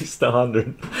for at least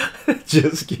 100.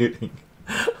 Just kidding.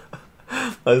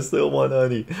 I still want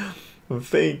honey.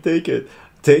 Fane, take it,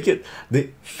 take it.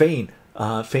 The Fane,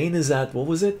 Fane is at, what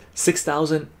was it,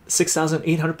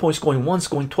 6,800 points, going once,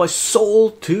 going twice.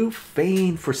 Sold to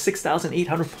Fane for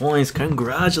 6,800 points.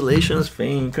 Congratulations,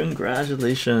 Fane.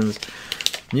 Congratulations,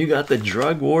 you got the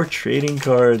drug war trading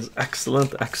cards.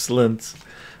 Excellent, excellent,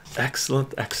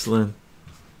 excellent, excellent.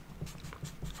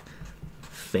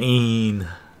 Fane,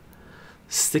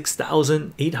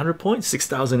 6,800 points.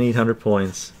 6,800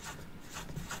 points.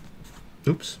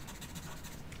 Oops.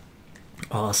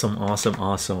 Awesome, awesome,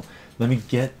 awesome. Let me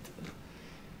get,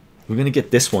 we're gonna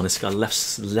get this one. It's got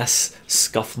less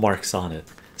scuff marks on it.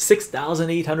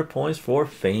 6,800 points for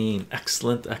Fane.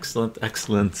 Excellent, excellent,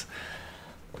 excellent.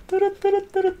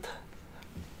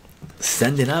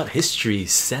 Sending out history,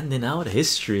 sending out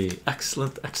history.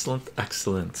 Excellent, excellent,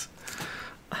 excellent.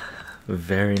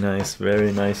 Very nice,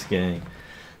 gang.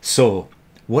 So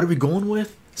what are we going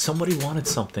with? Somebody wanted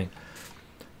something.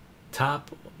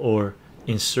 Tap or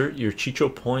insert your chycho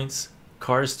points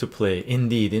cards to play.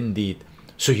 Indeed, indeed.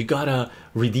 So you gotta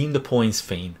redeem the points,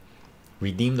 Fane.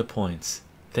 Redeem the points.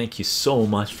 Thank you so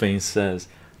much. Fane says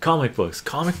comic books,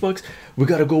 comic books. We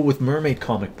gotta go with Mermaid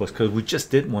comic books because we just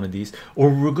did one of these. Or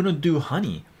we're gonna do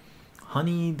honey.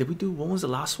 Did we do, what was the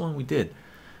last one we did?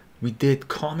 We did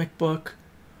comic book.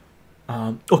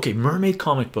 Okay, Mermaid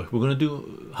comic book. We're gonna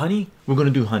do honey. We're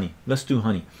gonna do honey. Let's do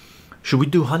honey. Should we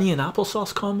do honey and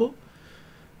applesauce combo?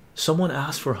 Someone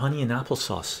asked for honey and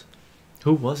applesauce.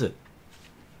 Who was it?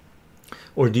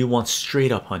 Or do you want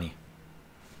straight up honey?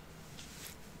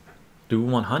 Do we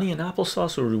want honey and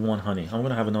applesauce, or do we want honey? I'm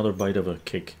gonna have another bite of a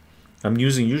cake. I'm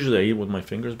using, usually I eat with my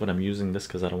fingers, but I'm using this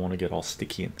because I don't want to get all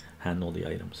sticky and handle the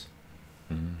items.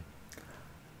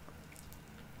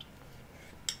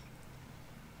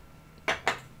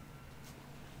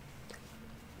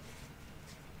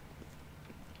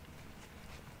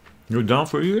 You're down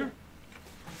for either?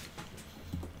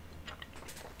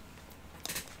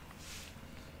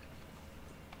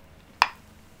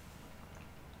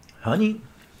 Honey.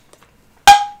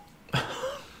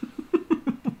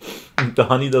 The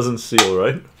honey doesn't seal,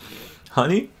 right?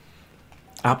 Honey,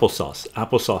 applesauce.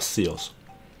 Applesauce seals.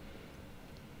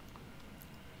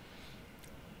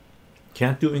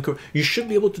 Can't do increments. You should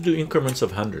be able to do increments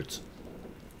of hundreds.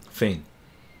 Fane.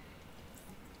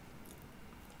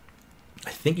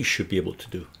 I think you should be able to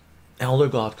do. Elder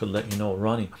God could let you know.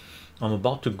 Ronnie, I'm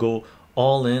about to go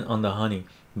all in on the honey,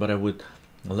 but I would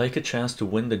like a chance to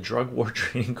win the drug war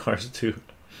trading cards too.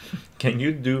 Can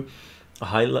you do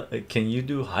highlight? Can you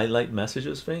do highlight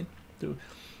messages, Fane?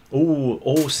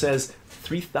 Oh, says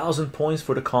 3,000 points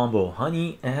for the combo,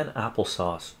 honey and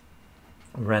applesauce.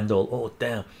 Randall, oh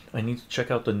damn, I need to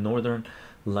check out the Northern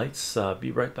Lights.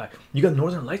 Be right back. You got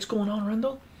Northern Lights going on,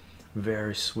 Randall?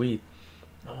 Very sweet.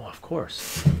 Oh, of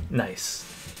course. Nice.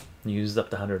 You used up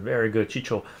the 100. Very good,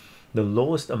 Chycho. The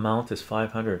lowest amount is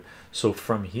 500. So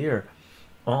from here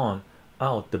on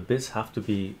out, the bits have to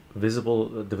be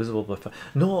visible, divisible by 5.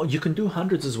 No, you can do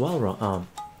hundreds as well.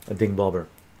 Ding Bobber.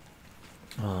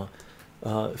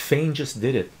 Fane just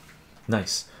did it.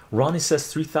 Nice. Ronnie says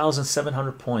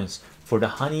 3,700 points for the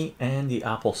honey and the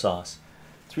applesauce.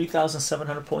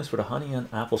 3,700 points for the honey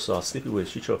and applesauce. Sleepy with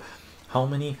Chycho. How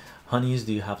many honeys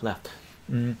do you have left?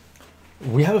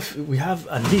 We have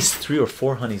at least 3 or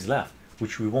 4 honeys left,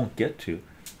 which we won't get to.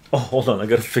 Oh, hold on, I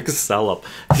gotta fix Sal up.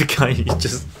 The guy, he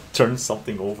just turned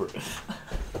something over.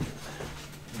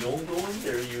 Don't go in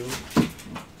there, you.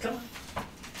 Come on,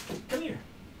 come here.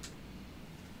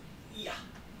 Yeah,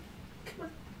 come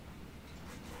on.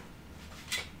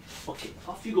 Okay,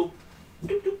 off you go.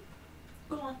 Doop, doop.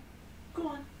 Go on, go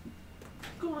on,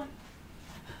 go on.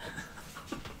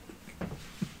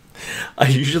 I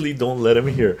usually don't let them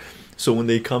here, so when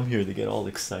they come here they get all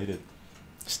excited,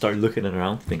 start looking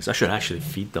around things. I should actually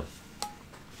feed them.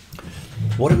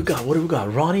 What do we got? What do we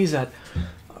got? Ronnie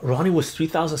was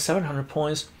 3,700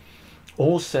 points.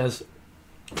 O says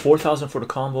 4,000 for the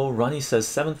combo. Ronnie says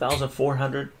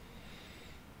 7,400.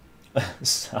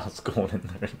 Sal's going in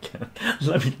there again.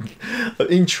 Let me.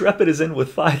 Intrepid is in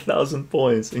with 5,000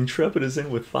 points. Intrepid is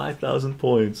in with 5,000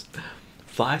 points.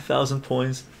 5,000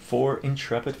 points for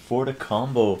Intrepid for the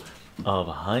combo. of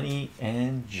honey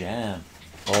and jam.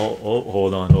 Oh,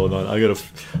 hold on.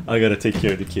 I gotta take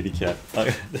care of the kitty cat. I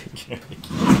gotta take care of the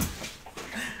kitty.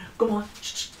 Go on.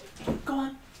 Go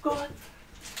on. Go on.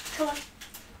 Come on.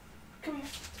 Come here.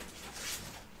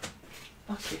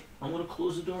 Okay, I'm gonna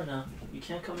close the door now. You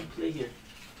can't come and play here.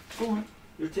 Go on.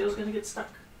 Your tail's gonna get stuck.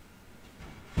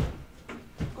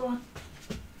 Go on.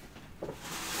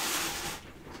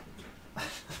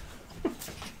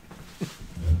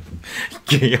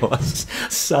 Chaos.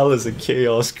 Sal is a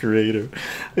chaos creator.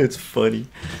 It's funny.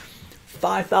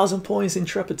 5,000 points.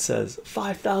 Intrepid says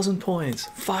 5,000 points.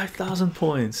 5,000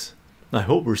 points. I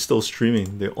hope we're still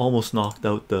streaming. They almost knocked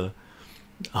out the.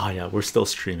 Ah, yeah, we're still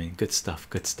streaming. Good stuff.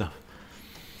 Good stuff.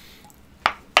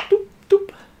 Doop,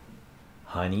 doop.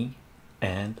 Honey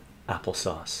and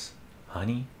applesauce.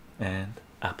 Honey and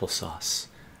applesauce.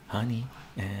 Honey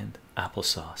and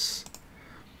applesauce.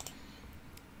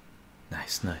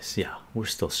 Nice. Yeah, we're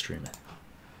still streaming.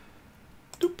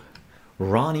 Doop.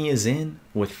 Ronnie is in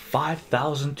with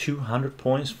 5,200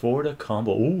 points for the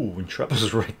combo. Ooh, Intrepid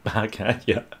is right back at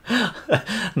you.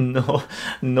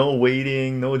 No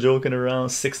waiting, no joking around.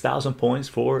 6,000 points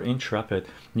for Intrepid.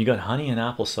 You got honey and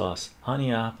applesauce.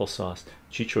 Honey and applesauce.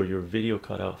 Chycho, your video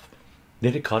cut off.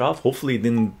 Did it cut off? Hopefully it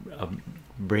didn't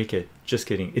break it. Just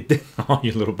kidding. It did. Oh,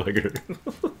 you little bugger.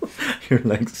 You're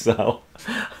like Sal.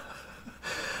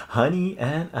 Honey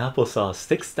and applesauce.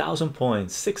 6,000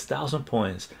 points. 6,000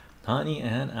 points. Honey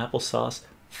and applesauce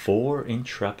for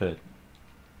Intrepid.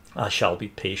 I shall be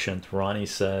patient, Ronnie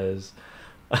says.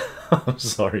 I'm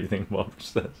sorry, think Bob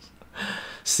says.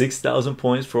 6,000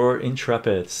 points for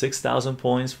Intrepid. 6,000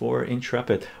 points for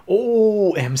Intrepid.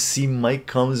 Oh, MC Mike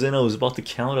comes in. I was about to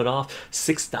count it off.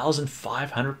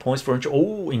 6,500 points for Intrepid.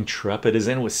 Oh, Intrepid is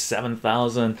in with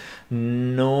 7,000.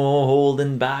 No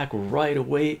holding back, right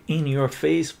away in your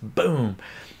face. Boom.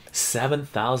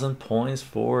 7,000 points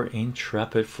for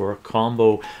Intrepid for a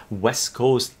combo. West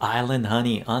Coast Island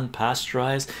honey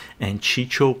unpasteurized, and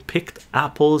Chycho picked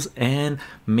apples and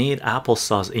made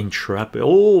applesauce. Intrepid.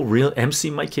 Oh, real MC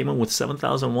Mike came in with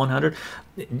 7,100.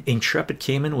 Intrepid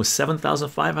came in with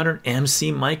 7,500.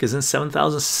 MC Mike is in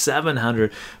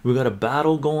 7,700. We got a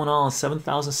battle going on.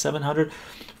 7,700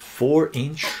 for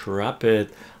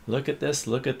Intrepid. Look at this.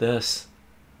 Look at this.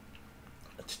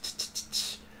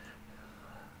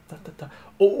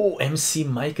 Oh, MC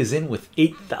Mike is in with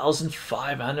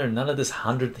 8,500. None of this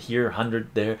 100 here,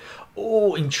 100 there.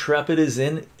 Oh, Intrepid is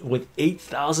in with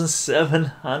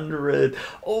 8,700.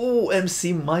 Oh,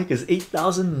 MC Mike is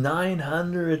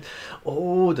 8,900.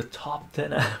 Oh, the top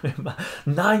 10.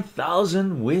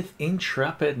 9,000 with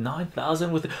Intrepid.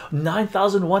 9,000 with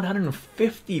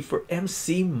 9,150 for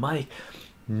MC Mike.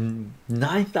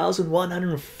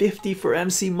 9,150 for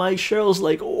MC Mike. Cheryl's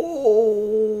like,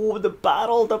 oh, the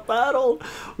battle.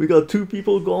 We got two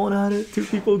people going at it.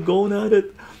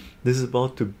 This is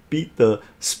about to beat the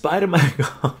Spider-Man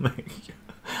comic.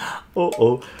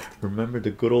 Oh, remember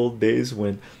the good old days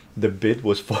when the bid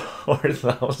was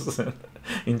 4,000.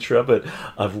 Intrepid,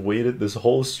 I've waited this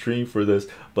whole stream for this,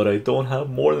 but I don't have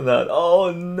more than that.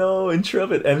 Oh no,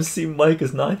 Intrepid. MC Mike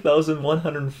is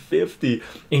 9,150.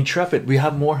 Intrepid, we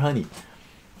have more honey.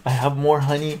 I have more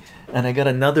honey, and I got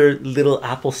another little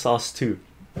applesauce too.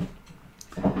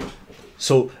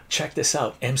 So check this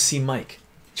out, MC Mike.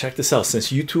 Check this out.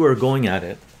 Since you two are going at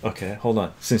it, okay, hold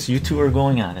on. Since you two are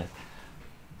going at it,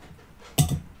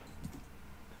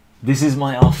 this is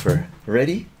my offer.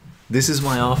 Ready? This is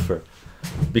my offer,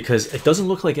 because it doesn't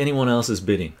look like anyone else is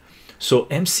bidding. So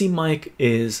MC Mike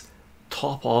is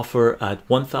top offer at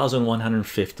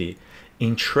 1,150.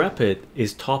 Intrepid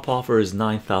is top offer is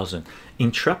 9,000.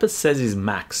 Intrepid says he's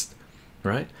maxed,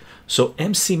 right? So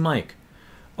MC Mike,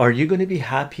 are you going to be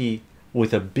happy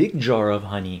with a big jar of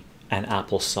honey and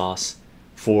applesauce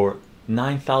for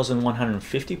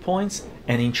 9,150 points?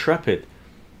 And Intrepid,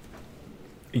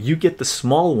 you get the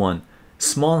small one,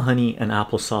 small honey and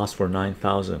applesauce for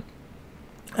 9,000.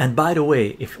 And by the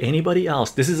way, if anybody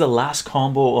else, this is the last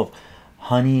combo of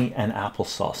honey and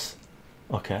applesauce,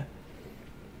 okay?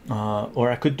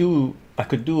 Or I could do a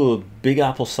big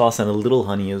applesauce and a little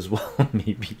honey as well,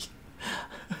 maybe.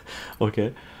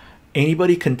 Okay,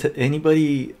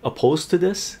 anybody opposed to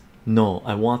this? No,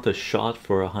 I want a shot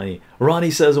for a honey.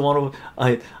 Ronnie says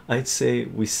I'd say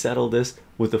we settle this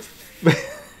with a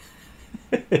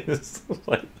it's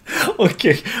like,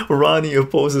 okay, Ronnie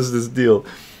opposes this deal.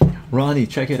 Ronnie,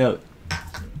 check it out.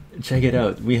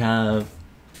 We have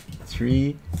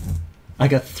three. I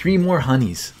got 3 more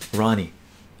honeys, Ronnie.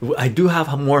 I do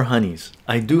have more honeys.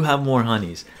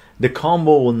 The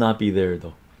combo will not be there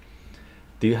though.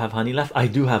 Do you have honey left? I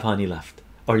do have honey left.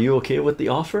 Are you okay with the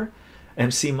offer?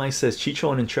 MC Mike says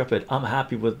Chycho and Intrepid. I'm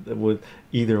happy with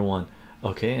either one.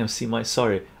 Okay, MC Mike,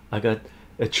 sorry, I got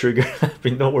a trigger.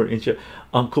 Happy nowhere.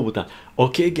 I'm cool with that.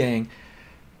 Okay, gang.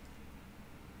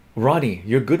 Ronnie,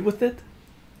 you're good with it?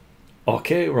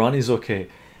 Okay, Ronnie's okay.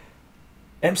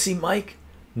 MC Mike,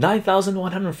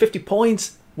 9,150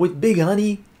 points with big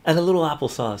honey and a little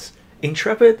applesauce.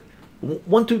 Intrepid,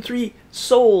 123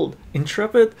 sold.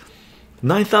 Intrepid,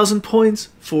 9,000 points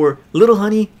for little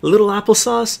honey, little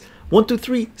applesauce.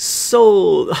 123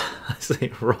 sold. I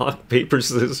say rock paper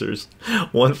scissors.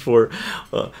 One for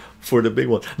the big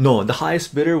one. No, the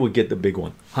highest bidder would get the big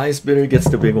one. Highest bidder gets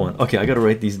the big one. Okay, I gotta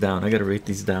write these down.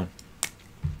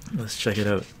 Let's check it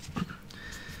out.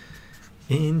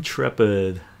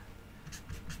 Intrepid,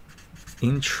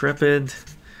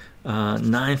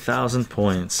 9,000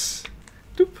 points.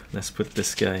 Doop. Let's put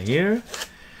this guy here.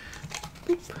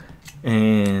 Doop.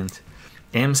 And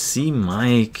MC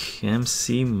Mike,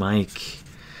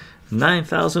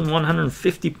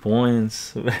 9,150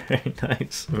 points. Very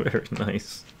nice, very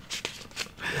nice.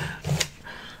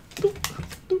 Doop,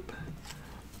 doop.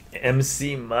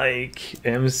 MC Mike,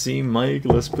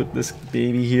 let's put this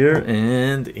baby here.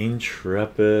 And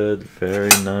Intrepid,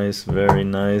 very nice, very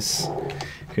nice.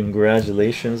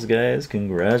 Congratulations, guys,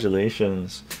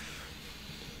 congratulations.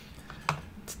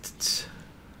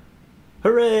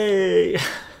 Hooray.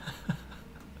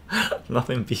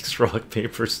 Nothing beats rock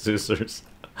paper scissors.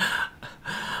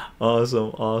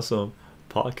 Awesome.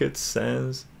 Pocket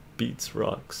sands beats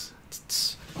rocks.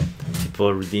 People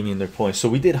are redeeming their points. So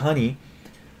we did honey.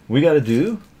 We gotta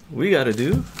do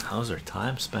how's our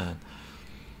time span?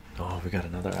 Oh, we got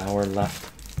another hour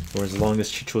left, or as long as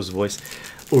Chycho's voice.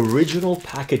 Original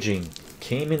packaging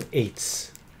came in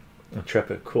 8s.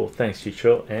 Intrepid, cool, thanks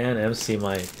Chycho. And MC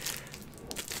Mike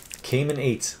came in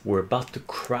 8s. We're about to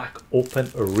crack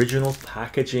open original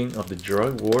packaging of the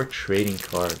Drug War trading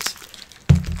cards.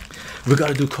 We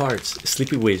gotta do cards.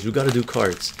 Sleepy Waves, we gotta do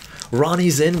cards.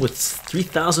 Ronnie's in with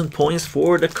 3,000 points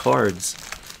for the cards.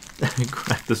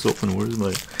 Crack this open. Where's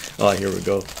my? Oh, here we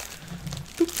go.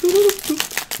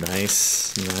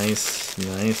 Nice.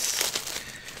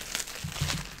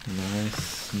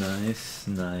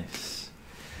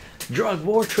 Drug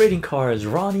War trading cards.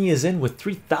 Ronnie is in with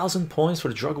 3,000 points for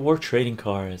the Drug War trading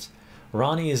cards.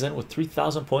 Ronnie is in with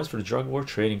 3,000 points for the Drug War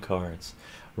trading cards.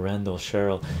 Randall,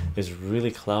 Cheryl, is really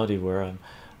cloudy where I'm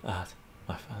at.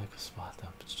 I finally could spot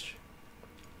them.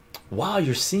 Wow,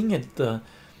 you're seeing it.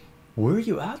 Where are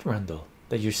you at, Randall?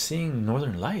 That you're seeing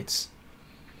northern lights?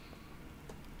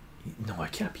 No, I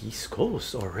can't be East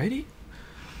Coast already.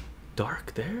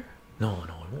 Dark there? No, it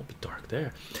won't be dark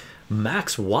there.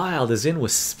 Max Wild is in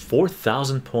with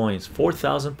 4,000 points.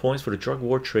 4,000 points for the Drug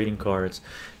War trading cards,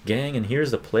 gang. And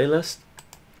here's the playlist.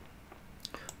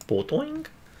 Botoing.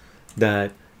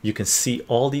 That you can see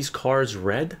all these cards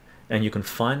red, and you can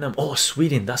find them. Oh,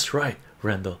 Sweden, that's right,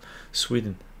 Randall.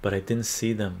 Sweden. But I didn't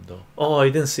see them though. Oh, I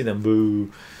didn't see them.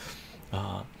 Boo.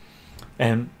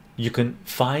 And you can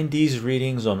find these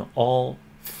readings on all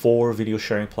 4 video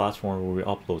sharing platforms where we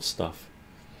upload stuff.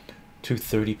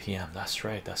 2:30 p.m. That's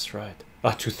right.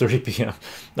 2:30 p.m.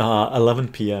 11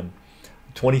 p.m.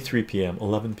 23 p.m.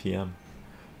 11 p.m.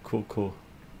 Cool.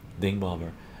 Ding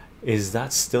bobber. Is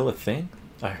that still a thing?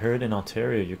 I heard in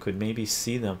Ontario you could maybe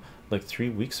see them like 3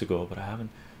 weeks ago, but I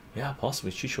haven't. Yeah,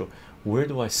 possibly. Chycho, where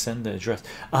do I send the address?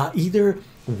 Either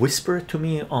whisper it to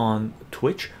me on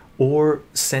Twitch or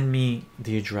send me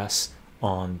the address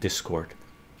on Discord.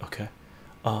 Okay,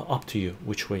 up to you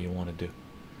which way you want to do.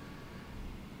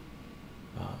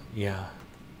 Yeah,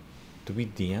 do we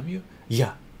DM you?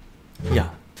 Yeah.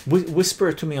 Whisper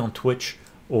it to me on Twitch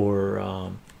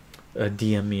or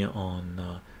DM me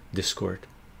on Discord.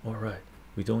 All right,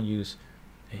 we don't use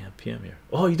AM PM here.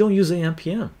 Oh, you don't use AM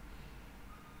PM.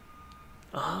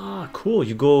 Ah, cool.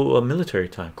 You go military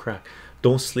time. Crack.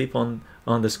 Don't sleep on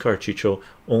this card. Chycho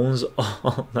owns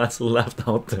all that's left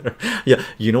out there. Yeah,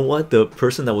 you know what, the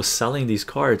person that was selling these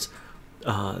cards,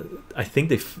 I think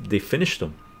they finished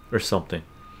them or something,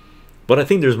 but I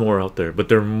think there's more out there, but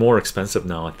they're more expensive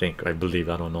now. I believe,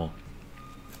 I don't know.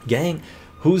 Gang,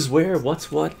 who's where, what's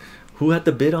what, who had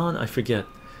the bid on, I forget.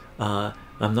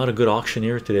 I'm not a good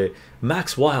auctioneer today.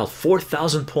 Max Wild,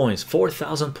 4,000 points.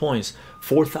 4,000 points.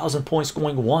 4,000 points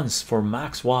going once for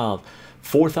Max Wild.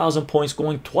 4,000 points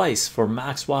going twice for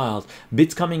Max Wild.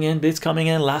 Bids coming in.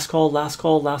 Last call.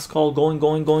 Going.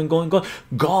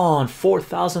 Gone.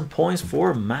 4,000 points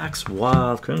for Max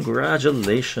Wild.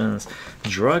 Congratulations.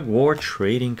 Drug War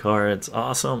trading cards.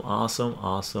 Awesome.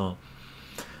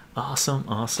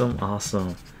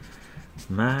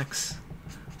 Max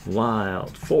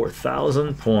Wild.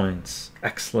 4,000 points.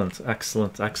 Excellent,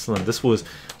 excellent, excellent. This was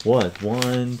what?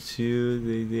 1,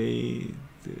 2, 3,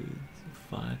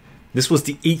 5. This was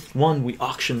the 8th one we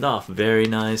auctioned off. Very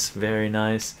nice, very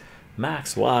nice.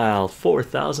 Max Wild,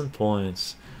 4,000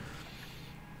 points.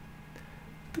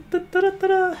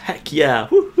 Heck yeah.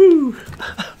 Woohoo.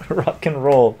 Rock and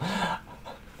roll.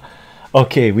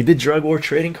 Okay, we did drug war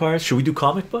trading cards. Should we do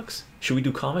comic books? Should we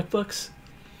do comic books?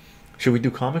 Should we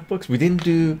do comic books? We didn't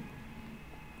do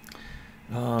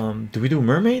we do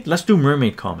mermaid? Let's do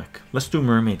mermaid comic. Let's do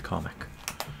mermaid comic.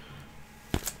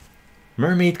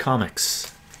 Mermaid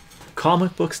comics.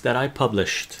 Comic books that I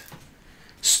published.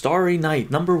 Starry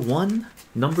Night number 1,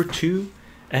 number 2,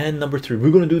 and number 3.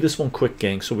 We're gonna do this one quick,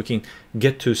 gang, so we can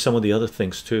get to some of the other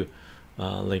things too.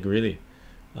 Like really,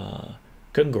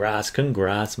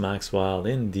 congrats, Max Wild,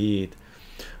 indeed.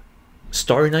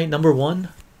 Starry Night number 1,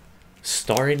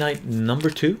 Starry Night number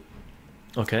 2,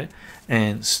 okay,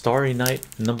 and Starry Night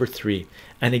number 3.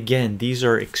 And again, these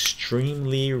are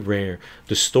extremely rare.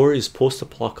 The story is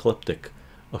post-apocalyptic,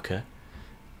 okay.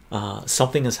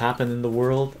 Something has happened in the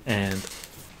world, and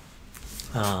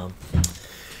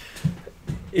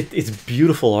it's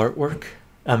beautiful artwork,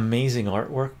 amazing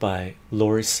artwork by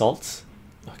Laurie Saltz.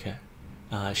 Okay,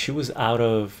 she was out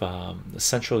of the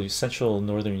central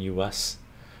northern US.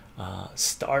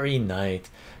 Starry Night,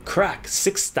 crack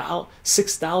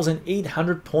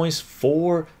 6,800 points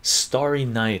for Starry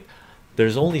Night.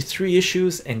 There's only 3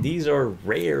 issues, and these are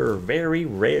rare, very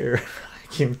rare. I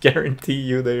can guarantee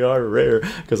you they are rare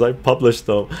because I published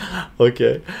them.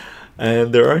 Okay,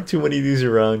 and there aren't too many of these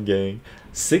around, gang.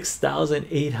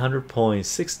 6,800 points,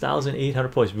 6,800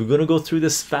 points. We're gonna go through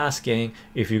this fast, gang.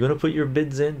 If you're gonna put your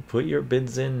bids in, put your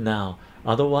bids in now,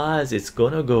 otherwise it's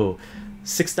gonna go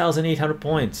 6,800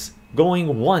 points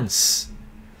going once,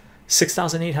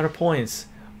 6,800 points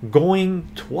going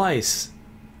twice.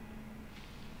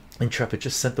 Intrepid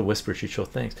just sent the whisper, chycho,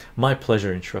 thanks. My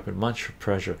pleasure, Intrepid, much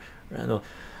pleasure. Randall,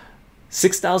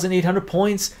 6,800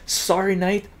 points. Starry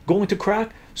Night going to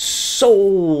crack,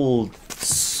 sold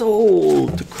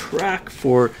to crack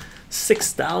for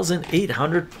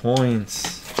 6,800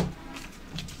 points.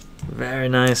 Very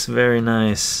nice, very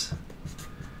nice.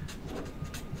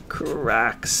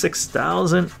 Crack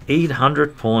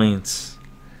 6,800 points.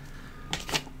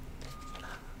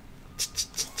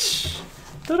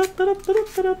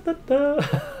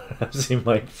 I've seen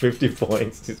Mike 50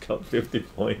 points. He's got 50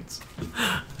 points.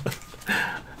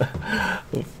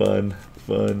 Fun.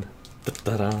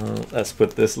 Let's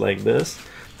put this like this.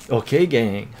 Okay,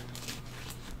 gang,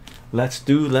 let's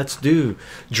do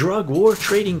drug war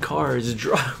trading cards.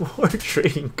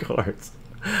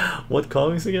 What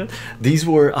comics again? These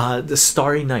were the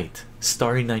Starry Night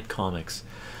comics.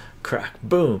 Crack,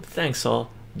 boom, thanks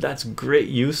all. That's great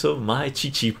use of my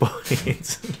chycho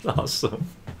points. Awesome.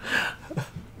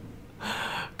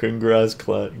 Congrats,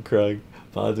 Craig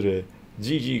Padre.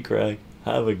 GG, Craig.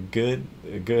 Have a good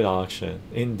auction.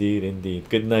 Indeed.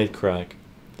 Good night, Craig.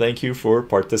 Thank you for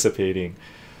participating.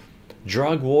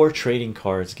 Drug war trading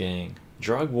cards, gang.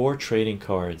 Drug war trading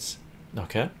cards.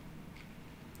 Okay,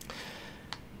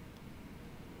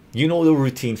 you know the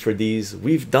routine for these.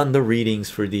 We've done the readings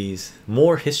for these.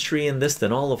 More history in this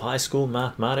than all of high school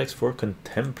mathematics for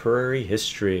contemporary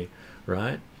history,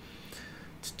 right?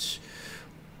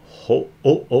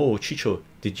 Oh, chycho,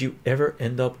 did you ever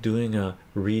end up doing a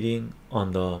reading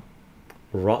on the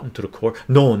Rotten to the Core?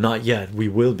 No, not yet. We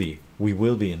will be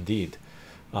indeed.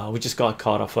 We just got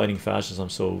caught up fighting fascism,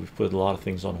 so we've put a lot of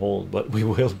things on hold, but we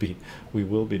will be.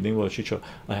 Dingwa Chycho,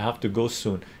 I have to go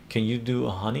soon. Can you do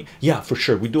a honey? Yeah, for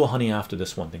sure. We do a honey after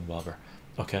this one thing, Bobber.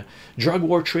 Okay, drug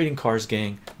war trading cards,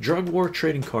 gang. Drug war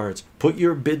trading cards. Put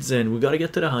your bids in. We got to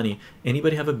get to the honey.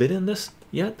 Anybody have a bid in this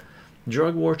yet?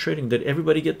 Drug war trading. Did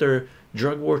everybody get their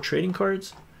drug war trading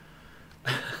cards?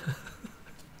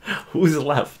 Who's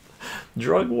left?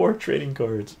 Drug war trading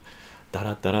cards.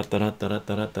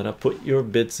 Put your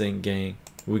bids in, gang.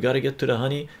 We got to get to the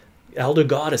honey. Elder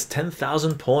God is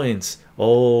 10,000 points.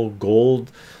 Oh, gold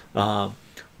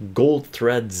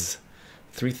threads.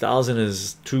 3,000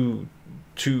 is too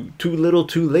little,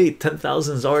 too late.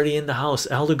 10,000 is already in the house.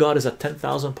 Elder God is at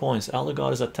 10,000 points. Elder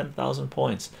God is at 10,000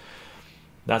 points.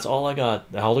 That's all I got.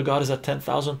 Elder God is at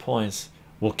 10,000 points.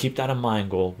 We'll keep that in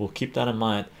mind, gold. We'll keep that in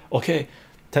mind. Okay,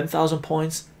 10,000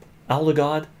 points. Elder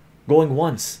God going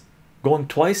once, going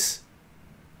twice.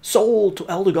 Sold to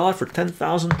Elder God for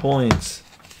 10,000 points.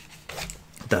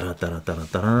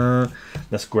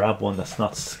 Let's grab one that's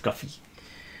not scuffy.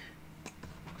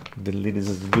 Delete is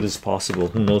as good as possible.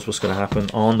 Who knows what's gonna happen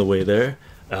on the way there?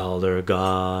 Elder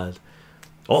God.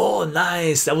 Oh,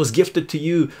 nice. That was gifted to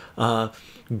you.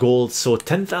 Gold. So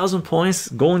 10,000 points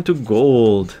going to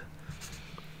gold.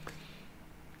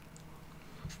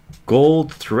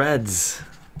 Gold threads.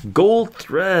 Gold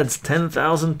threads.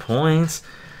 10,000 points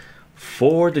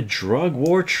for the drug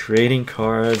war trading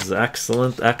cards.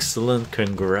 Excellent, excellent.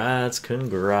 Congrats,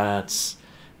 congrats,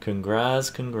 congrats,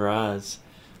 congrats.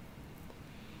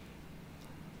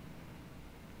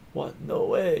 What? No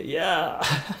way. Yeah.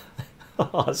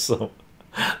 Awesome.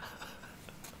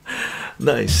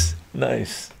 Nice,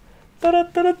 nice.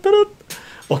 Ta-da-ta-da-ta-da.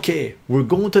 Okay, we're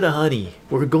going to the honey.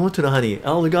 We're going to the honey.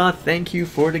 Elder God, thank you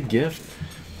for the gift.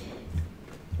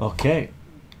 Okay.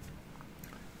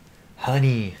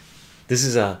 Honey. This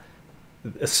is a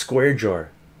square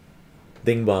jar.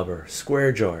 Dingbobber.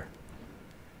 Square jar.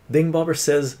 Dingbobber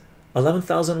says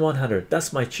 11,100.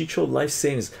 That's my chycho life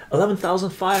savings.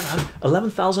 11,500.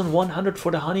 11,100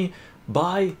 for the honey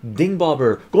by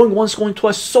Dingbobber. Going once, going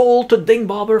twice. Sold to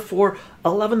Dingbobber for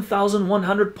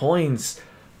 11,100 points.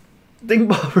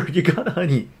 Dingbobber, you got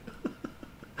honey.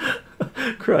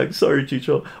 Craig, sorry,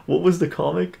 chycho. What was the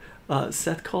comic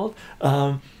set called?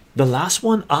 The last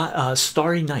one,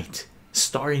 Starry Night.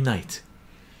 Starry Night.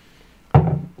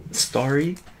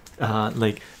 Starry,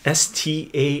 like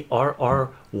STARRY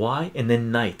and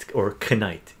then night, or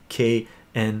knight,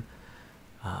 KN.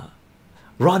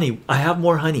 Ronnie, I have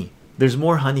more honey. There's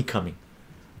more honey coming.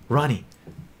 Ronnie,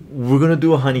 we're gonna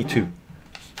do a honey too.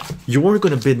 You weren't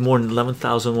gonna bid more than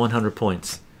 11,100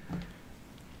 points.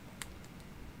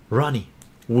 Ronnie,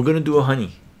 we're gonna do a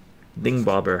honey. Ding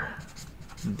bobber.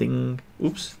 Ding,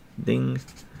 oops, ding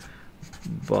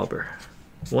bobber.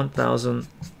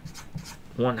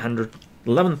 1,100,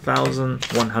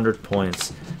 11,100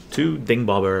 points to Ding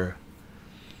Bobber.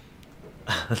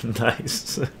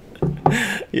 Nice.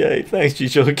 Yay, thanks,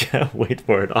 chycho. Can't wait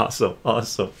for it. Awesome,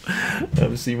 awesome.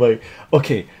 Let me see my.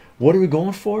 Okay, what are we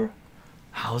going for?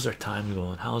 How's our time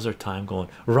going? How's our time going?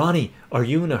 Ronnie, are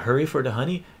you in a hurry for the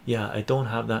honey? Yeah, I don't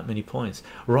have that many points.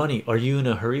 Ronnie, are you in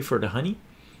a hurry for the honey?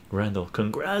 Randall,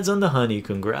 congrats on the honey.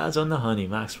 Congrats on the honey.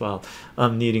 Maxwell,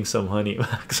 I'm needing some honey.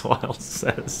 Maxwell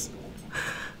says.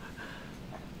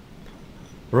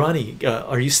 Ronnie,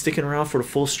 are you sticking around for the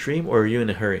full stream, or are you in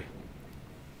a hurry?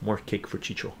 More cake for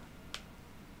chycho.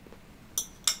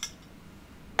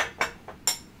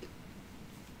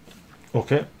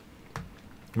 Okay,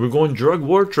 we're going drug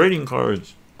war trading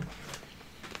cards.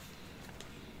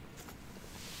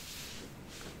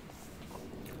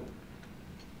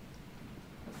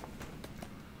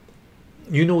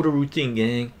 You know the routine,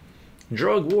 gang.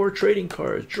 Drug war trading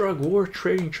cards. Drug war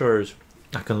trading cards.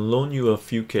 I can loan you a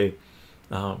few K.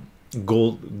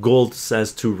 Gold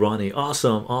says to Ronnie.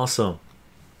 Awesome, awesome.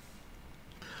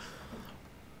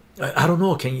 I don't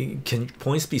know. Can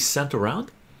points be sent around?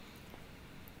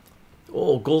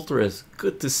 Oh, Goldthreads,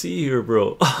 good to see you here,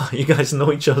 bro. You guys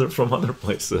know each other from other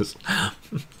places.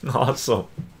 Awesome.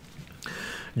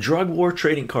 Drug war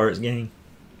trading cards, gang.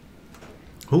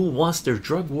 Who wants their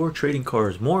drug war trading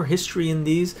cards? More history in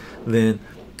these than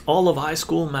all of high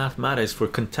school mathematics for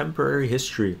contemporary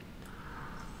history.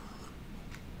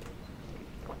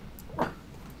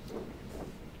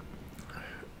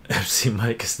 MC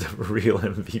Mike is the real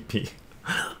MVP.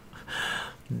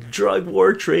 Drug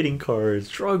war trading cards.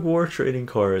 Drug war trading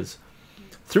cards.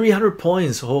 300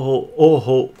 points. Ho ho oh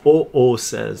ho oh oh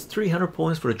says 300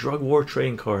 points for the drug war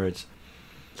trading cards.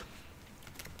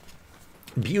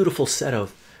 Beautiful set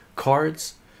of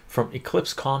cards from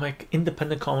Eclipse Comic,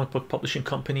 independent comic book publishing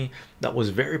company that was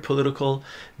very political.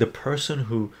 The person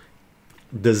who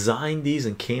designed these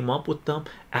and came up with them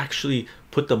actually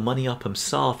put the money up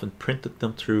himself and printed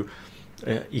them through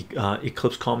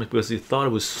Eclipse Comic because he thought it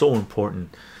was so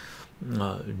important.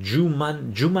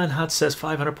 Juman Hat says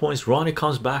 500 points. Ronnie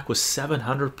comes back with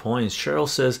 700 points. Cheryl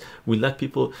says we let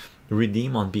people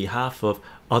redeem on behalf of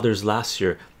others last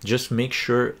year. Just make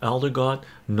sure Elder God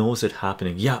knows it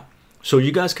happening. Yeah, so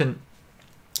you guys can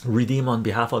redeem on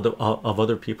behalf of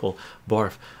other people.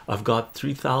 Barf, I've got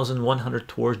 3,100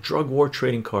 towards drug war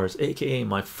trading cards, aka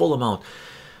my full amount.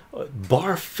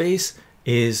 Barf face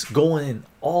is going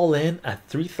all in at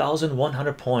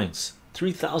 3,100 points.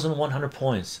 3,100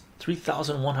 points.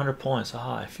 3,100 points.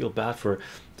 Ah, I feel bad for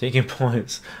taking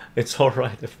points. It's all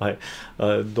right if I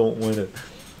don't win it.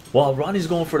 While Ronnie's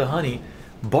going for the honey,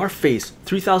 Barf face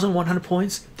 3,100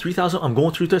 points. 3,000. I'm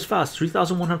going through this fast.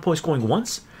 3,100 points going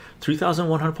once.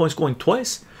 3,100 points going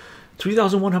twice.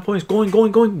 3,100 points going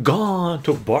gone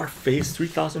to Barf face.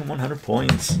 3,100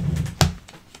 points.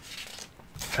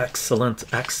 Excellent,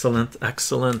 excellent,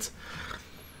 excellent.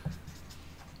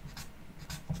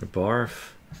 Barf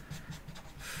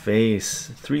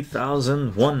face,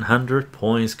 3,100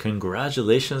 points.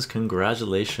 Congratulations,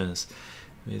 congratulations.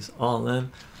 He's all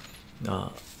in.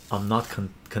 I'm not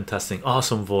contesting.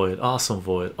 Awesome void, awesome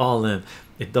void, all in.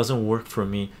 It doesn't work for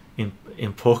me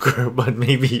in poker, but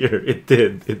maybe here it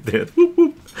did. It did. Whoop,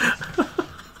 whoop.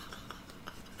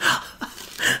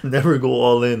 Never go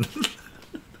all in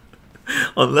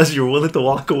unless you're willing to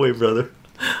walk away, brother.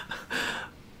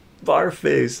 Bar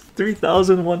face,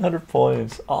 3,100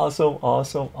 points. Awesome,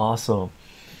 awesome, awesome.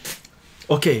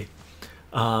 Okay,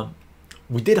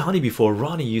 we did honey before.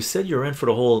 Ronnie, you said you're in for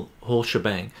the whole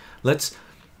shebang. Let's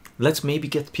maybe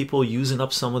get people using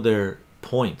up some of their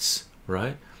points,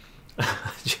 right?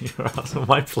 Awesome.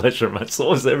 My pleasure, man.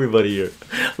 So is everybody here.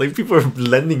 Like, people are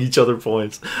lending each other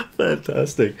points.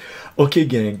 Fantastic. Okay,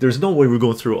 gang, there's no way we're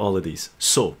going through all of these,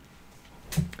 so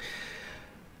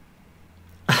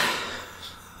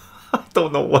I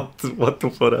don't know what to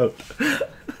put out.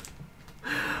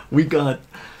 We got,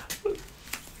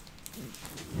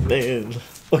 man.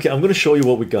 Okay, I'm gonna show you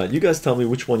what we got. You guys tell me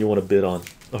which one you want to bid on.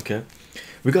 Okay,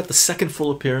 we got the second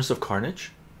full appearance of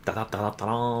Carnage.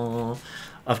 Da-da-da-da-da-da.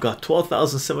 I've got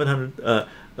 12,700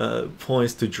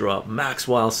 points to drop. Max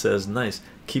Wild says nice.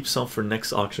 Keep some for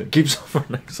next auction. Keep some for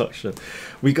next auction.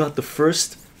 We got the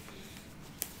first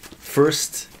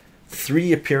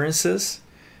three appearances.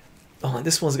 Oh, and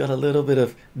this one's got a little bit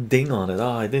of ding on it.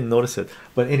 Oh, I didn't notice it.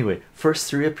 But anyway, first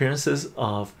three appearances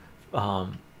of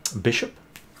Bishop.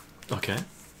 Okay.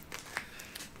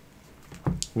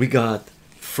 We got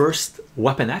first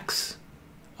Weapon X.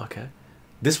 Okay.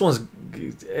 This one's,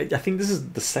 I think this is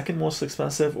the second most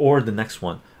expensive, or the next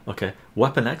one. Okay.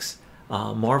 Weapon X,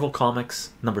 Marvel Comics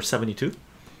number 72.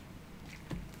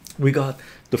 We got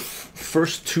the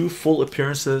first two full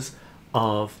appearances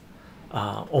of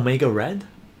Omega Red.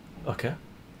 Okay,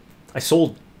 I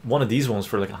sold one of these ones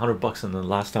for like $100, and then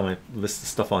last time I listed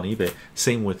stuff on eBay.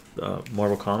 Same with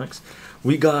Marvel Comics.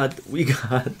 We got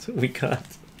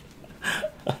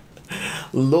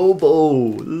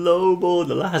Lobo,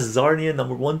 the last Zarnian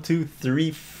number 1, 2,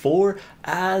 3, 4,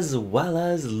 as well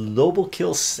as Lobo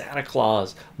Kill Santa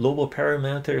Claus, Lobo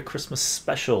Paramilitary Christmas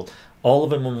Special, all of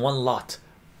them in one lot.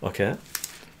 Okay,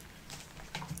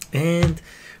 and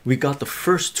we got the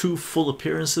first two full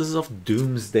appearances of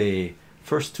Doomsday.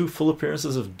 First two full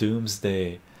appearances of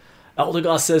Doomsday.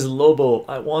 Eldegoss says Lobo.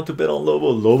 I want to bid on Lobo.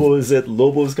 Lobo is it.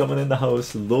 Lobo's coming in the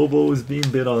house. Lobo is being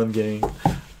bid on, gang.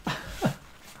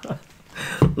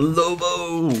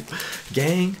 Lobo,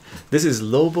 gang. This is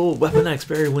Lobo. Weapon X,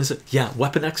 Barry Windsor. Yeah,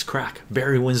 Weapon X crack.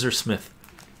 Barry Windsor Smith.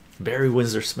 Barry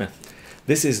Windsor Smith.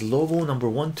 This is Lobo number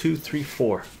 1, 2, 3,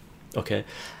 4. Okay,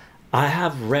 I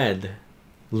have read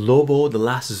Lobo the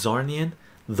Last Zarnian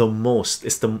the most.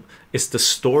 It's the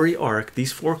story arc.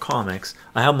 These 4 comics,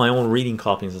 I have my own reading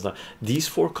copies and stuff. These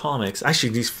 4 comics,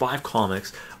 actually these 5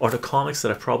 comics, are the comics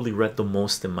that I probably read the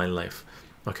most in my life.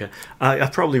 Okay, I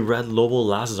probably read Lobo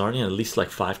Last Zarnian at least like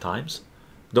 5 times,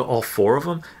 all 4 of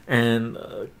them, and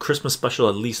Christmas Special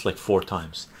at least like 4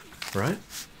 times, right?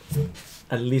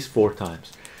 At least 4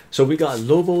 times. So we got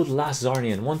Lobo the Last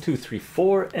Zarnian 1, 2, 3,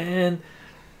 4, and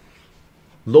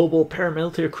Lobo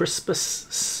Paramilitary Christmas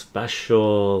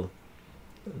Special.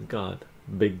 God,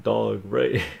 big dog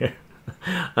right here.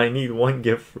 I need one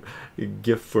gift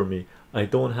for me. I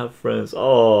don't have friends.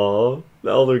 Oh,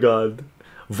 the Elder God.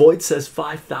 Void says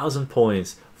 5,000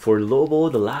 points for Lobo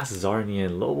the Last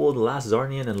Zarnian, Lobo the Last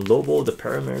Zarnian, and Lobo the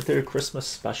Paramilitary Christmas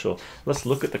Special. Let's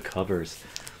look at the covers.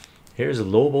 Here's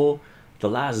Lobo the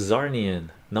Last Zarnian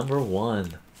number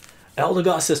 1.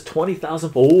 Eldegoss says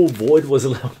 20,000. Oh, Void was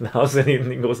 11,000.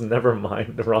 He goes, never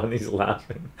mind. Ronnie's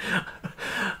laughing.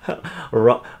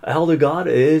 Eldegoss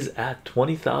is at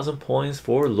 20,000 points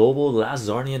for Lobo Last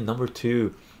Zarnian number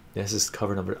 2. This is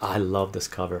cover number. I love this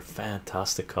cover.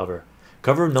 Fantastic cover.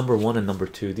 Cover number 1 and number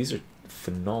 2. These are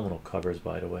phenomenal covers,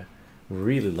 by the way.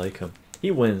 Really like him.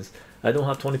 He wins. I don't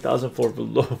have 20,000 for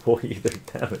Lobo either.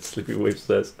 Damn it, Sleepy Wave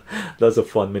says that's a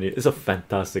fun mini. It's a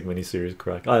fantastic mini series,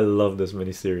 crack. I love this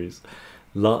mini series.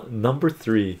 Number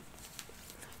 3.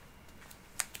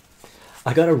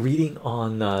 I got a reading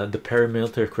on the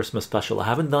Paramilitary Christmas Special. I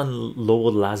haven't done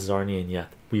Lobo Last Zarnian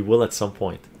yet. We will at some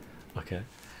point. Okay,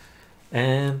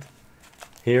 and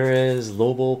here is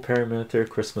Lobo Paramilitary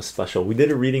Christmas Special. We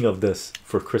did a reading of this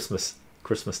for Christmas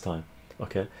time.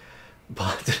 Okay,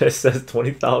 Padre says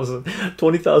 20,000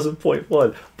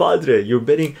 20,000.1. Padre, you're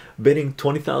bidding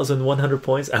 20,100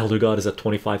 points. Elder God is at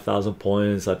 25,000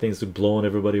 points. I think it's blowing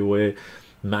everybody away.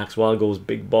 Max Wild goes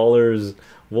big ballers.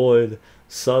 Void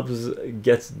subs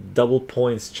gets double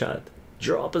points. Chat,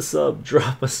 drop a sub,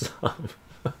 drop a sub.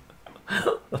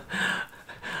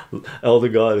 Elder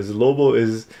God is Lobo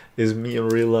is me in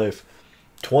real life.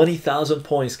 20,000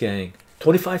 points, gang.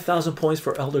 25,000 points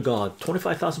for Elder God.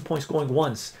 25,000 points going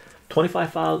once.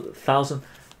 25,000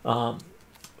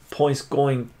 points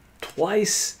going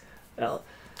twice.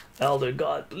 Elder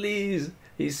God, please.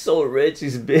 He's so rich,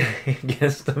 he's big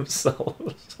against himself.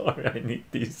 Sorry, I need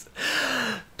these.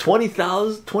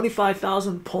 20,000,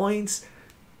 25,000 points.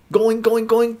 Going,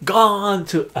 gone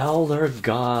to Elder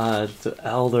God. To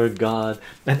Elder God.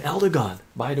 And Elder God,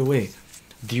 by the way,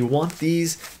 do you want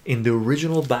these in the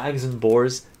original bags and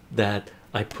boards that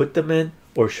I put them in,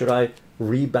 or should I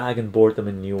rebag and board them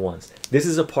in new ones? This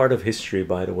is a part of history,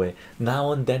 by the way.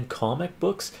 Now and Then comic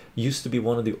books used to be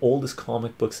one of the oldest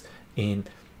comic books in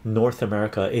North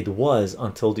America. It was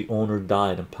until the owner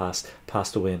died and passed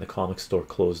away and the comic store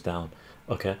closed down.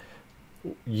 Okay,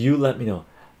 you let me know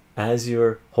as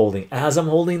you're holding, as I'm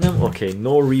holding them. Okay,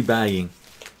 no rebagging,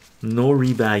 no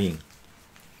rebagging.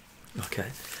 Okay,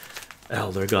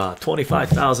 Elder God,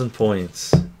 25,000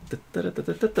 points.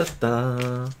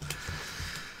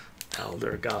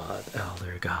 Elder God,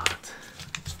 Elder God,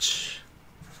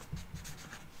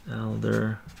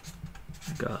 Elder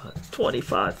God,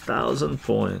 25,000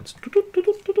 points.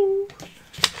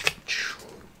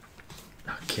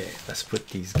 Okay, let's put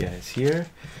these guys here.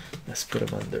 Let's put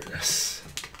them under this.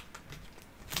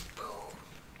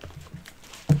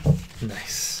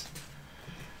 Nice.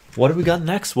 What do we got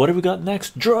next? What do we got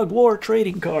next? Drug war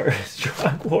trading cards.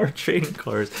 Drug war trading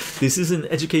cards. This is an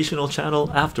educational channel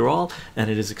after all, and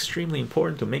it is extremely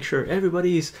important to make sure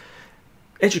everybody's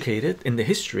educated in the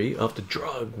history of the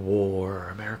drug war,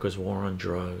 America's war on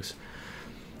drugs.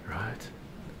 Right,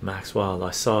 Maxwell,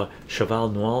 I saw Cheval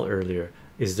Noir earlier.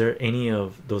 Is there any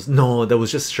of those? No, that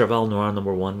was just Cheval Noir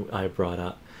 #1 I brought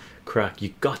up. Crack,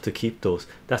 you got to keep those.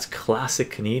 That's classic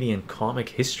Canadian comic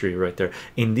history right there.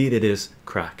 Indeed it is,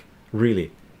 Crack.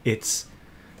 Really, it's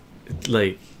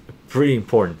like pretty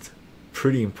important,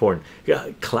 pretty important.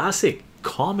 Yeah, classic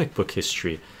comic book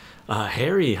history.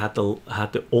 Harry had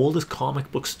the oldest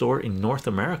comic book store in North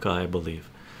America, I believe,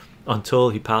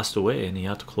 until he passed away and he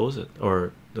had to close it,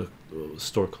 or the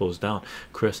store closed down.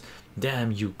 Chris,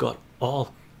 damn, you got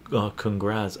all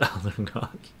congrats. Elder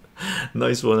God.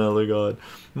 Nice one, Elder God.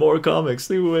 More comics,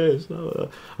 2 ways.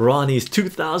 Ronnie's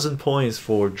 2,000 points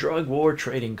for drug war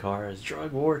trading cards.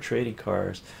 Drug war trading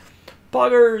cards.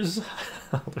 Buggers.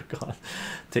 Elder God,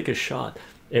 take a shot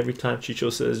every time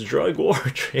Chycho says drug war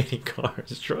trading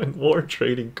cards. Drug war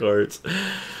trading cards.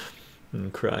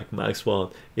 And Crack,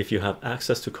 Maxwell, if you have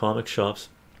access to comic shops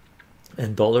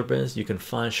and dollar bins, you can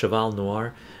find Cheval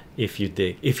Noir if you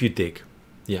dig. If you dig,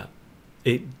 yeah,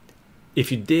 if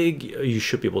you dig, you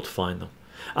should be able to find them.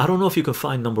 I don't know if you can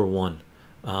find #1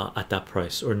 at that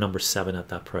price, or #7 at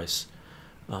that price,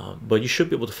 but you should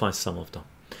be able to find some of them.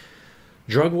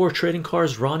 Drug war trading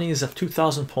cards. Ronnie is at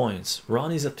 2,000 points.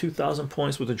 Ronnie's at 2,000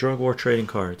 points with the drug war trading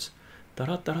cards. Da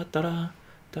da da da da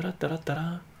da da da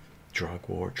da. Drug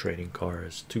war trading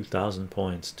cards. 2,000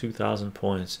 points. 2,000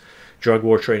 points. Drug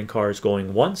war trading cards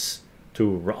going once to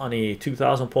Ronnie.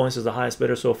 2,000 points is the highest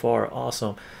bidder so far.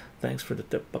 Awesome. Thanks for the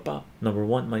tip.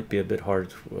 #1 might be a bit harder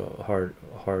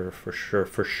for sure.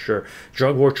 For sure.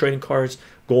 Drug war trading cards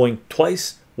going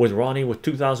twice with Ronnie with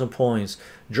 2,000 points.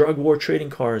 Drug war trading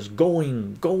cards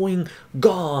going,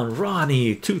 gone.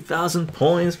 Ronnie, 2,000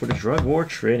 points for the drug war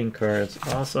trading cards.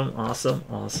 Awesome, awesome,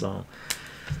 awesome.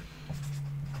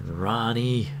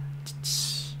 Ronnie,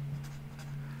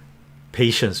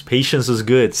 patience is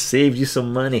good. Saved you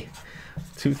some money.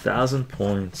 2,000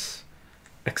 points.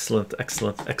 Excellent,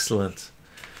 excellent, excellent.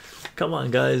 Come on,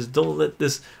 guys, don't let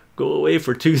this go away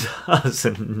for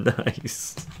 2,000.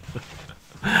 Nice.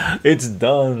 It's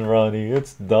done, Ronnie.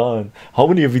 It's done. How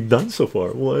many have you done so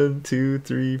far? 1 2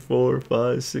 3 4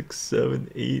 5 6 7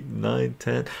 8 9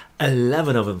 10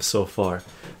 11 of them so far.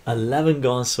 11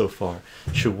 gone so far.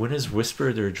 Should winners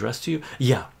whisper their address to you?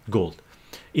 Yeah, Gold.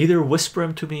 Either whisper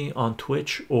them to me on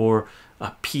Twitch, or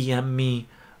PM me,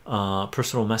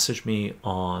 personal message me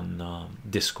on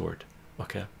Discord.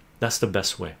 Okay, that's the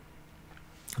best way.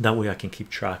 That way I can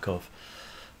keep track of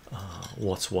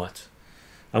what's what.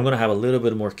 I'm gonna have a little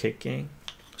bit more kick, gang.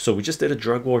 So we just did a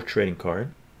drug war trading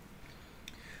card.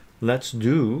 Let's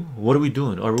do, what are we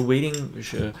doing? Are we waiting?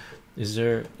 Is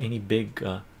there any big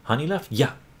honey left?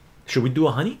 Yeah, should we do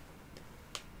a honey?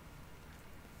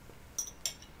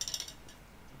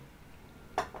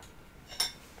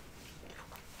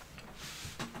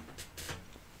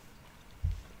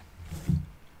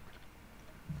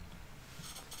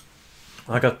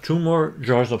 I got 2 more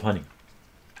jars of honey.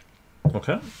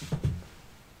 Okay.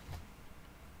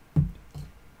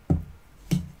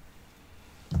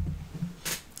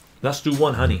 Let's do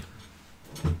one honey.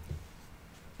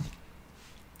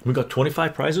 We got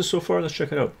 25 prizes so far. Let's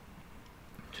check it out.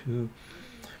 2,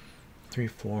 3,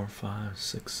 4, 5,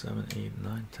 6, 7, 8,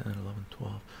 9, 10, 11,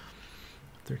 12,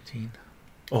 13.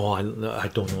 Oh, I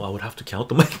don't know. I would have to count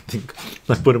them. I think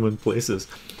I put them in places.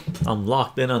 I'm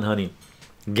locked in on honey.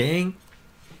 Gang,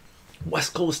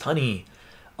 West Coast honey,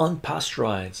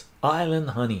 unpasteurized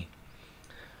island honey,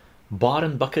 bought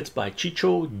in buckets by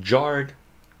Chycho, jarred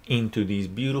into these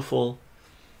beautiful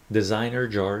designer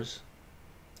jars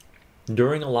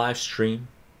during a live stream.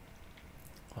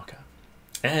 Okay,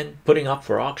 and putting up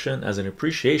for auction as an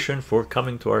appreciation for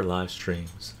coming to our live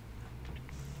streams.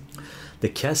 The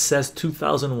Kes says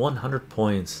 2,100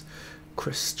 points.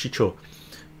 Chris Chycho,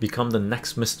 become the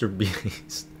next Mr.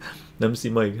 Beast.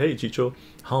 MC Mike, hey Chycho,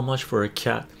 how much for a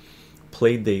cat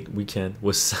play date weekend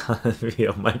with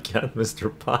Salvia? My cat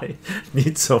Mr. Pie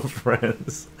needs some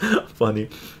friends. Funny.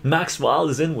 Max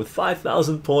Wild is in with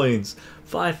 5,000 points.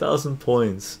 5,000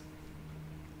 points.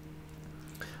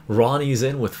 Ronnie's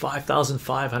in with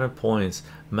 5,500 points.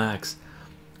 Max,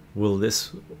 will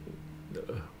this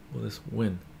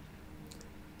win?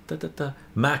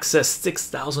 Max says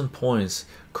 6,000 points.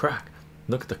 Crack,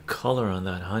 look at the color on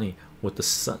that honey with the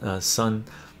sun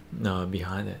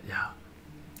behind it. Yeah,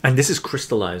 and this is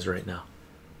crystallized right now,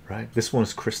 right? This one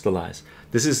is crystallized.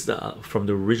 This is from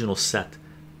the original set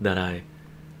that I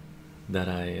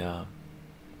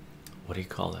what do you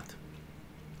call it,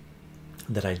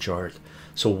 that I jarred.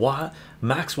 So why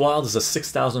Max Wild is a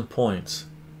 6,000 points.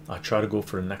 I'll try to go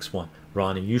for the next one.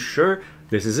 Ronnie, you sure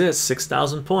this is it?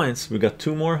 6,000 points. We got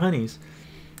 2 more honeys.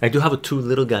 I do have 2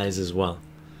 little guys as well.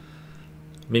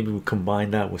 Maybe we'll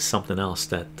combine that with something else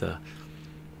that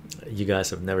you guys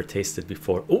have never tasted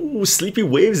before. Oh, Sleepy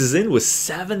Waves is in with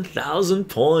 7,000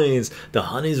 points. The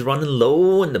honey's running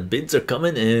low and the bids are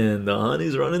coming in. The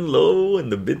honey's running low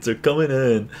and the bids are coming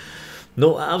in.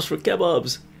 No abs for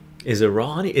kebabs. Is it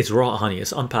raw honey? It's raw honey.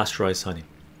 It's unpasteurized honey.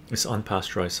 It's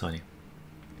unpasteurized honey.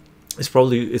 It's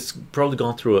probably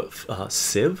gone through a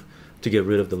sieve to get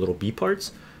rid of the little bee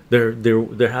parts. There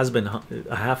has been,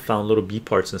 I have found little bee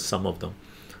parts in some of them,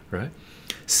 right?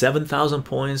 7,000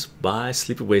 points by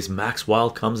Sleepy Waves. Max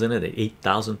Wild comes in at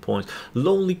 8,000 points.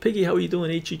 Lonely Piggy, how are you doing?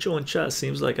 Hey Chycho in chat.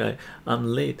 Seems like I'm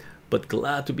late, but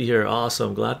glad to be here.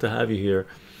 Awesome, glad to have you here.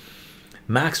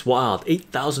 Max Wild,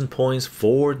 8,000 points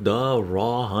for the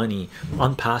raw honey,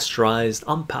 unpasteurized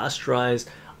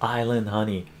island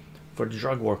honey for the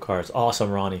drug war cards. Awesome,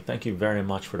 Ronnie, thank you very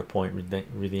much for the point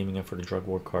redeeming it for the drug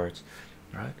war cards.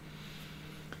 All right,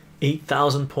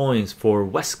 8,000 points for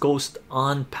West Coast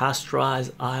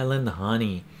unpasteurized island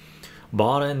honey,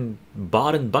 bought in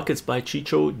buckets by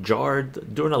Chycho,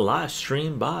 jarred during a live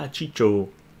stream by Chycho.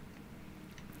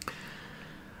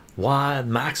 Wild,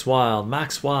 Max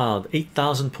Wild,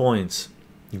 8,000 points,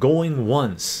 going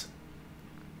once.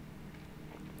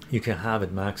 You can have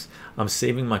it, Max. I'm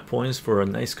saving my points for a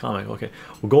nice comic. Okay,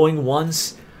 we're going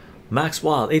once. Max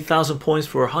Wild, 8,000 points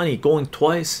for honey, going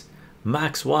twice.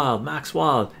 Max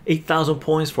Wild, 8,000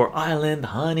 points for island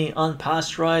honey,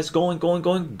 unpasteurized,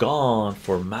 going, gone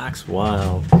for Max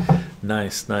Wild.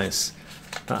 Nice.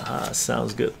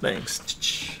 Sounds good,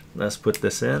 thanks. Let's put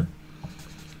this in.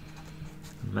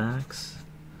 Max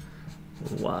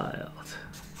Wild,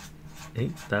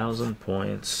 8,000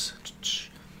 points.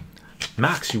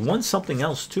 Max, you won something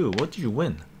else too. What did you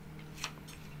win?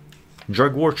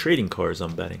 Drug war trading cards,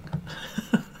 I'm betting.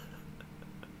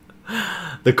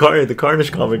 the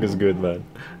Carnage comic is good, man.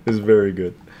 It's very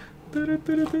good.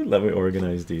 Let me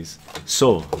organize these.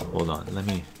 So hold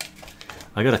on,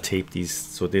 I gotta tape these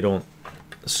so they don't,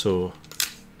 so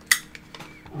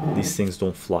these things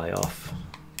don't fly off,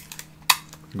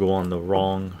 go on the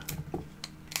wrong.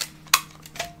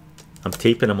 I'm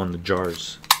taping them on the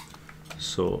jars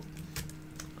so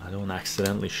I don't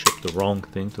accidentally ship the wrong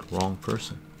thing to the wrong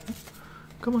person.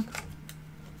 Come on.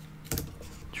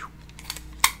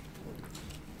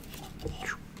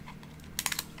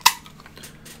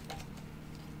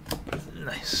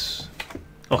 Nice.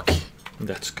 Okay,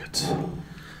 that's good.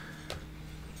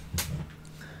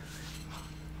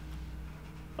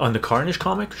 On the Carnage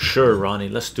comic, sure, Ronnie,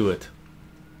 let's do it.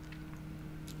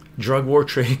 Drug war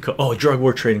trading, drug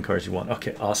war trading cards you want.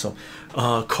 Okay, awesome.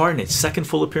 Carnage, second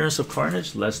full appearance of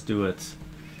Carnage. Let's do it.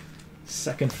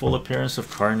 Second full appearance of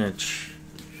Carnage.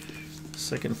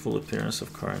 Second full appearance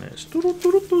of Carnage.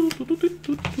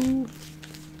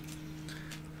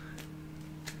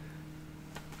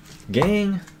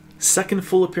 Gang, second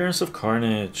full appearance of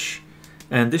Carnage,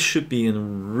 and this should be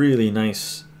in really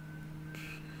nice.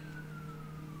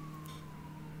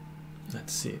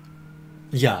 Let's see.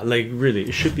 Yeah, like really,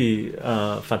 it should be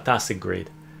fantastic grade.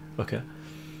 Okay.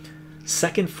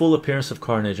 Second full appearance of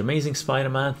Carnage, Amazing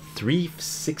Spider-Man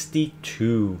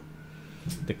 362.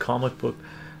 The comic book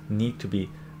need to be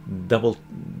double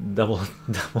double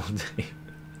day.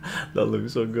 That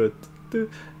looks so good.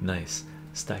 Nice.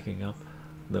 Stacking up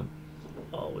the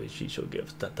always chycho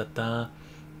gifts.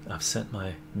 I've sent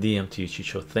my DM to you,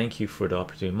 Chycho. Thank you for the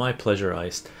opportunity. My pleasure,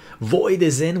 Iced. Void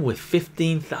is in with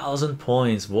 15,000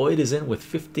 points. Void is in with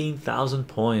 15,000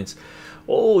 points.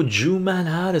 Oh, Jew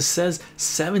Manhattan says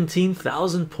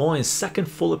 17,000 points. Second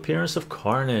full appearance of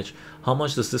Carnage. How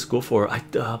much does this go for?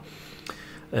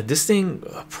 This thing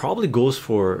probably goes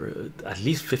for at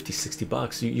least 50-60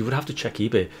 bucks. You would have to check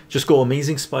eBay. Just go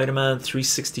Amazing Spider-Man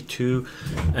 362,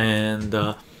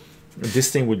 and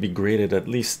this thing would be graded at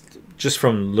least just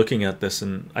from looking at this.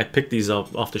 And I picked these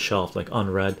up off the shelf, like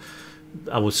unread.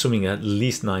 I was assuming at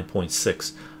least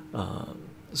 9.6,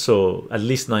 so at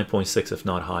least 9.6 if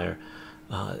not higher.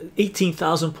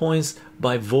 18,000 points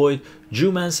by Void.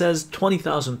 Jewman says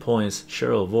 20,000 points.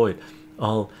 Cheryl, Void,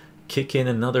 I'll kick in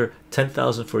another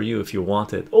 10,000 for you if you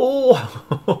want it.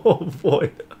 Oh,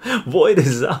 Void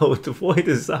is out. Void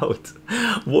is out.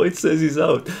 Void says he's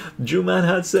out.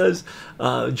 Jewman says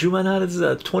Jewman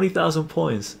has 20,000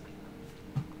 points.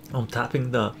 I'm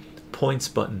tapping the points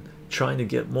button, trying to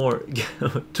get more.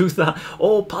 2,000.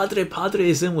 Oh, Padre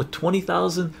is in with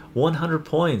 20,100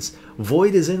 points.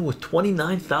 Void is in with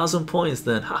 29,000 points.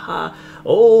 Then, haha.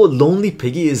 Oh, Lonely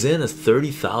Piggy is in at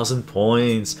 30,000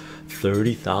 points.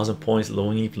 30,000 points.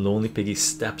 Lonely Piggy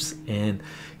steps in.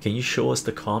 Can you show us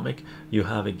the comic you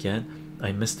have again?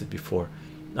 I missed it before.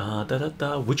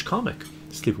 Which comic?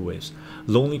 Sleepy Waves.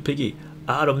 Lonely Piggy.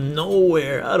 Out of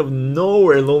nowhere,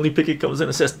 Lonely Piggy comes in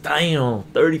and says, damn,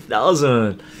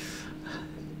 30,000.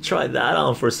 Try that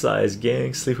on for size,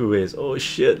 gang. Sleepy Waves. Oh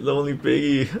shit, Lonely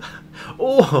Piggy.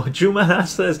 Oh, Juman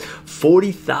says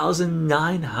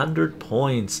 40,900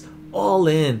 points. All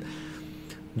in.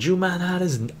 Juman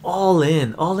is all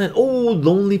in. Oh,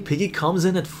 Lonely Piggy comes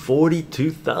in at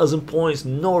 42,000 points.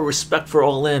 No respect for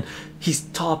all in. He's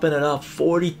topping it up.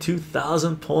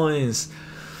 42,000 points.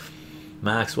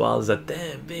 Max Wild is a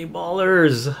damn big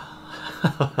ballers.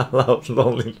 I love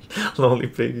Lonely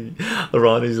Piggy.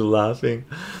 Ronnie's laughing.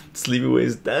 Sleepy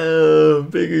Waves,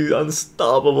 damn Piggy,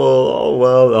 unstoppable. Oh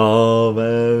well, oh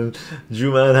man.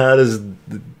 Jewman had his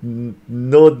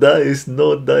no dice.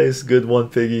 Good one,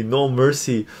 Piggy. No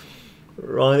mercy.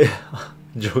 Ronnie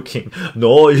joking.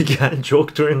 No, you can't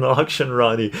joke during auction,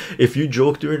 Ronnie. If you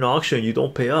joke during auction, you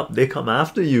don't pay up. They come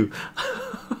after you.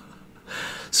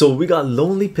 So we got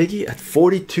Lonely Piggy at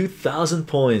 42,000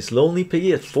 points. Lonely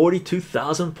Piggy at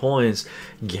 42,000 points.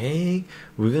 Gang,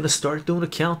 we're gonna start doing a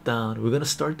countdown.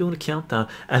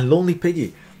 And Lonely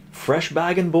Piggy, fresh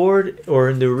bag and board or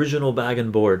in the original bag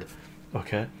and board?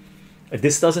 Okay,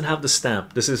 this doesn't have the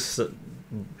stamp. This is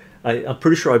I'm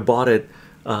pretty sure I bought it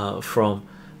from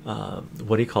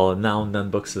what do you call it, Now and Then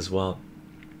Books as well.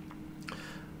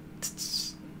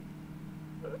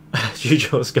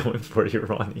 Jujo's going for you,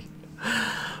 Ronnie.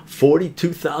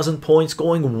 42,000 points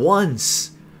going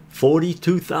once.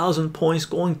 42,000 points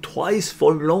going twice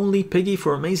for Lonely Piggy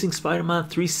for Amazing Spider-Man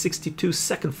 362,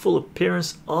 second full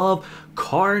appearance of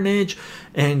Carnage,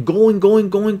 and going gone.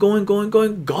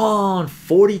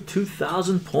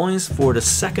 42,000 points for the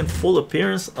second full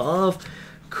appearance of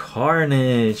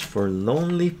Carnage for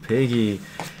Lonely Piggy.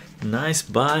 Nice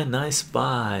buy.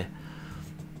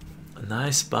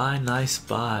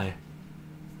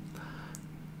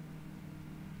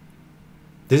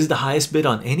 This is the highest bid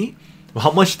on any.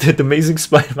 How much did Amazing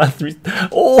Spider-Man 3?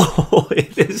 Oh,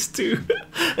 it is too.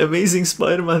 Amazing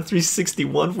Spider-Man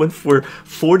 361 went for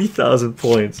 40,000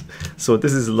 points. So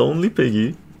this is Lonely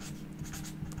Piggy.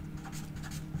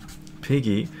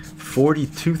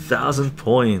 42,000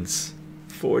 points.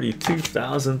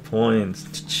 42,000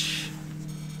 points.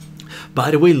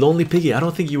 By the way, Lonely Piggy, I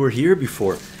don't think you were here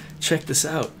before. Check this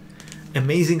out.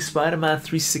 Amazing Spider-Man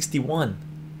 361.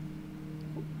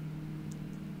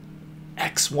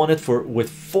 X won it for with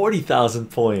 40,000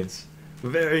 points.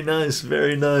 Very nice.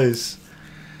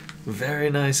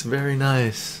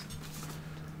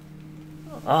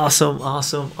 Awesome.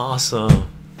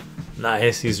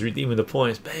 Nice. He's redeeming the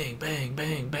points. Bang.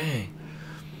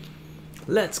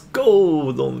 Let's go.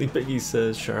 Lonely Piggy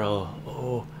says. Cheryl.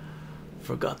 Oh,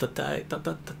 forgot the tag.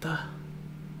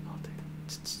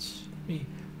 Me.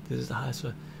 This is the highest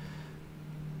one.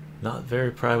 Not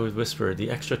very proud with Whisper. The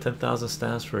extra 10,000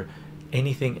 stands for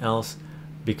anything else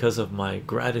because of my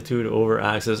gratitude over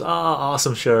access.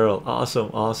 Awesome, Cheryl.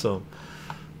 Awesome.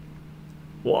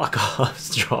 Walk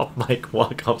off. Drop mic.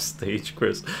 Walk off stage,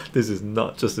 Chris. This is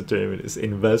not just a tournament. It's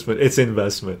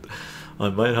investment. I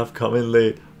might have come in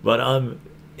late, but I'm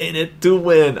in it to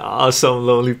win. Awesome,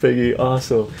 Lonely Piggy.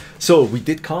 Awesome. So we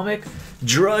did comic,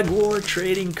 drug war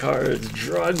trading cards,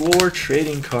 drug war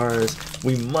trading cards.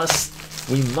 We must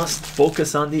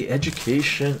focus on the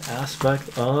education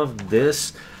aspect of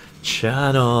this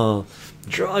channel.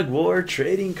 Drug war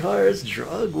trading cards,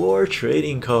 drug war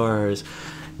trading cards.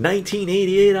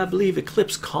 1988, I believe,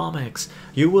 Eclipse Comics.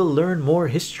 You will learn more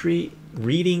history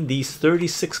reading these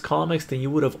 36 comics than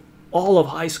you would have all of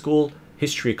high school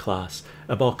history class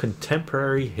about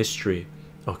contemporary history.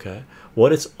 Okay,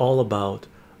 what it's all about.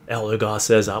 Elgar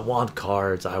says, I want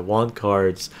cards, I want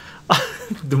cards.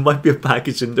 There might be a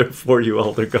package in there for you,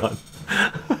 Elder God.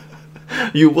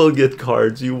 You will get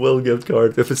cards, you will get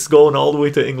cards. If it's going all the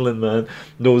way to England, man,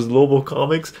 those Lobo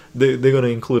comics, they're gonna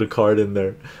include a card in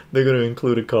there. They're gonna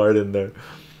include a card in there.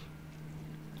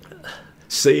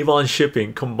 Save on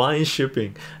shipping, combined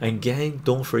shipping. And gang,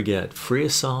 don't forget, free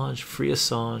Assange, free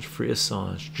Assange, free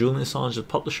Assange. Julian Assange, the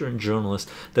publisher and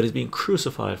journalist that is being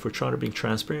crucified for trying to bring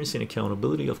transparency and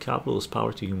accountability of capitalist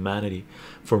power to humanity.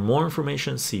 For more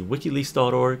information, see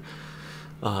wikileaks.org,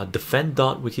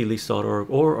 defend.wikileaks.org,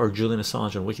 or our Julian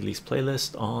Assange on WikiLeaks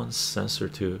playlist on Censor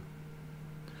 2.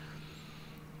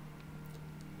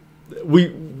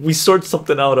 We sort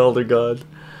something out, Elder God.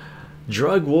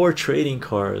 Drug war trading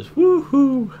cards.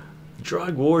 Woohoo!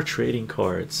 Drug war trading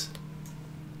cards.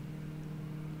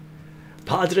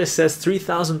 Padre says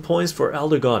 3,000 points for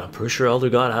Elder God. I'm pretty sure Elder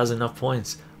God has enough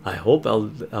points. I hope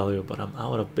Elder, but I'm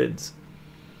out of bids.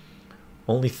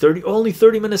 Only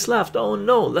 30 minutes left. Oh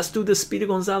no, let's do this Speedy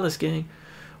Gonzalez, gang.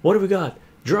 What do we got?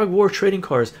 Drug war trading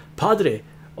cards. Padre,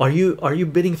 are you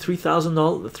bidding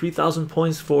 $3,000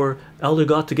 points for Elder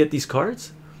God to get these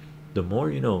cards? The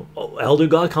more you know. Oh, Elder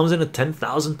God comes in at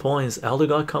 10,000 points. Elder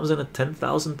God comes in at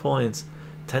 10,000 points.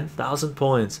 10,000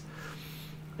 points.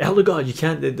 Elder God, you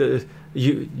can't.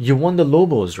 You won the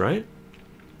Lobos, right?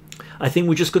 I think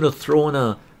we're just gonna throw in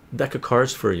a deck of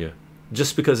cards for you,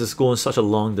 just because it's going such a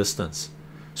long distance.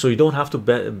 So you don't have to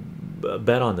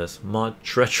bet on this. Mod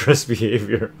treacherous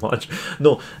behavior.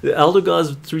 No, the Elder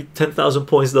God's 10,000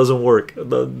 points doesn't work.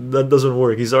 That doesn't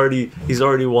work. He's already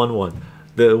won one.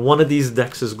 One of these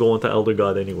decks is going to Elder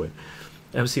God anyway.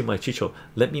 MC my Chycho,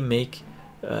 let me make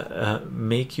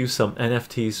you some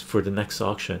NFTs for the next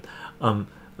auction.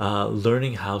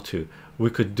 Learning how to. We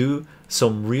could do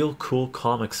some real cool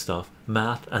comic stuff,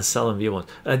 math, and sell them via one.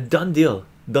 Done deal.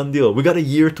 Done deal. We got a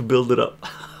year to build it up.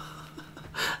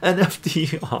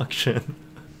 NFT auction.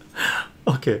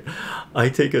 Okay, I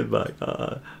take it back.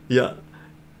 Yeah,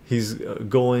 he's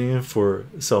going in for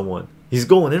someone. He's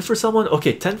going in for someone.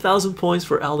 Okay, 10,000 points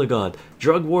for Elder God.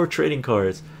 Drug war trading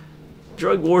cards.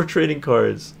 Drug war trading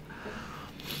cards.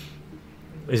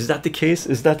 Is that the case?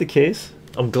 Is that the case?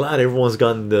 I'm glad everyone's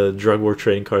gotten the drug war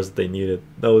trading cards that they needed.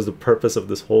 That was the purpose of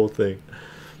this whole thing,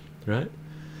 right?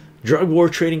 Drug war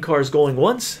trading cards going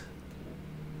once.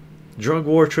 Drug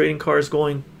war trading cards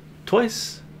going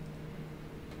twice.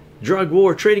 Drug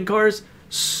war trading cards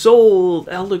sold.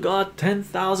 Elder God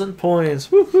 10,000 points.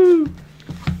 Woohoo!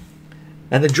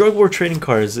 And the drug war trading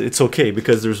cards, it's okay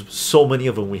because there's so many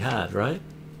of them we had, right?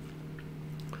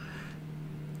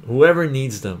 Whoever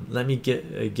needs them, let me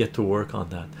get to work on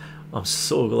that. I'm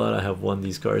so glad I have won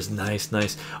these cards. Nice,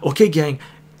 nice. Okay, gang.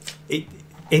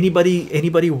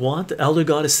 Anybody want? Elder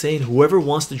God is saying whoever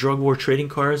wants the drug war trading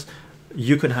cards,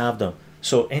 you can have them.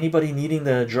 So anybody needing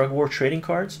the drug war trading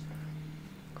cards,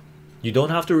 you don't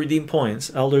have to redeem points.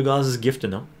 Elder God is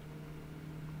gifting them.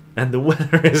 And the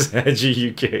winner is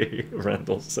Edgy UK,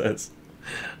 Randall says.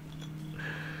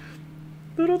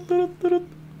 I'm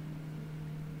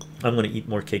gonna eat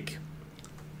more cake.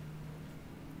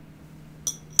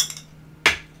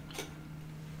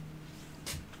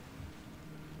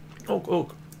 Oh,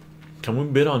 can we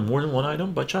bid on more than one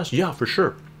item by chance? Yeah, for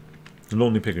sure.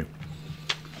 Lonely Piggy.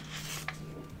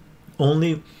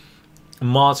 Only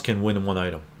mods can win one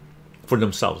item for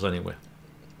themselves anyway.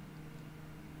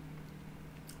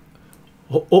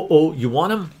 Oh, you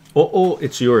want him? Oh,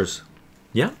 it's yours.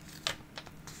 Yeah.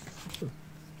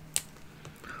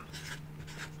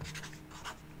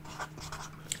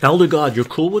 Elder God, you're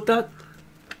cool with that?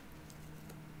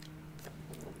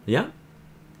 Yeah.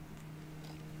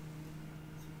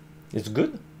 It's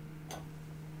good.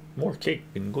 More cake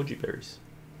and goji berries.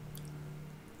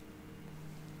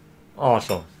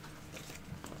 Awesome.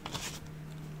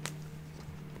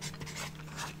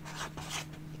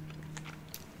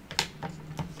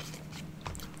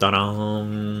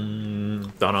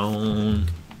 Da-dum, da-dum.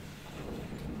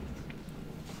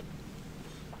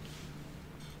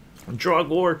 Drug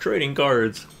war trading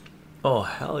cards. Oh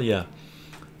hell yeah.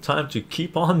 Time to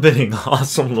keep on bidding.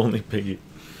 Awesome, Lonely Piggy.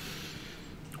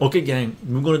 Okay, gang,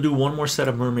 we're gonna do one more set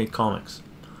of Mermaid comics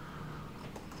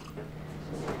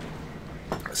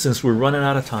since we're running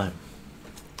out of time.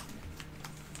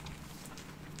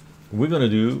 We're gonna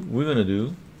do what are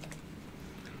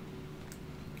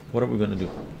we gonna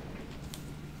do?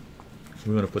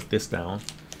 We're gonna put this down.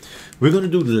 We're gonna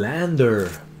do Lander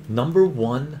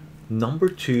 #1,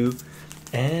 #2,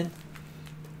 and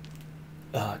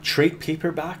trade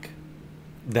paperback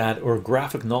that, or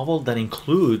graphic novel that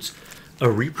includes a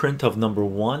reprint of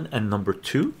 #1 and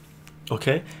 #2,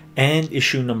 okay, and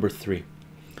issue #3.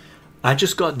 I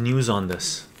just got news on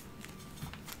this.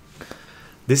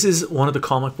 This is one of the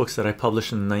comic books that I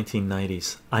published in the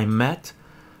 1990s. I met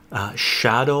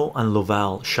Shadow and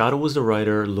Lovell. Shadow was the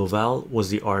writer, Lovell was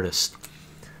the artist,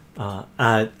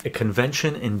 at a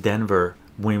convention in Denver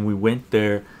when we went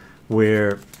there,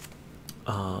 where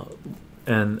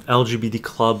an LGBT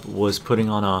club was putting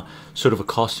on a sort of a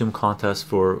costume contest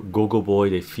for Go-Go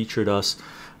Boy. They featured us,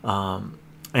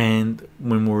 and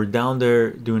when we were down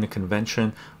there doing a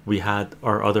convention, we had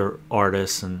our other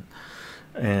artists and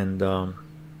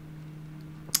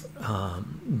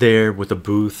there with a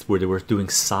booth where they were doing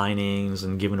signings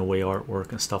and giving away artwork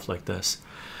and stuff like this.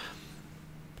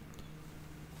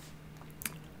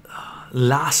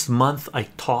 Last month I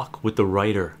talked with the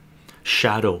writer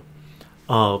Shadow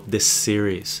of this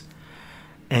series,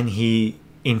 and he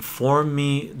informed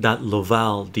me that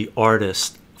Lovell, the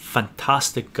artist,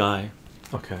 fantastic guy,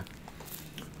 okay,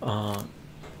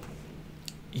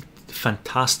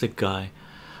 fantastic guy,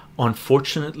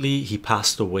 unfortunately he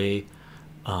passed away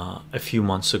a few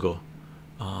months ago,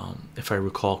 if I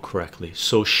recall correctly.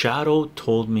 So Shadow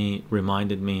told me,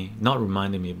 not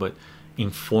reminded me, but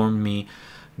informed me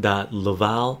that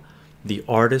Lovell, the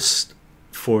artist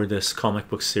for this comic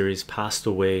book series, passed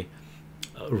away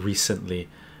recently,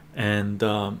 and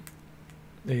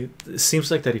it seems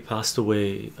like that he passed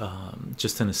away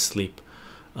just in his sleep.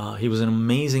 He was an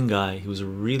amazing guy. He was a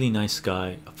really nice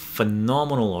guy, a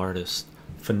phenomenal artist,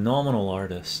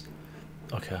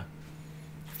 okay,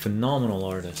 phenomenal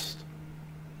artist.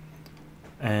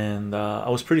 And I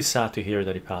was pretty sad to hear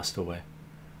that he passed away.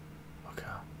 Okay,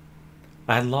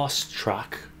 I had lost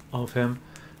track of him,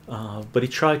 but he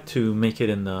tried to make it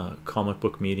in the comic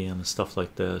book medium and stuff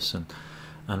like this and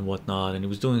whatnot, and he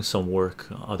was doing some work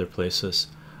other places.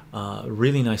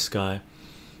 Really nice guy.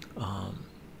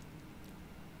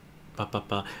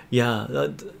 Yeah,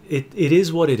 it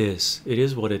is what it is. It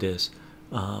is what it is.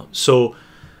 So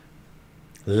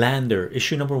Lander,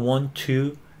 issue #1,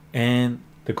 2, and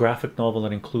the graphic novel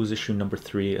that includes issue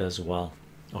 #3 as well.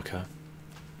 Okay,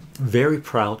 very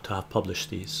proud to have published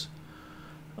these.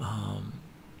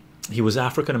 He was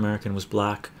African American, was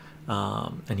black,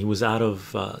 and he was out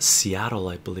of Seattle,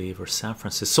 I believe, or San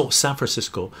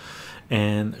Francisco,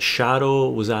 and Shadow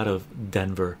was out of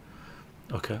Denver.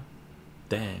 Okay,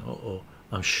 dang.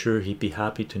 I'm sure he'd be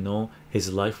happy to know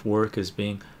his life work is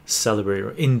being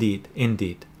celebrated.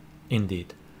 Indeed.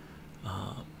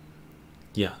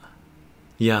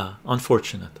 Yeah,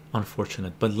 unfortunate,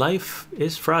 but life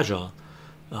is fragile.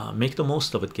 Make the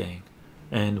most of it, gang,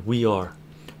 and we are.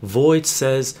 Void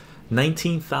says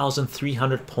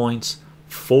 19,300 points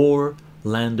for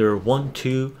Lander 1,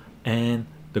 2, and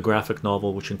the graphic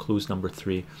novel, which includes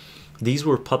 #3. These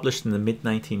were published in the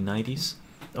mid-1990s.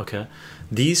 Okay,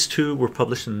 these two were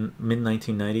published in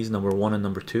mid-1990s, #1 and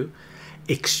 #2.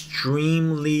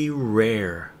 Extremely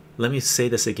rare. Let me say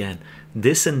this again.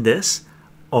 This and this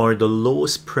are the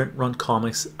lowest print run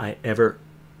comics I ever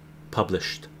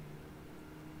published.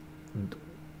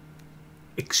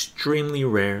 Extremely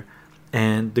rare.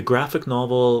 And the graphic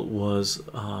novel was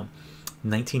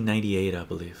 1998, I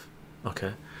believe.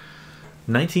 Okay,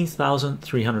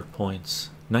 19,300 points.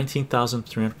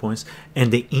 19,300 points,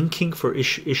 and the inking for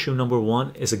issue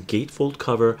 #1 is a gatefold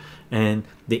cover, and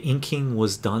the inking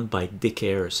was done by Dick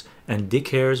Ayers, and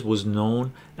Dick Ayers was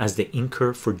known as the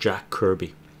inker for Jack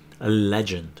Kirby, a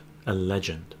legend.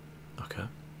 Okay,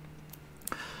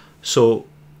 so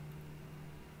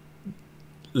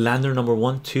Lander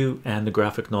 #1, 2, and the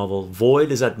graphic novel.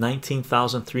 Void is at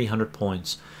 19,300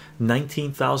 points.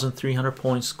 19,300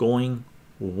 points going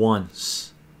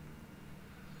once.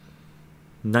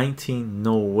 19,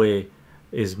 no way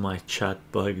is my chat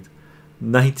bugged.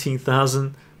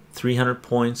 19,300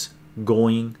 points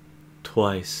going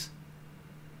twice.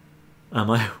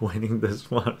 Am I winning this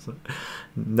one?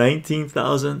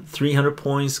 19,300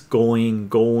 points going,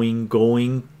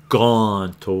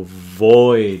 gone to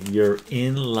Void. You're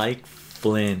in like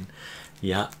Flynn.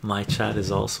 Yeah, my chat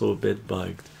is also a bit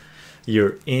bugged.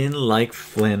 You're in like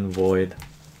Flynn, Void.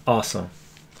 Awesome.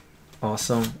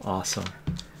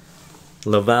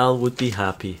 Lovell would be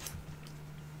happy.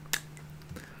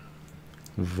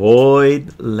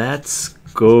 Void, let's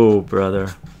go,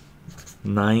 brother.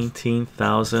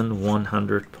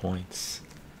 19,100 points.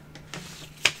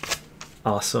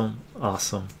 Awesome,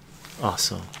 awesome,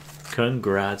 awesome.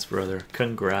 Congrats, brother.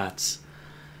 Congrats.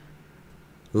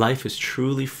 Life is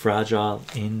truly fragile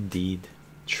indeed.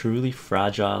 Truly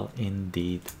fragile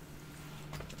indeed.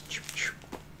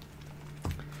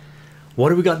 What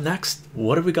do we got next?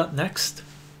 What do we got next?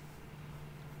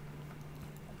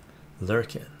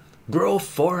 Lurkin. Grow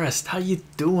Forest, how you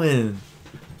doing?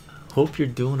 Hope you're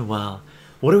doing well.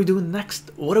 What are we doing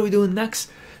next? What are we doing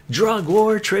next? Drug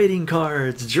War trading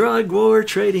cards. Drug War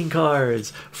trading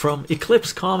cards from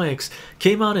Eclipse Comics.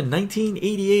 Came out in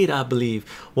 1988, I believe.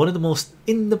 One of the most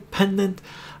independent,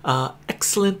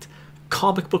 excellent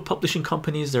comic book publishing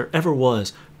companies there ever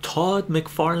was. Todd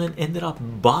McFarlane ended up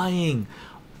buying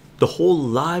the whole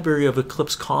library of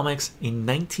Eclipse Comics in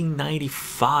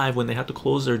 1995 when they had to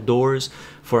close their doors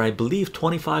for, I believe,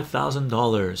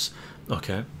 $25,000.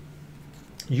 Okay,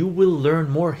 you will learn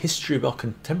more history about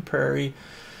contemporary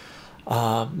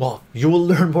you will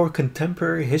learn more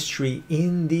contemporary history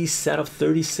in this set of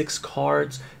 36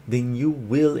 cards than you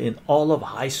will in all of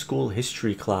high school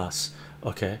history class.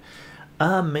 Okay,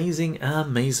 amazing,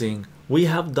 amazing. We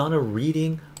have done a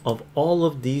reading of all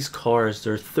of these cards.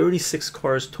 There are 36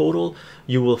 cards total.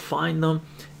 You will find them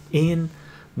in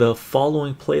the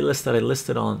following playlist that I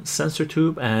listed on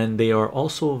CensorTube, and they are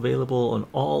also available on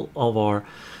all of our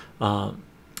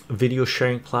video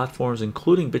sharing platforms,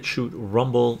 including BitChute,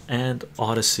 Rumble, and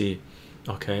Odyssey.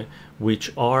 Okay,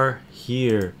 which are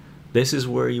here. This is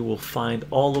where you will find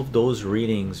all of those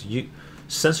readings. You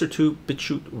CensorTube,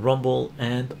 BitChute, Rumble,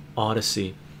 and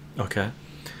Odyssey. Okay,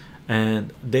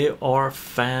 and they are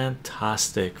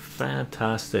fantastic,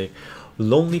 fantastic.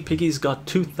 Lonely Piggy's got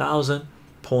 2,000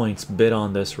 points bid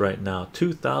on this right now.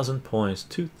 2,000 points,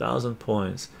 2,000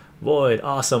 points. Void,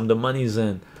 awesome, the money's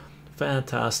in.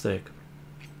 Fantastic.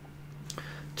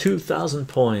 2,000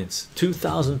 points,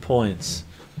 2,000 points.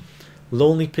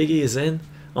 Lonely Piggy is in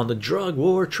on the Drug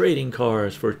War trading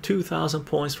cards for 2,000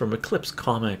 points from Eclipse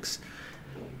Comics.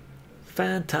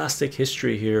 Fantastic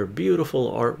history here,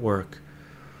 beautiful artwork.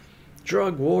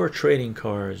 Drug War trading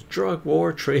cards, Drug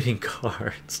War trading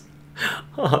cards.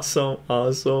 Awesome,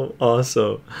 awesome,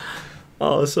 awesome,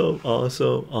 awesome,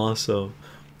 awesome, awesome.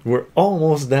 We're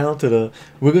almost down to the,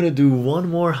 we're gonna do one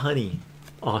more honey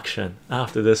auction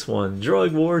after this one.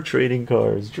 Drug War trading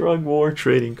cards, Drug War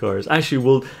trading cards. Actually,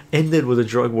 we'll end it with a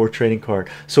Drug War trading card.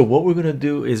 So what we're gonna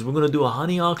do is we're gonna do a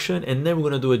honey auction, and then we're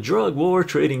gonna do a Drug War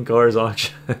trading cards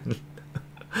auction.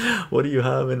 What do you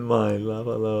have in mind? Lava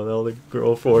alone, all the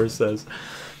girl force says.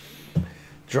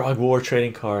 Drug War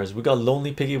trading cards. We got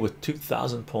Lonely Piggy with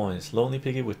 2,000 points. Lonely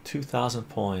Piggy with 2,000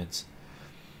 points.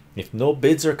 If no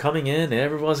bids are coming in,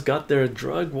 everyone's got their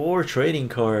Drug War trading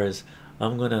cards.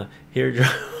 I'm gonna hear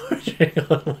Drug War trading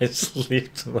on my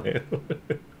sleep tonight.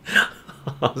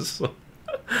 Awesome.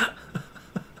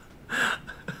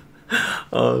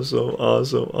 Awesome,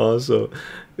 awesome, awesome.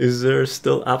 Is there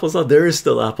still applesauce? There is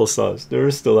still applesauce. There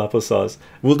is still applesauce.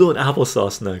 We'll do an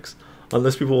applesauce next,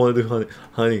 unless people want to do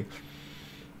honey.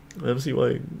 Let me see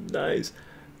why. Nice.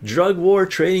 Drug War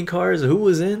trading cards. Who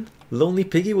was in? Lonely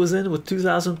Piggy was in with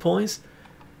 2,000 points.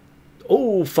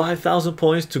 Oh, 5,000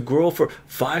 points to grow for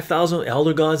 5,000.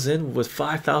 Elder Gods in with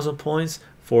 5,000 points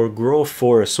for Grow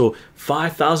Forest. So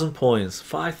 5,000 points.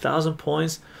 5,000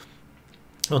 points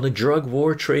on the Drug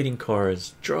War trading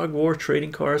cards. Drug War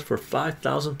trading cards for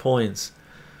 5,000 points.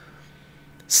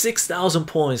 6,000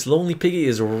 points. Lonely Piggy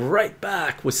is right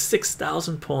back with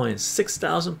 6,000 points.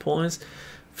 6,000 points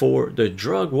for the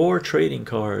Drug War trading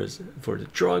cards. For the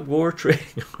Drug War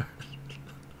trading cards.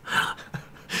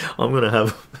 I'm gonna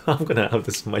have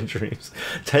this in my dreams.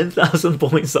 10,000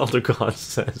 points. Elder God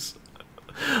says.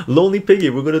 Lonely Piggy,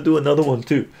 we're gonna do another one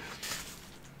too.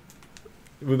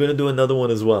 We're gonna do another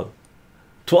one as well.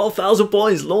 12,000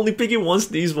 points. Lonely Piggy wants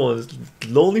these ones.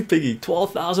 Lonely Piggy,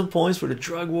 12,000 points for the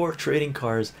Drug War trading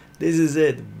cards. This is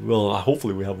it. Well,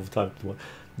 hopefully we have time to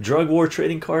Drug War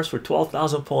trading cards for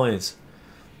 12,000 points.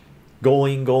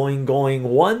 Going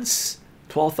once.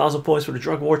 12,000 points for the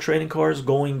Drug War trading cards.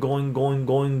 Going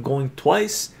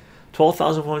twice.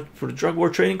 12,000 points for the Drug War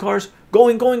trading cards.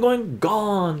 Gone.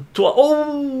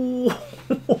 Oh,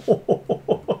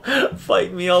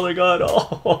 fight me, Elder God.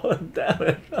 Oh, damn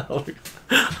it.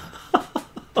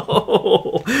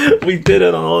 Oh, we did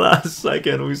it on the last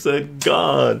second. We said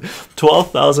God.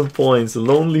 12,000 points.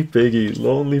 Lonely Piggy.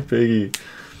 Lonely Piggy.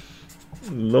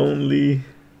 Lonely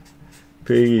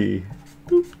Piggy.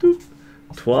 Doop, doop.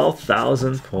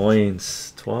 12,000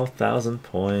 points. 12,000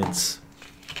 points.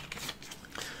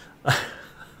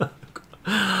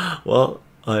 Well,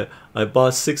 I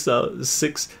bought six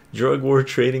drug war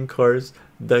trading cards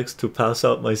decks to pass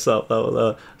out myself.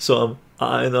 So I'm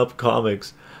eyeing up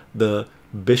comics. The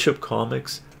Bishop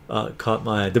comics caught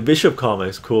my eye. The Bishop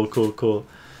comics, cool, cool, cool.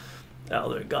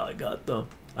 Elder guy got them.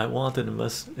 I want to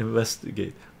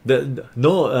investigate.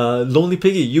 No, Lonely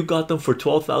Piggy, you got them for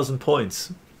 12,000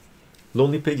 points.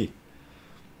 Lonely Piggy,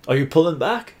 are you pulling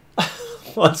back?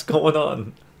 What's going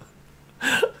on?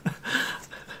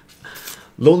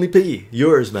 Lonely Piggy,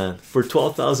 yours, man, for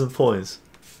 12,000 points.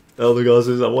 Elder God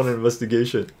says, I want an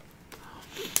investigation.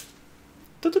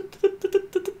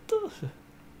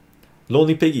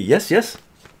 Lonely Piggy, yes, yes.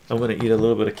 I'm gonna eat a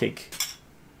little bit of cake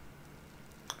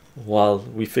while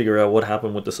we figure out what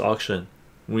happened with this auction.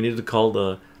 We need to call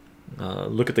the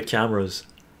look at the cameras.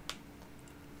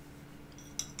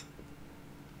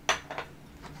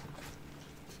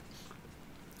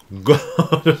 Go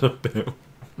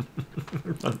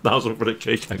 1,000 for the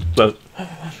cake.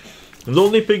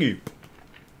 Lonely Piggy,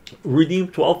 redeem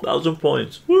 12,000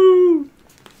 points. Woo!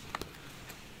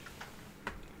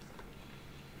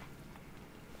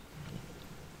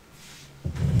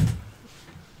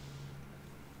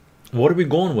 What are we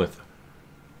going with?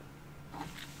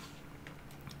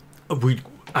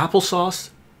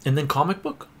 Applesauce and then comic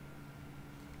book?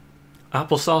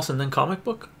 Applesauce and then comic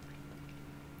book?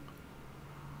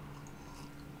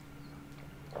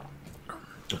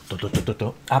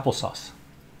 Applesauce.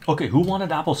 Okay, who wanted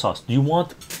applesauce? Do you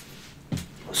want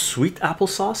sweet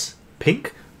applesauce,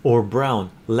 pink, or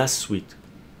brown, less sweet?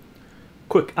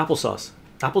 Quick, applesauce.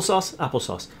 Applesauce,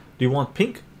 applesauce. Do you want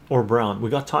pink or brown? We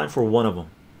got time for one of them.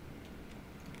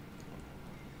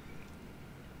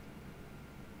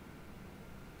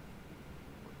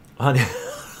 Honey.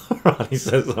 Ronnie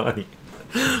says honey.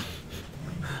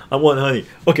 I want honey.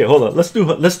 Okay, hold on. Let's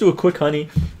do a quick honey,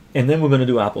 and then we're gonna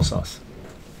do applesauce.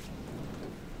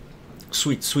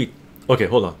 Sweet, sweet. Okay,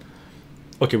 hold on.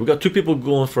 Okay, we got two people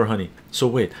going for honey. So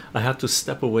wait, I have to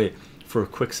step away for a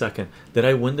quick second. Did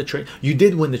I win the trade? You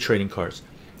did win the trading cards.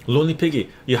 Lonely Piggy,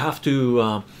 you have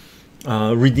to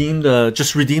redeem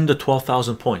the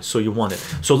 12,000 points. So you won it.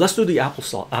 So let's do the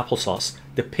applesauce,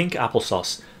 the pink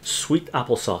applesauce, sweet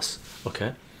applesauce.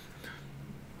 Okay.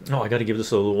 Oh, I got to give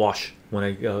this a little wash when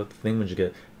I thing when you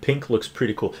get pink. Looks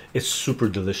pretty cool. It's super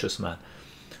delicious, man.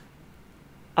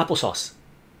 Applesauce,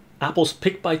 apples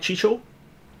picked by Chycho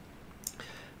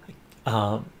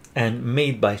and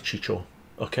made by Chycho.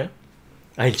 Okay,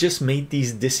 I just made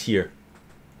these this year,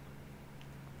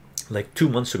 like 2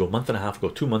 months ago, month and a half ago,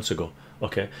 2 months ago.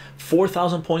 Okay,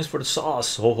 4,000 points for the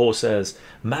sauce. Ho ho says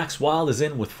Max Wild is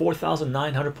in with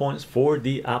 4,900 points for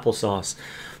the applesauce.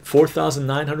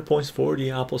 4,900 points for the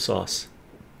applesauce.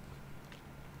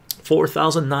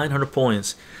 4,900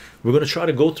 points. We're gonna try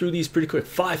to go through these pretty quick.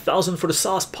 5,000 for the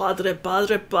sauce. Padre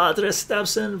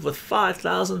steps in with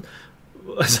 5,000.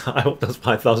 I hope that's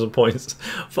 5,000 points.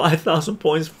 5,000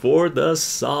 points for the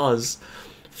sauce.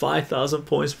 5,000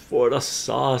 points for the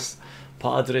sauce.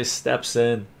 Padre steps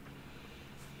in.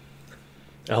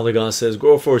 Elder says,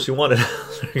 "Grow Force, you want it."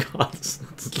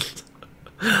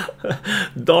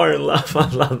 Darn, laugh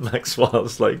out loud. Maxwell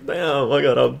was like, damn, I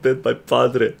got outbid by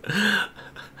Padre.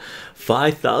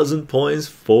 5,000 points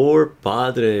for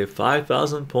Padre.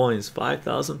 5,000 points.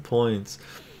 5,000 points.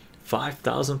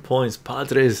 5,000 points.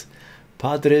 Padres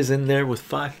in there with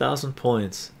 5,000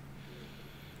 points.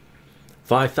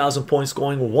 5,000 points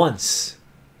going once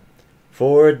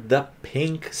for the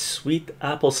pink sweet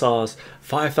applesauce.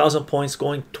 5,000 points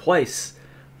going twice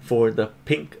for the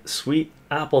pink sweet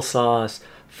applesauce.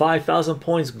 5,000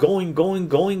 points going gone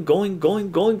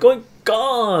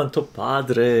to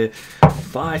Padre.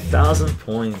 5,000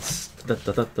 points.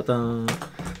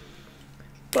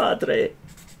 Padre.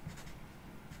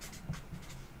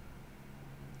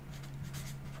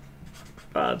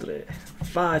 Padre.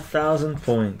 5,000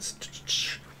 points.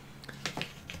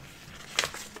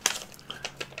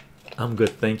 I'm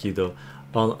good, thank you though.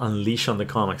 I'll unleash on the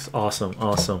comics. Awesome,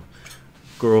 awesome.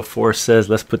 Girl Force says,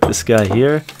 let's put this guy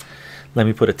here. Let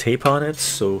me put a tape on it.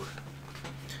 So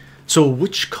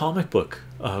which comic book?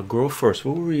 Girl Force,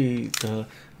 what were we?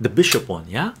 The Bishop one,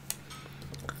 yeah?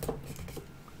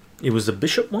 It was the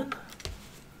Bishop one.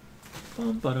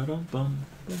 Bum, ba-da-dum, bum,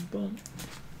 bum, bum.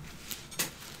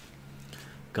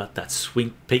 Got that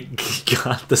sweet pink.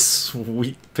 Got the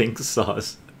sweet pink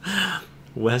sauce.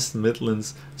 West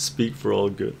Midlands speak for all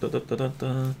good. Da, da, da, da,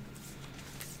 da.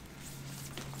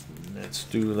 Let's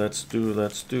do.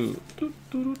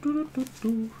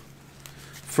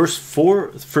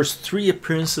 First three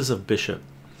appearances of Bishop.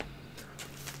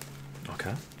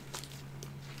 Okay.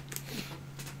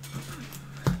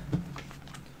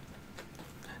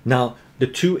 Now The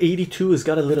 282 has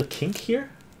got a little kink here.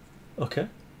 Okay,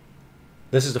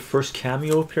 this is the first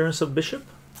cameo appearance of Bishop.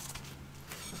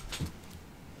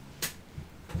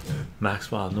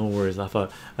 Maxwell, no worries. I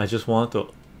thought I just want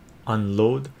to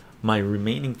unload my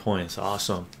remaining points.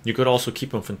 Awesome. You could also keep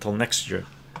them until next year.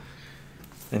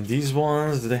 And these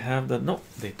ones, do they have that? No,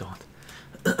 they don't.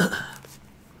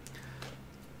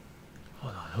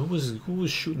 Hold on, who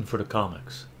was shooting for the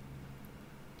comics?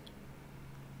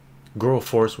 Grow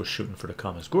Force was shooting for the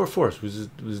comics. Grow Force was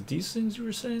these things you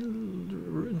were saying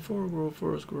written for? Grow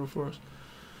Force.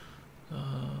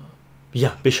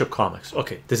 Yeah, Bishop Comics.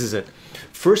 Okay, this is it.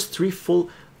 First three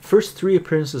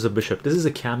appearances of Bishop. This is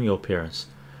a cameo appearance.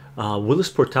 Willis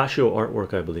Portacio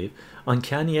artwork, I believe.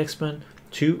 Uncanny X-Men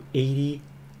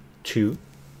 282.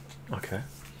 Okay.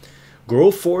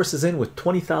 Grow Force is in with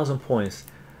 20,000 points.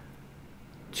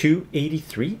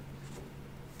 283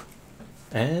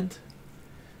 and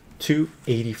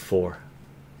 284.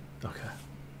 Okay.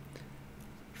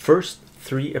 First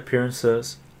three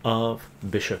appearances of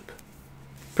Bishop.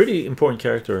 Pretty important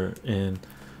character in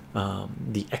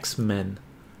the X-Men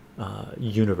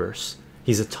universe.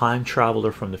 He's a time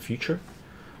traveler from the future.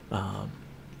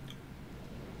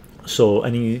 So,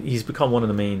 and he's become one of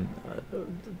the main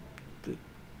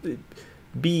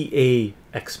BA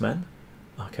X-Men.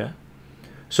 Okay.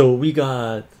 So we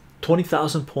got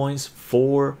 20,000 points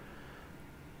for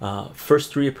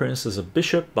first three appearances of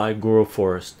Bishop by Goro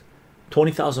Forest.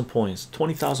 20,000 points,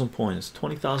 20,000 points,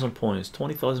 20,000 points,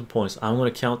 20,000 points. I'm going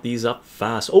to count these up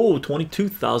fast. Oh,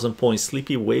 22,000 points.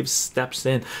 Sleepy Waves steps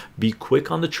in. Be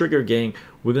quick on the trigger, gang.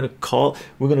 We're going to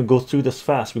go through this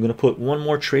fast. We're going to put one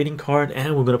more trading card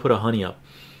and we're going to put a honey up.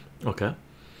 Okay.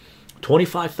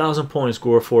 25,000 points,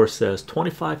 Goro Force says.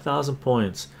 25,000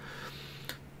 points.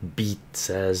 Beat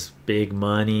says big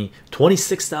money.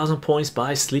 26,000 points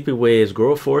by Sleepy Waves.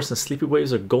 Goro Force and Sleepy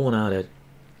Waves are going at it.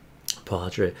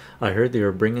 Padre, I heard they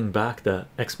are bringing back the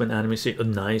X-Men anime series. Oh,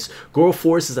 nice. Goro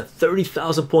Force is at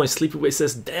 30,000 points. Sleepy Way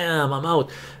says, damn, I'm out.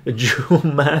 Jew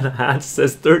Man Hat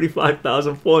says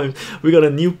 35,000 points. We got a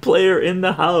new player in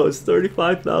the house.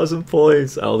 35,000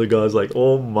 points. Elder God's like,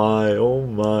 oh my, oh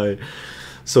my.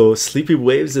 So Sleepy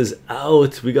Waves is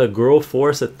out. We got Goro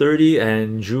Force at 30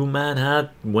 and Jew Man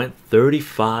Hat went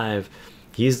 35.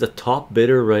 He's the top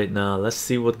bidder right now. Let's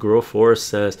see what Goro Force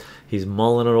says. He's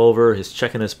mulling it over. He's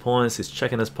checking his points. He's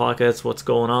checking his pockets. What's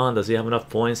going on? Does he have enough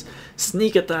points?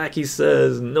 Sneak attack, he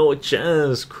says. No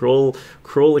chance.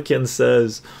 Krolikin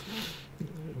says.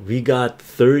 We got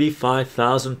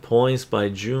 35,000 points by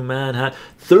Jew Man Hat.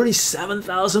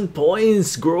 37,000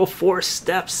 points. Goro Force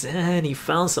steps in. He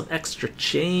found some extra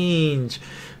change.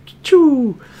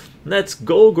 Choo. Let's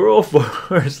go, girl.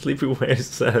 For Sleepy Wave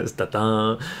says,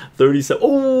 ta-da, 37.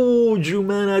 Oh, Jew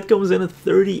Man comes in at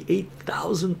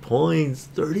 38,000 points.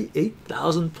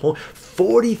 38,000 points.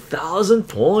 40,000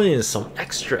 points. Some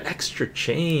extra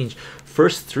change.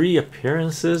 First three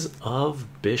appearances of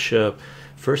Bishop.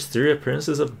 First three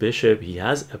appearances of Bishop. He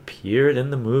has appeared in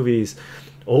the movies.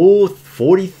 Oh,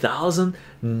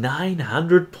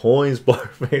 40,900 points.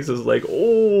 Barface is like,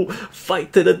 oh,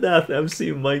 fight to the death.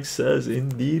 MC Mike says,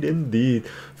 indeed.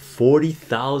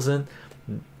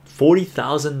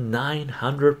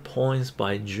 40,900 points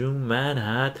by June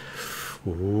Manhat.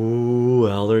 Ooh,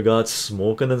 Elder got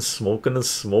smoking it up,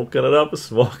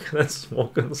 smoking.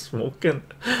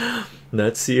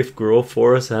 Let's see if Girl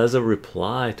Forest has a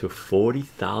reply to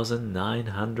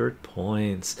 40,900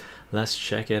 points. Let's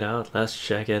check it out.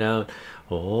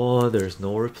 Oh, there's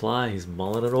no reply. He's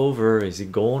mulling it over. Is he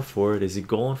going for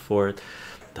it?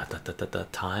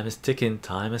 Time is ticking.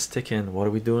 What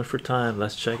are we doing for time?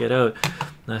 Let's check it out.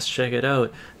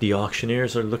 The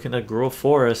auctioneers are looking at Girl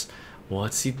Forest.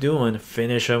 What's he doing?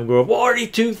 Finish him, Girl.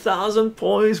 42,000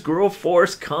 points. Girl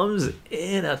Force comes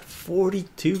in at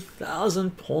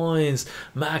 42,000 points.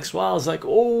 Maxwell's like,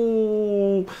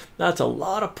 oh, that's a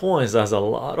lot of points.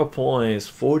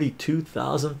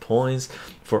 42,000 points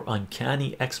for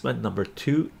Uncanny X-Men number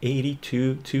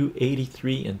 282,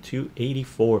 283, and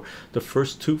 284. The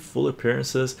first two full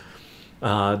appearances,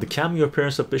 the cameo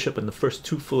appearance of Bishop, and the first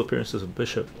two full appearances of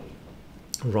Bishop.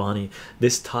 Ronnie,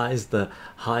 this ties the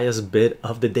highest bid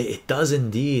of the day. It does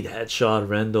indeed. Headshot,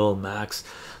 Rendell, Max.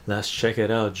 Let's check it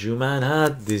out. Juman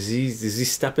had, is he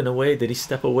stepping away? Did he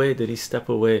step away?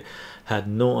 Had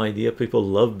no idea. People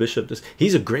love Bishop.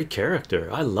 He's a great character.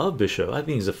 I love Bishop. I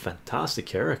think he's a fantastic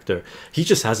character. He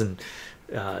just hasn't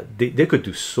they could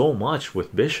do so much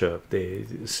with Bishop. They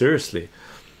seriously.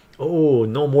 Oh,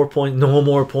 no more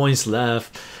points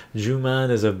left.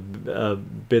 Juman is a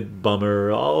bit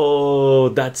bummer. Oh,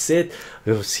 that's it.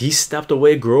 He stepped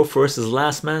away. Grow first is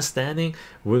last man standing.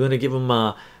 We're gonna give him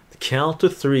a Count to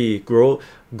 3. Grow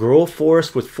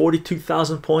Forest with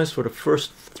 42,000 points for the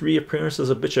first 3 appearances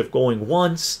of Bishop. Going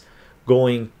once,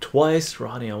 going twice.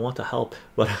 Ronnie, I want to help,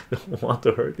 but I don't want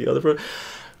to hurt the other person.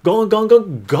 Gone, gone,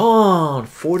 gone, gone.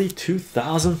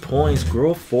 42,000 points.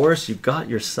 Grow Forest, you got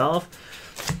yourself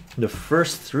the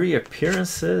first 3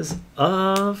 appearances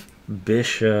of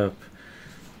Bishop.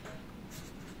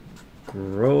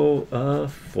 Grow a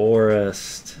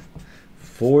Forest.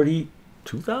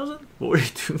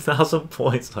 42,000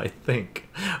 points, I think.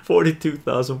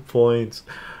 42,000 points.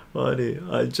 Honey,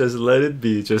 I just let it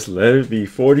be. Just let it be.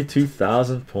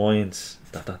 42,000 points.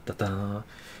 Da, da, da, da.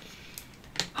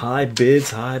 High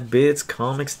bids, high bids.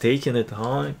 Comics taking it,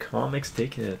 huh? Comics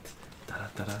taking it. Da, da,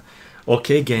 da, da.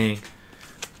 Okay, gang.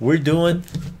 We're doing.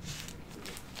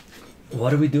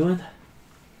 What are we doing?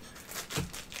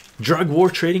 Drug War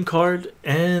trading card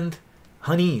and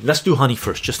honey. Let's do honey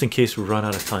first, just in case we run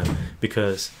out of time,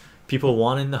 because people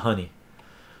want in the honey.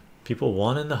 People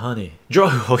want in the honey.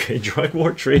 Okay, Drug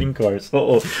War trading cards.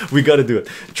 Oh, we got to do it.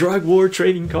 Drug War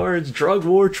trading cards. Drug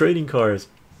War trading cards.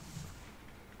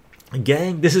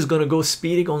 Gang, this is gonna go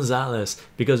Speedy Gonzalez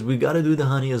because we got to do the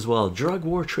honey as well. Drug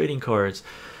War trading cards.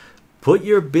 Put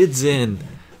your bids in.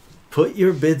 Put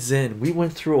your bids in. We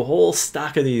went through a whole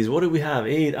stack of these. What do we have?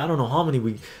 8. I don't know how many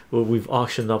we've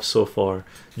auctioned up so far.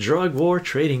 Drug War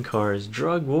trading cards.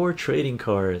 Drug War trading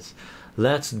cards.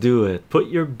 Let's do it. Put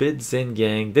your bids in,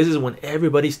 gang. This is when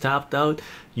everybody's tapped out.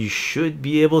 You should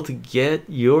be able to get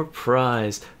your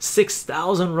prize.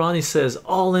 6,000. Ronnie says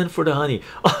all in for the honey.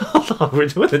 Oh, we're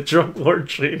doing the Drug War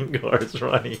trading cards,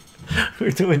 Ronnie.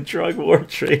 We're doing Drug War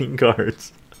trading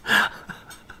cards.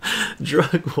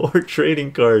 Drug War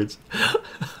trading cards.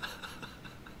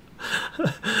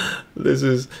 This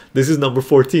is number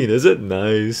 14, is it?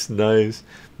 Nice, nice.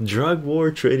 Drug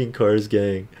War trading cards,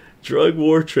 gang. Drug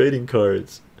War trading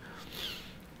cards.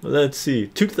 Let's see.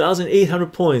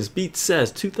 2,800 points. Beat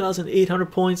says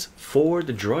 2,800 points for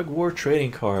the Drug War trading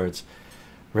cards.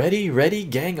 Ready, ready,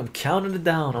 gang. I'm counting it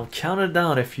down. I'm counting it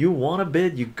down. If you want to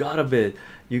bid, you gotta bid.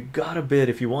 You gotta bid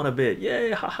if you want to bid. Yay,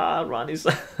 haha. Ronnie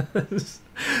says.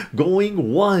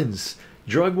 Going once.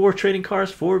 Drug War trading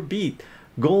cards for Beat.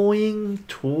 Going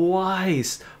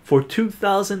twice for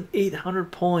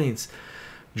 2,800 points.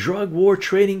 Drug War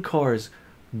trading cards.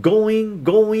 Going,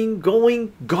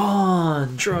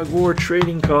 gone. Drug War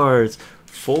trading cards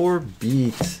for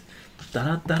Beat.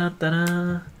 Da da da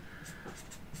da.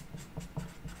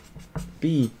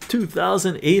 Beat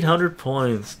 2,800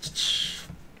 points.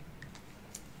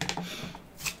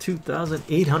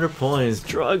 2,800 points.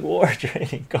 Drug War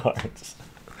trading cards.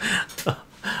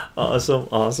 Awesome,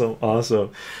 awesome,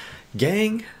 awesome.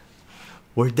 Gang,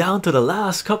 we're down to the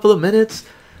last couple of minutes.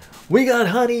 We got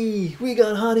honey. We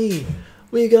got honey.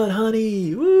 We got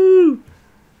honey. Woo!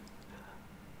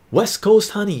 West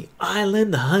Coast honey.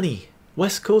 Island honey.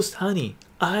 West Coast honey.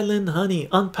 Island honey.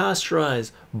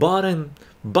 Unpasteurized. Bought in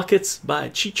buckets by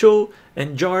Chycho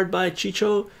and jarred by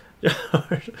Chycho.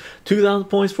 2,000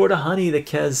 points for the honey, the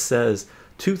Kez says.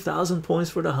 2,000 points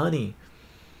for the honey.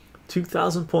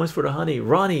 2,000 points for the honey.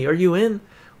 Ronnie, are you in?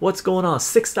 What's going on?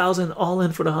 6,000 all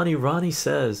in for the honey, Ronnie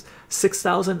says.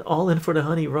 6,000 all in for the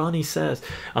honey, Ronnie says.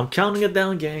 I'm counting it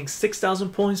down, gang. 6,000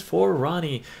 points for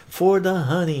Ronnie for the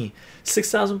honey.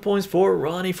 6,000 points for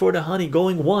Ronnie for the honey.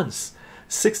 Going once.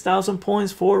 6,000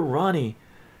 points for Ronnie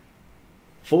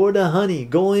for the honey.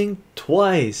 Going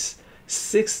twice.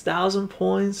 6,000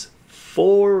 points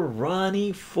for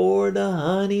Ronnie for the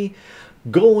honey.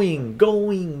 Going,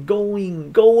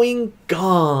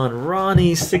 gone.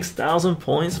 Ronnie, 6,000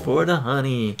 points for the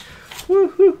honey.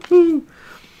 Woo-hoo-hoo.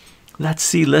 Let's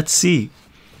see, let's see.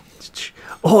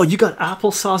 Oh, you got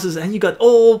apple sauces and you got,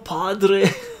 oh, Padre.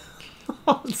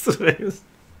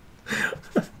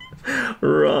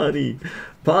 Ronnie.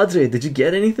 Padre, did you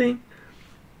get anything?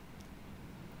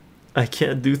 I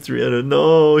can't do 300.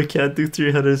 No, I can't do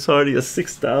 300. It's already a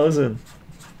 6,000.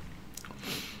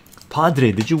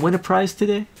 Padre, did you win a prize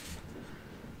today?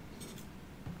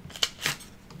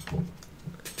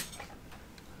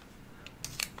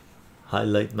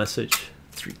 Highlight message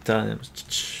 3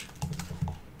 times.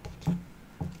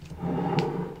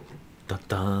 Da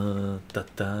da da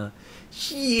da.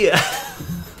 Yeah.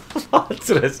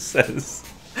 Padre says,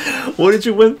 what did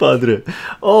you win, Padre?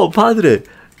 Oh, Padre,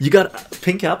 you got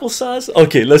pink applesauce?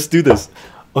 Okay, let's do this.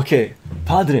 Okay,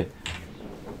 Padre,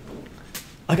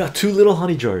 I got 2 little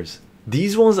honey jars.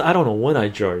 These ones, I don't know when I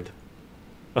jarred.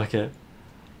 Okay,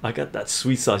 I got that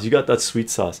sweet sauce. You got that sweet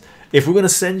sauce. If we're gonna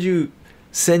send you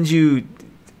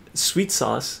sweet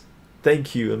sauce,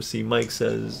 thank you. MC Mike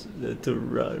says to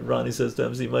Ronnie says to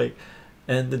MC Mike,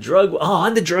 And the drug, oh,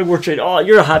 and the drug war trade. Oh,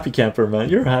 you're a happy camper, man.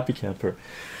 You're a happy camper.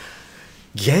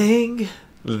 Gang,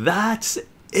 that's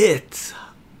it.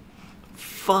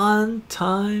 Fun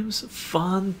times,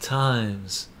 fun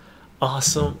times.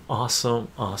 Awesome, awesome,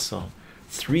 awesome.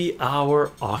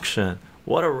 3-hour auction.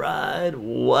 What a ride,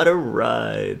 what a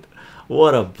ride.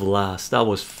 What a blast. That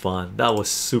was fun. That was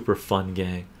super fun,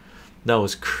 gang. That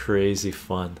was crazy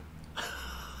fun.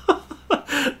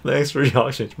 Thanks for the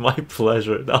auction. My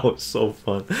pleasure. That was so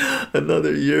fun.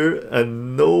 Another year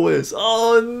and no wins.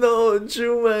 Oh no,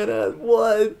 Juman hat.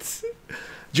 What?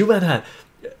 Juman hat.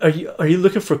 Are you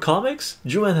looking for comics?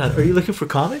 Juman hat, are you looking for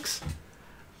comics?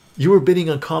 You were bidding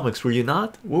on comics, were you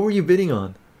not? What were you bidding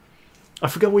on? I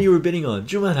forgot what you were bidding on.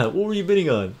 Juman hat, what were you bidding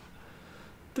on?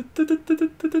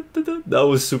 That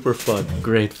was super fun.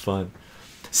 Great fun.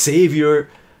 Save your,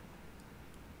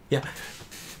 yeah.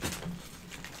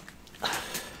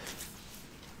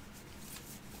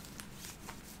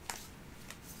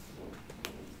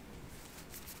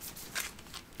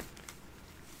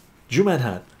 Juman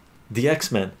hat, the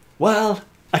X-Men. Well,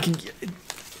 I can.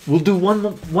 We'll do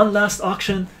one last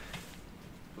auction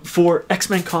for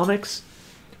X-Men comics.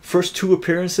 First 2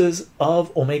 appearances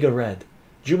of Omega Red.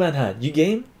 Juman hat, you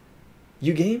game?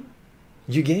 You game?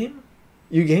 You game?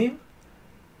 You game?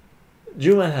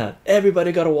 Juman hat.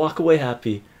 Everybody gotta walk away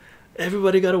happy.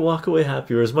 Everybody gotta walk away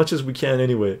happy, or as much as we can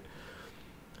anyway.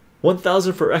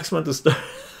 1,000 for X-Men to start.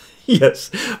 Yes,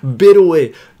 bid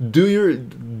away.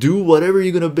 Do whatever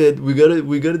you're gonna bid. We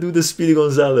gotta do the Speedy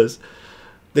Gonzalez.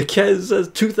 The cat says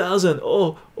 2,000.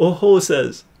 Oh ho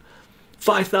says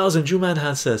 5,000.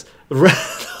 Juman says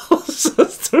Randall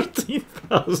says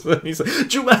 13,000. He says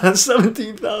Juman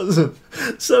 17,000.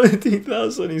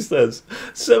 17,000. He says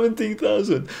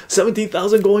 17,000.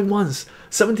 17,000 going once.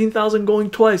 17,000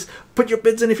 going twice. Put your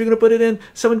bids in if you're gonna put it in.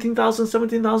 17,000.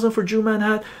 17,000 for Juman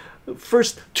hat.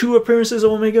 First 2 appearances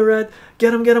of Omega Red.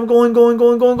 Get him, going,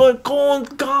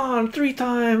 gone 3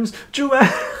 times.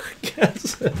 Juman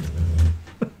gets it.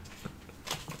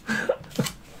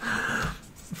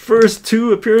 First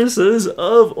 2 appearances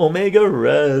of Omega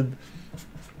Red.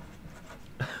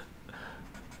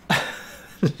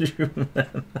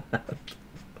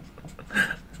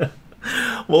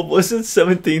 What was it?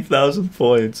 17,000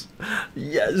 points.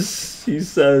 Yes, he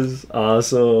says.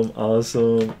 Awesome,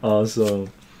 awesome,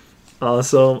 awesome.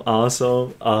 Awesome,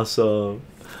 awesome, awesome.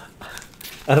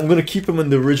 And I'm gonna keep them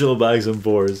in the original bags and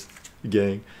boards,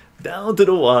 gang. Down to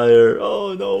the wire.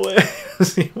 Oh no way.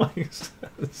 See what he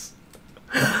says.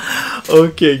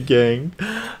 Okay, gang.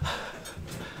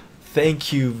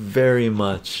 Thank you very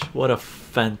much. What a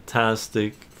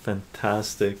fantastic thing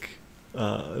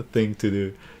to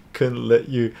do. Couldn't let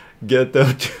you get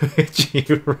them to H.E.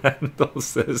 Randall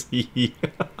says he.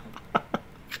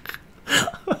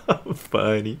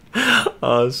 Funny.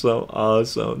 Awesome,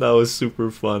 awesome. That was super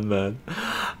fun, man.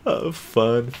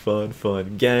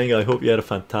 Fun, gang. I hope you had a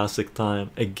fantastic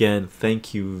time. Again,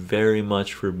 thank you very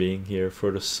much for being here,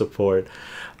 for the support,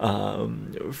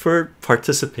 for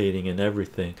participating in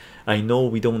everything. I know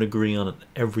we don't agree on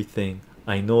everything.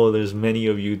 I know there's many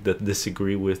of you that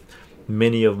disagree with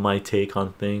many of my take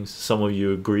on things. Some of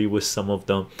you agree with some of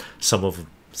them. Some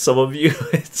of you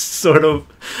it's sort of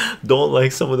don't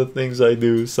like some of the things I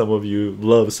do. Some of you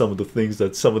love some of the things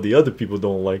that some of the other people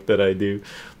don't like that I do.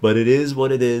 But it is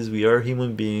what it is. We are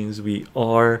human beings. We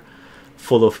are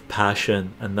full of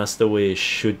passion, and that's the way it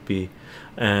should be.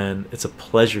 And it's a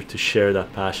pleasure to share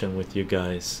that passion with you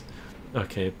guys.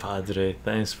 Okay, Padre,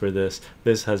 thanks for this.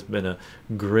 This has been a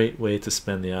great way to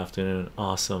spend the afternoon.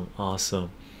 Awesome,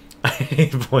 awesome. I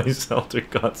hate voice elder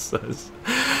God says.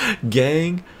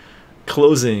 Gang,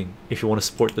 closing. If you want to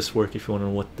support this work, if you want to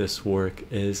know what this work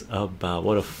is about,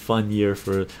 what a fun year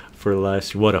for live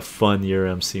stream. What a fun year,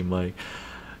 MC Mike.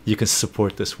 You can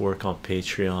support this work on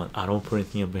Patreon. I don't put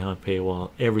anything behind paywall.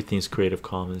 Everything's Creative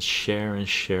Commons. Share and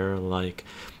share alike.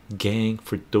 Gang,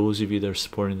 for those of you that are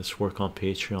supporting this work on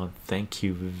Patreon, thank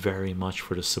you very much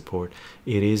for the support.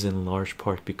 It is in large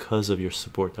part because of your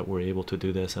support that we're able to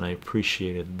do this, and I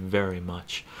appreciate it very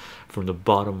much from the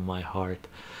bottom of my heart.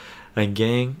 And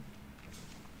gang,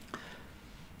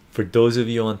 for those of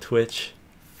you on Twitch,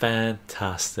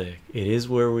 fantastic. It is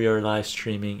where we are live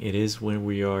streaming. It is when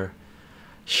we are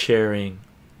sharing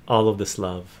all of this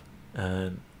love,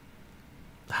 and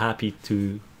happy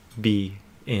to be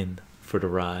in for the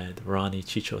ride. Ronnie,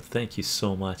 Chycho, thank you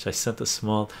so much. I sent a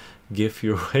small gift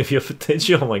your way. If you have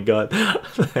attention, oh my god.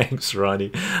 Thanks,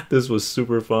 Ronnie. This was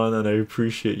super fun, and I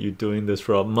appreciate you doing this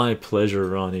for all. My pleasure,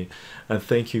 Ronnie, and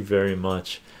thank you very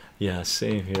much. Yeah,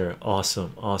 same here.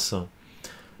 Awesome, awesome.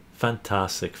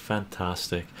 Fantastic,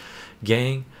 fantastic.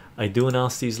 Gang, I do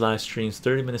announce these live streams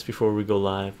 30 minutes before we go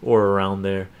live or around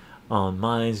there on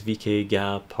Minds, VK,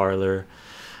 Gap, Parlor,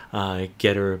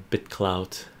 Getter,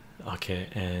 BitClout, okay,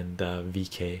 and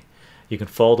VK. You can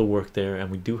follow the work there, and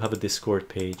we do have a Discord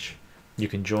page. You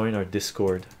can join our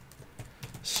Discord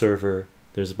server.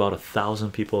 There's about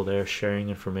 1,000 people there sharing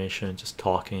information, just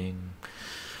talking,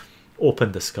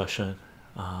 open discussion.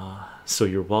 So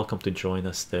you're welcome to join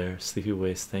us there. Sleepy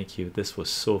Ways, thank you. This was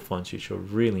so fun, Chycho.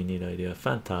 Really neat idea.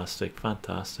 Fantastic,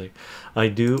 fantastic. I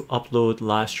do upload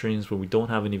live streams where we don't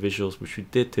have any visuals, which we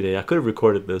did today. I could have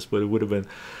recorded this, but it would have been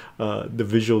the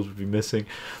visuals would be missing.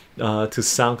 To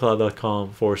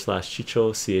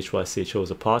soundcloud.com/chycho. chycho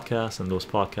is a podcast, and those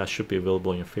podcasts should be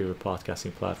available on your favorite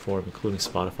podcasting platform, including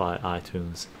Spotify,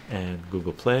 iTunes, and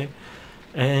Google Play.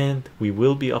 And we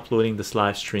will be uploading this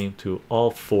live stream to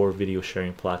all 4 video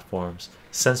sharing platforms: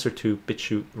 Sensor2,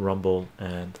 BitChute, Rumble,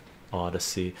 and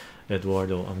Odyssey.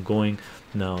 Eduardo, I'm going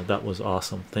now. That was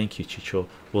awesome. Thank you, Chycho.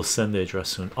 We'll send the address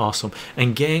soon. Awesome.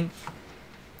 And gang,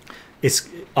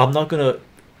 I'm not gonna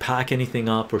pack anything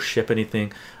up or ship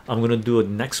anything. I'm gonna do it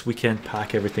next weekend,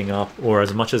 pack everything up, or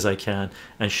as much as I can,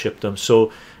 and ship them.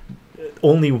 So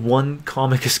only one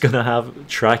comic is gonna have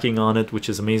tracking on it, which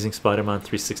is Amazing Spider-Man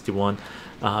 361,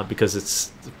 because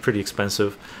it's pretty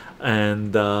expensive,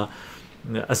 and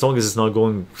as long as it's not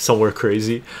going somewhere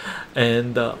crazy.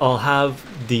 And I'll have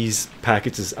these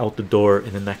packages out the door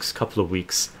in the next couple of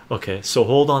weeks. Okay, so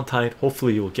hold on tight.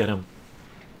 Hopefully you'll get them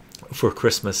for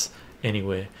Christmas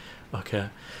anyway. Okay,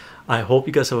 I hope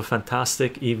you guys have a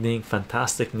fantastic evening,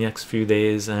 fantastic next few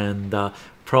days, and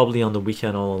probably on the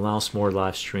weekend I'll announce more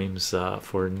live streams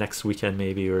for next weekend,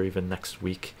 maybe, or even next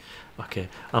week. Okay,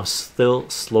 I'm still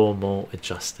slow-mo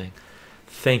adjusting.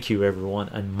 Thank you, everyone.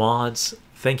 And mods,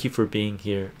 thank you for being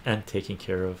here and taking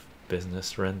care of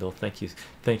business. Rendell, thank you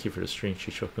for the stream.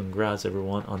 Chycho, congrats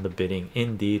everyone on the bidding.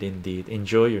 Indeed, indeed.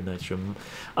 Enjoy your night stream.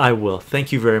 I will.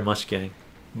 Thank you very much, gang.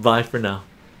 Bye for now.